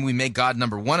say when we make God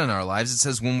number one in our lives. It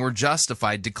says when we're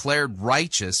justified, declared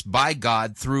righteous by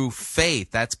God through faith.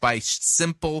 That's by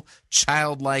simple,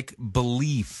 childlike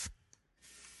belief.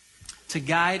 To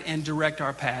guide and direct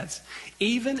our paths.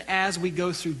 Even as we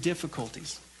go through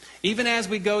difficulties, even as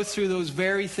we go through those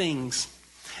very things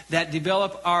that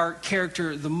develop our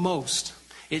character the most,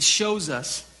 it shows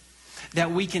us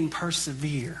that we can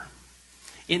persevere.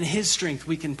 In his strength,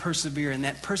 we can persevere, and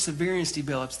that perseverance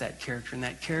develops that character, and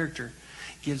that character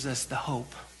gives us the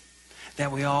hope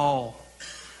that we all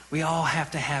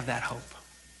have to have that hope.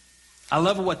 I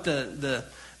love what the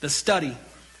study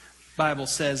Bible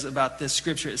says about this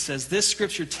scripture. It says, this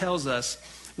scripture tells us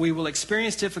we will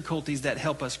experience difficulties that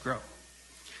help us grow.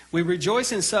 We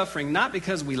rejoice in suffering not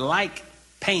because we like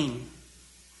pain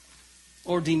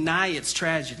or deny its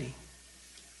tragedy,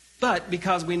 but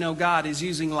because we know God is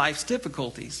using life's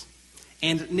difficulties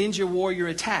and ninja warrior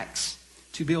attacks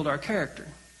to build our character.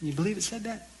 Can you believe it said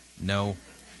that? No.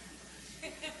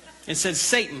 It says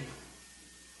Satan.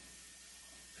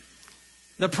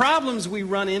 The problems we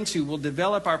run into will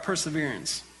develop our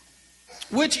perseverance,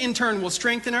 which in turn will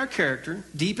strengthen our character,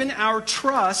 deepen our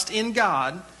trust in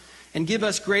God, and give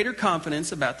us greater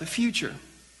confidence about the future.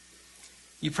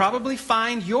 You probably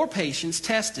find your patience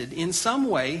tested in some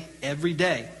way every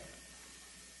day.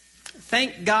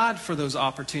 Thank God for those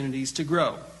opportunities to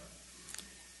grow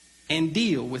and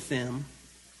deal with them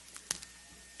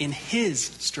in his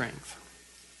strength.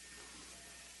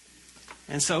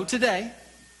 And so today,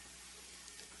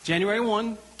 January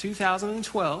 1,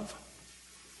 2012,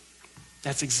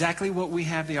 that's exactly what we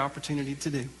have the opportunity to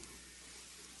do.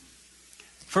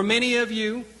 For many of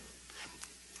you,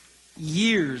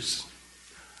 years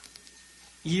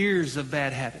of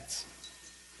bad habits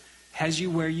has you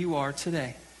where you are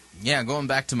today. Yeah, going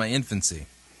back to my infancy.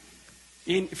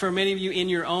 For many of you, in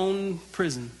your own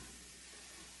prison.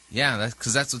 Yeah,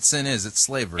 because that's what sin is. It's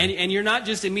slavery. And you're not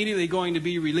just immediately going to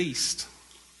be released.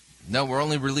 No, we're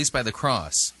only released by the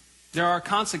cross. There are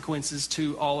consequences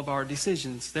to all of our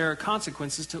decisions. There are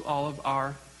consequences to all of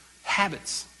our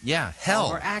habits. Yeah,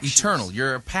 hell, eternal.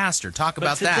 You're a pastor. Talk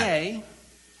about that. But today,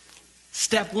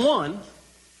 step one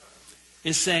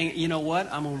is saying, you know what?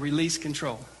 I'm going to release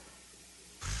control.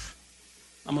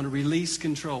 I'm going to release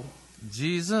control.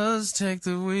 Jesus, take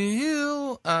the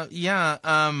wheel.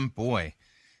 Boy.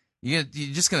 You're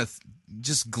just going to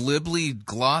just glibly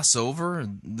gloss over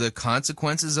the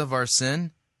consequences of our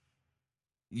sin?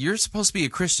 You're supposed to be a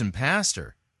Christian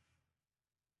pastor,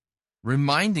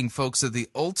 reminding folks that the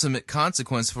ultimate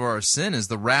consequence for our sin is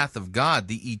the wrath of God,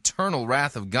 the eternal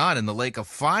wrath of God in the lake of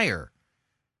fire.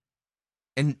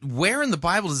 And where in the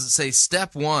Bible does it say,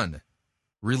 step 1,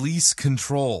 release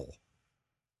control?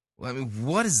 I mean,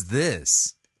 what is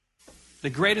this? The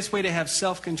greatest way to have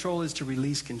self-control is to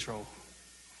release control.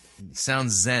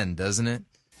 Sounds zen, doesn't it?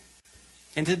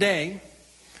 And today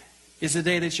is the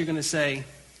day that you're going to say,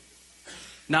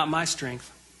 not my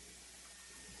strength,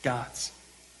 God's.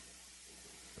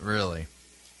 Really?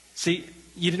 See,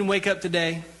 you didn't wake up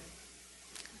today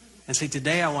and say,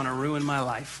 today I want to ruin my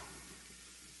life.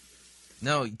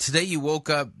 No, today you woke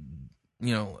up,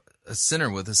 a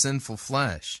sinner with a sinful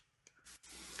flesh.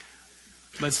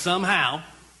 But somehow...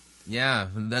 Yeah,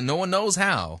 no one knows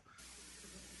how.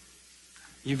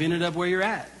 You've ended up where you're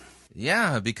at.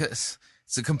 Yeah, because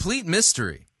it's a complete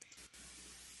mystery.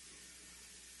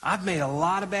 I've made a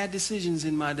lot of bad decisions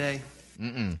in my day.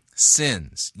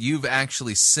 Sins. You've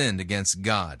actually sinned against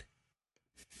God.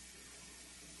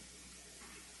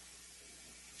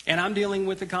 And I'm dealing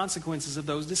with the consequences of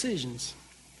those decisions.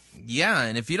 Yeah,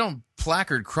 and if you don't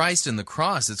placard Christ in the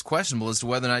cross, it's questionable as to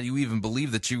whether or not you even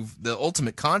believe that the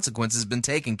ultimate consequence has been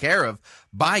taken care of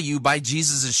by you by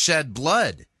Jesus' shed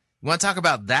blood. You want to talk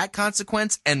about that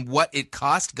consequence and what it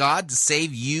cost God to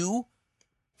save you?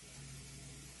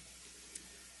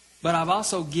 But I've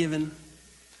also given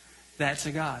that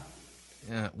to God.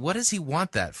 Yeah, what does he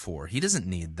want that for? He doesn't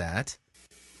need that.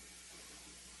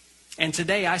 And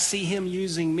today I see him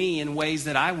using me in ways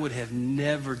that I would have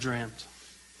never dreamt.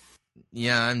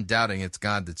 Yeah, I'm doubting it's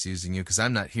God that's using you because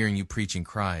I'm not hearing you preaching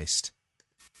Christ.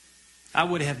 I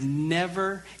would have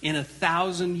never in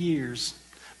 1,000 years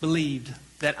believed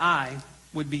that I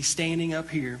would be standing up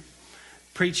here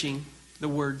preaching the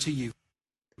word to you.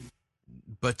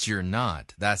 But you're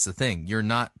not. That's the thing. You're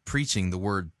not preaching the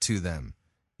word to them.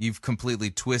 You've completely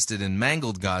twisted and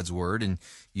mangled God's word, and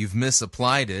you've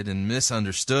misapplied it and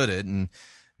misunderstood it and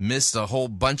missed a whole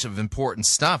bunch of important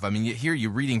stuff. I mean, here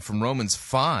you're reading from Romans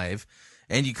 5,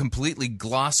 and you completely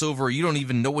gloss over, you don't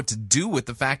even know what to do with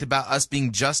the fact about us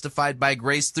being justified by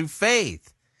grace through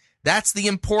faith. That's the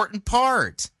important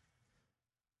part.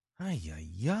 Ay, ay,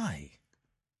 ay.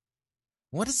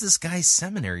 What is this guy's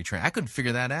seminary training? I couldn't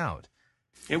figure that out.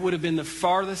 It would have been the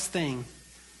farthest thing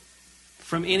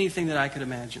from anything that I could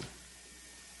imagine.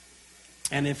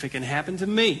 And if it can happen to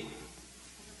me,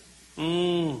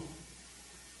 you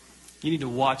need to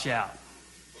watch out.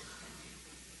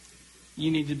 You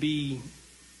need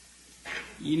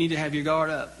to have your guard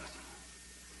up.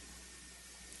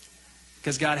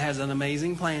 Because God has an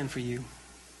amazing plan for you.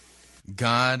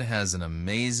 God has an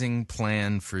amazing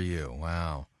plan for you.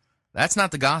 Wow. That's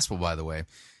not the gospel, by the way.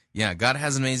 Yeah, God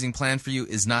has an amazing plan for you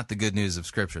is not the good news of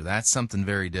Scripture. That's something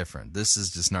very different. This is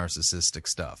just narcissistic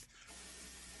stuff.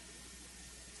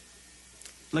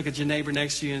 Look at your neighbor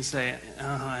next to you and say,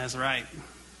 that's right.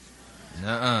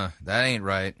 That ain't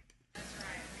right.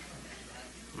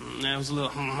 That was a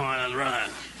little, that's right.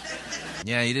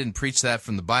 Yeah, you didn't preach that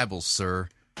from the Bible, sir.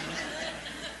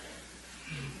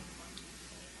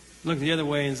 Look the other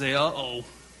way and say, uh-oh.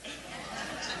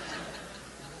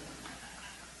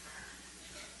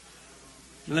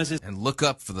 And look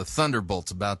up for the thunderbolts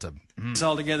about to... Let's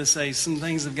all together say, some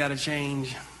things have got to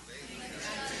change.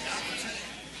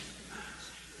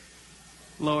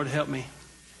 Lord, help me.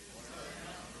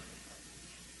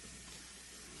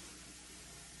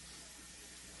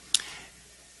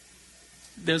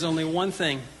 There's only one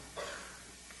thing.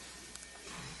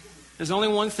 There's only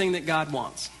one thing that God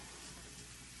wants.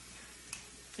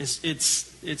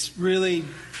 It's really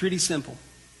pretty simple.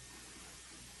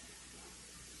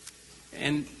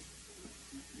 And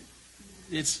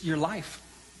it's your life.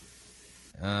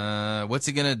 What's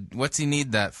he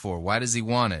need that for? Why does he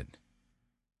want it?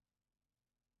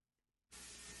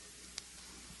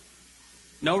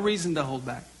 No reason to hold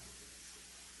back.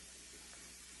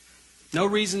 No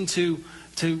reason to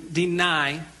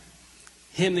deny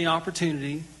him the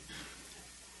opportunity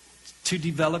to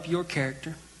develop your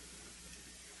character.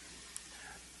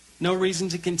 No reason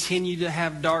to continue to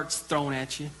have darts thrown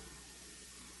at you,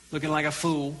 looking like a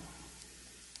fool.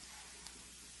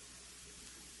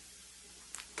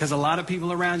 Because a lot of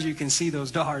people around you can see those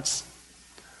darts,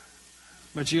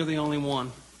 but you're the only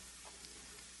one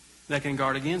that can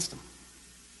guard against them.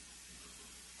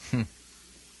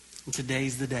 And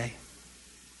today's the day.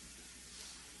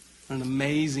 An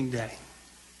amazing day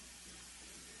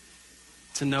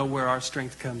to know where our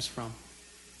strength comes from.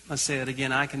 Let's say it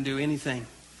again. I can do anything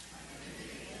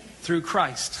through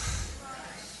Christ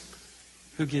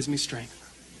who gives me strength.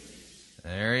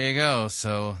 There you go.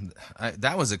 So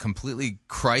that was a completely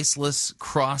Christless,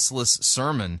 crossless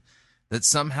sermon that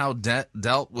somehow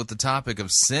dealt with the topic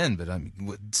of sin, but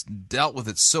dealt with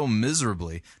it so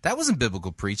miserably. That wasn't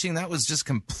biblical preaching. That was just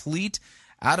complete,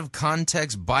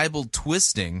 out-of-context Bible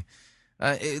twisting.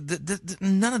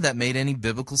 None of that made any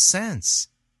biblical sense.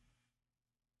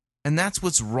 And that's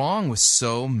what's wrong with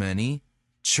so many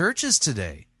churches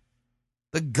today.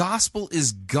 The gospel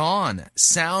is gone.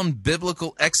 Sound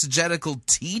biblical exegetical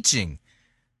teaching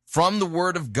from the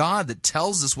Word of God that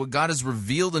tells us what God has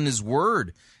revealed in His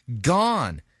Word.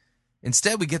 Gone.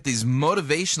 Instead, we get these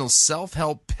motivational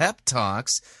self-help pep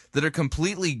talks that are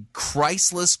completely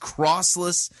Christless,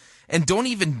 crossless, and don't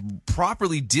even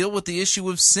properly deal with the issue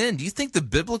of sin. Do you think the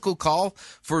biblical call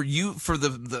for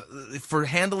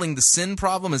handling the sin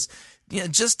problem is,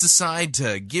 just decide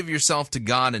to give yourself to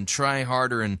God and try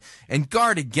harder and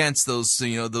guard against those,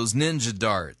 those ninja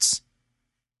darts?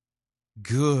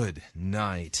 Good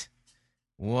night.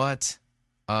 What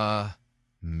a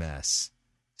mess.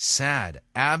 Sad,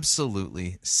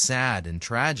 absolutely sad and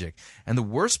tragic. And the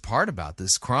worst part about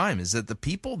this crime is that the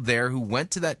people there who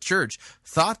went to that church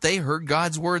thought they heard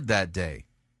God's word that day.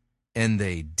 And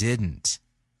they didn't.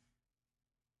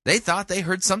 They thought they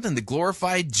heard something that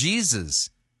glorified Jesus.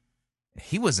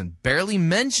 He wasn't barely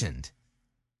mentioned.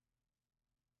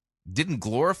 It didn't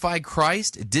glorify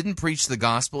Christ. It didn't preach the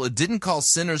gospel. It didn't call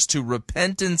sinners to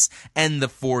repentance and the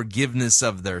forgiveness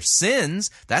of their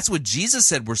sins. That's what Jesus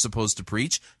said we're supposed to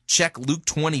preach. Check Luke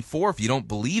 24 if you don't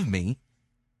believe me.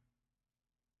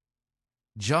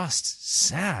 Just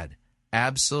sad.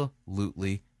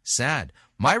 Absolutely sad.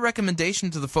 My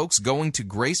recommendation to the folks going to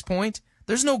Grace Point,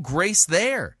 there's no grace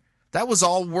there. That was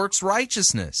all works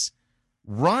righteousness.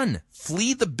 Run,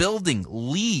 flee the building,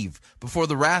 leave before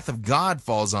the wrath of God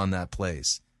falls on that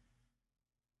place.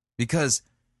 Because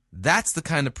that's the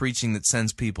kind of preaching that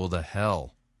sends people to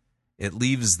hell. It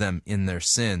leaves them in their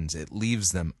sins. It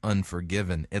leaves them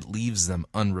unforgiven. It leaves them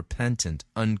unrepentant,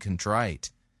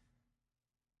 uncontrite.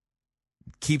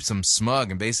 It keeps them smug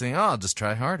and basically, I'll just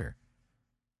try harder.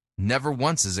 Never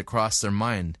once has it crossed their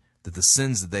mind that the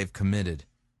sins that they've committed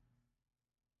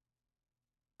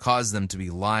cause them to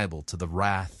be liable to the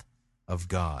wrath of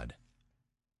God.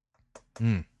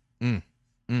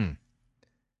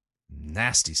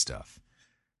 Nasty stuff.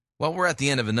 Well, we're at the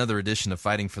end of another edition of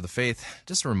Fighting for the Faith.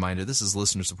 Just a reminder, this is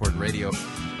listener-supported radio.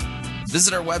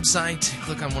 Visit our website,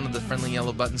 click on one of the friendly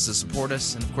yellow buttons to support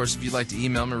us, and of course, if you'd like to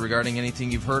email me regarding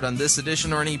anything you've heard on this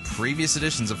edition or any previous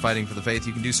editions of Fighting for the Faith,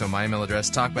 you can do so. My email address,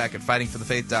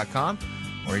 talkback@fightingforthefaith.com.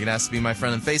 Or you can ask to be my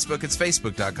friend on Facebook. It's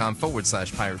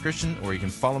facebook.com/Pirate Christian. Or you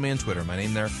can follow me on Twitter. My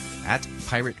name there,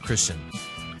 @Pirate Christian.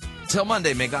 Till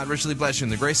Monday, may God richly bless you in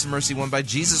the grace and mercy won by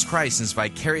Jesus Christ in His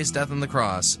vicarious death on the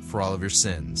cross for all of your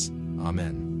sins.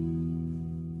 Amen.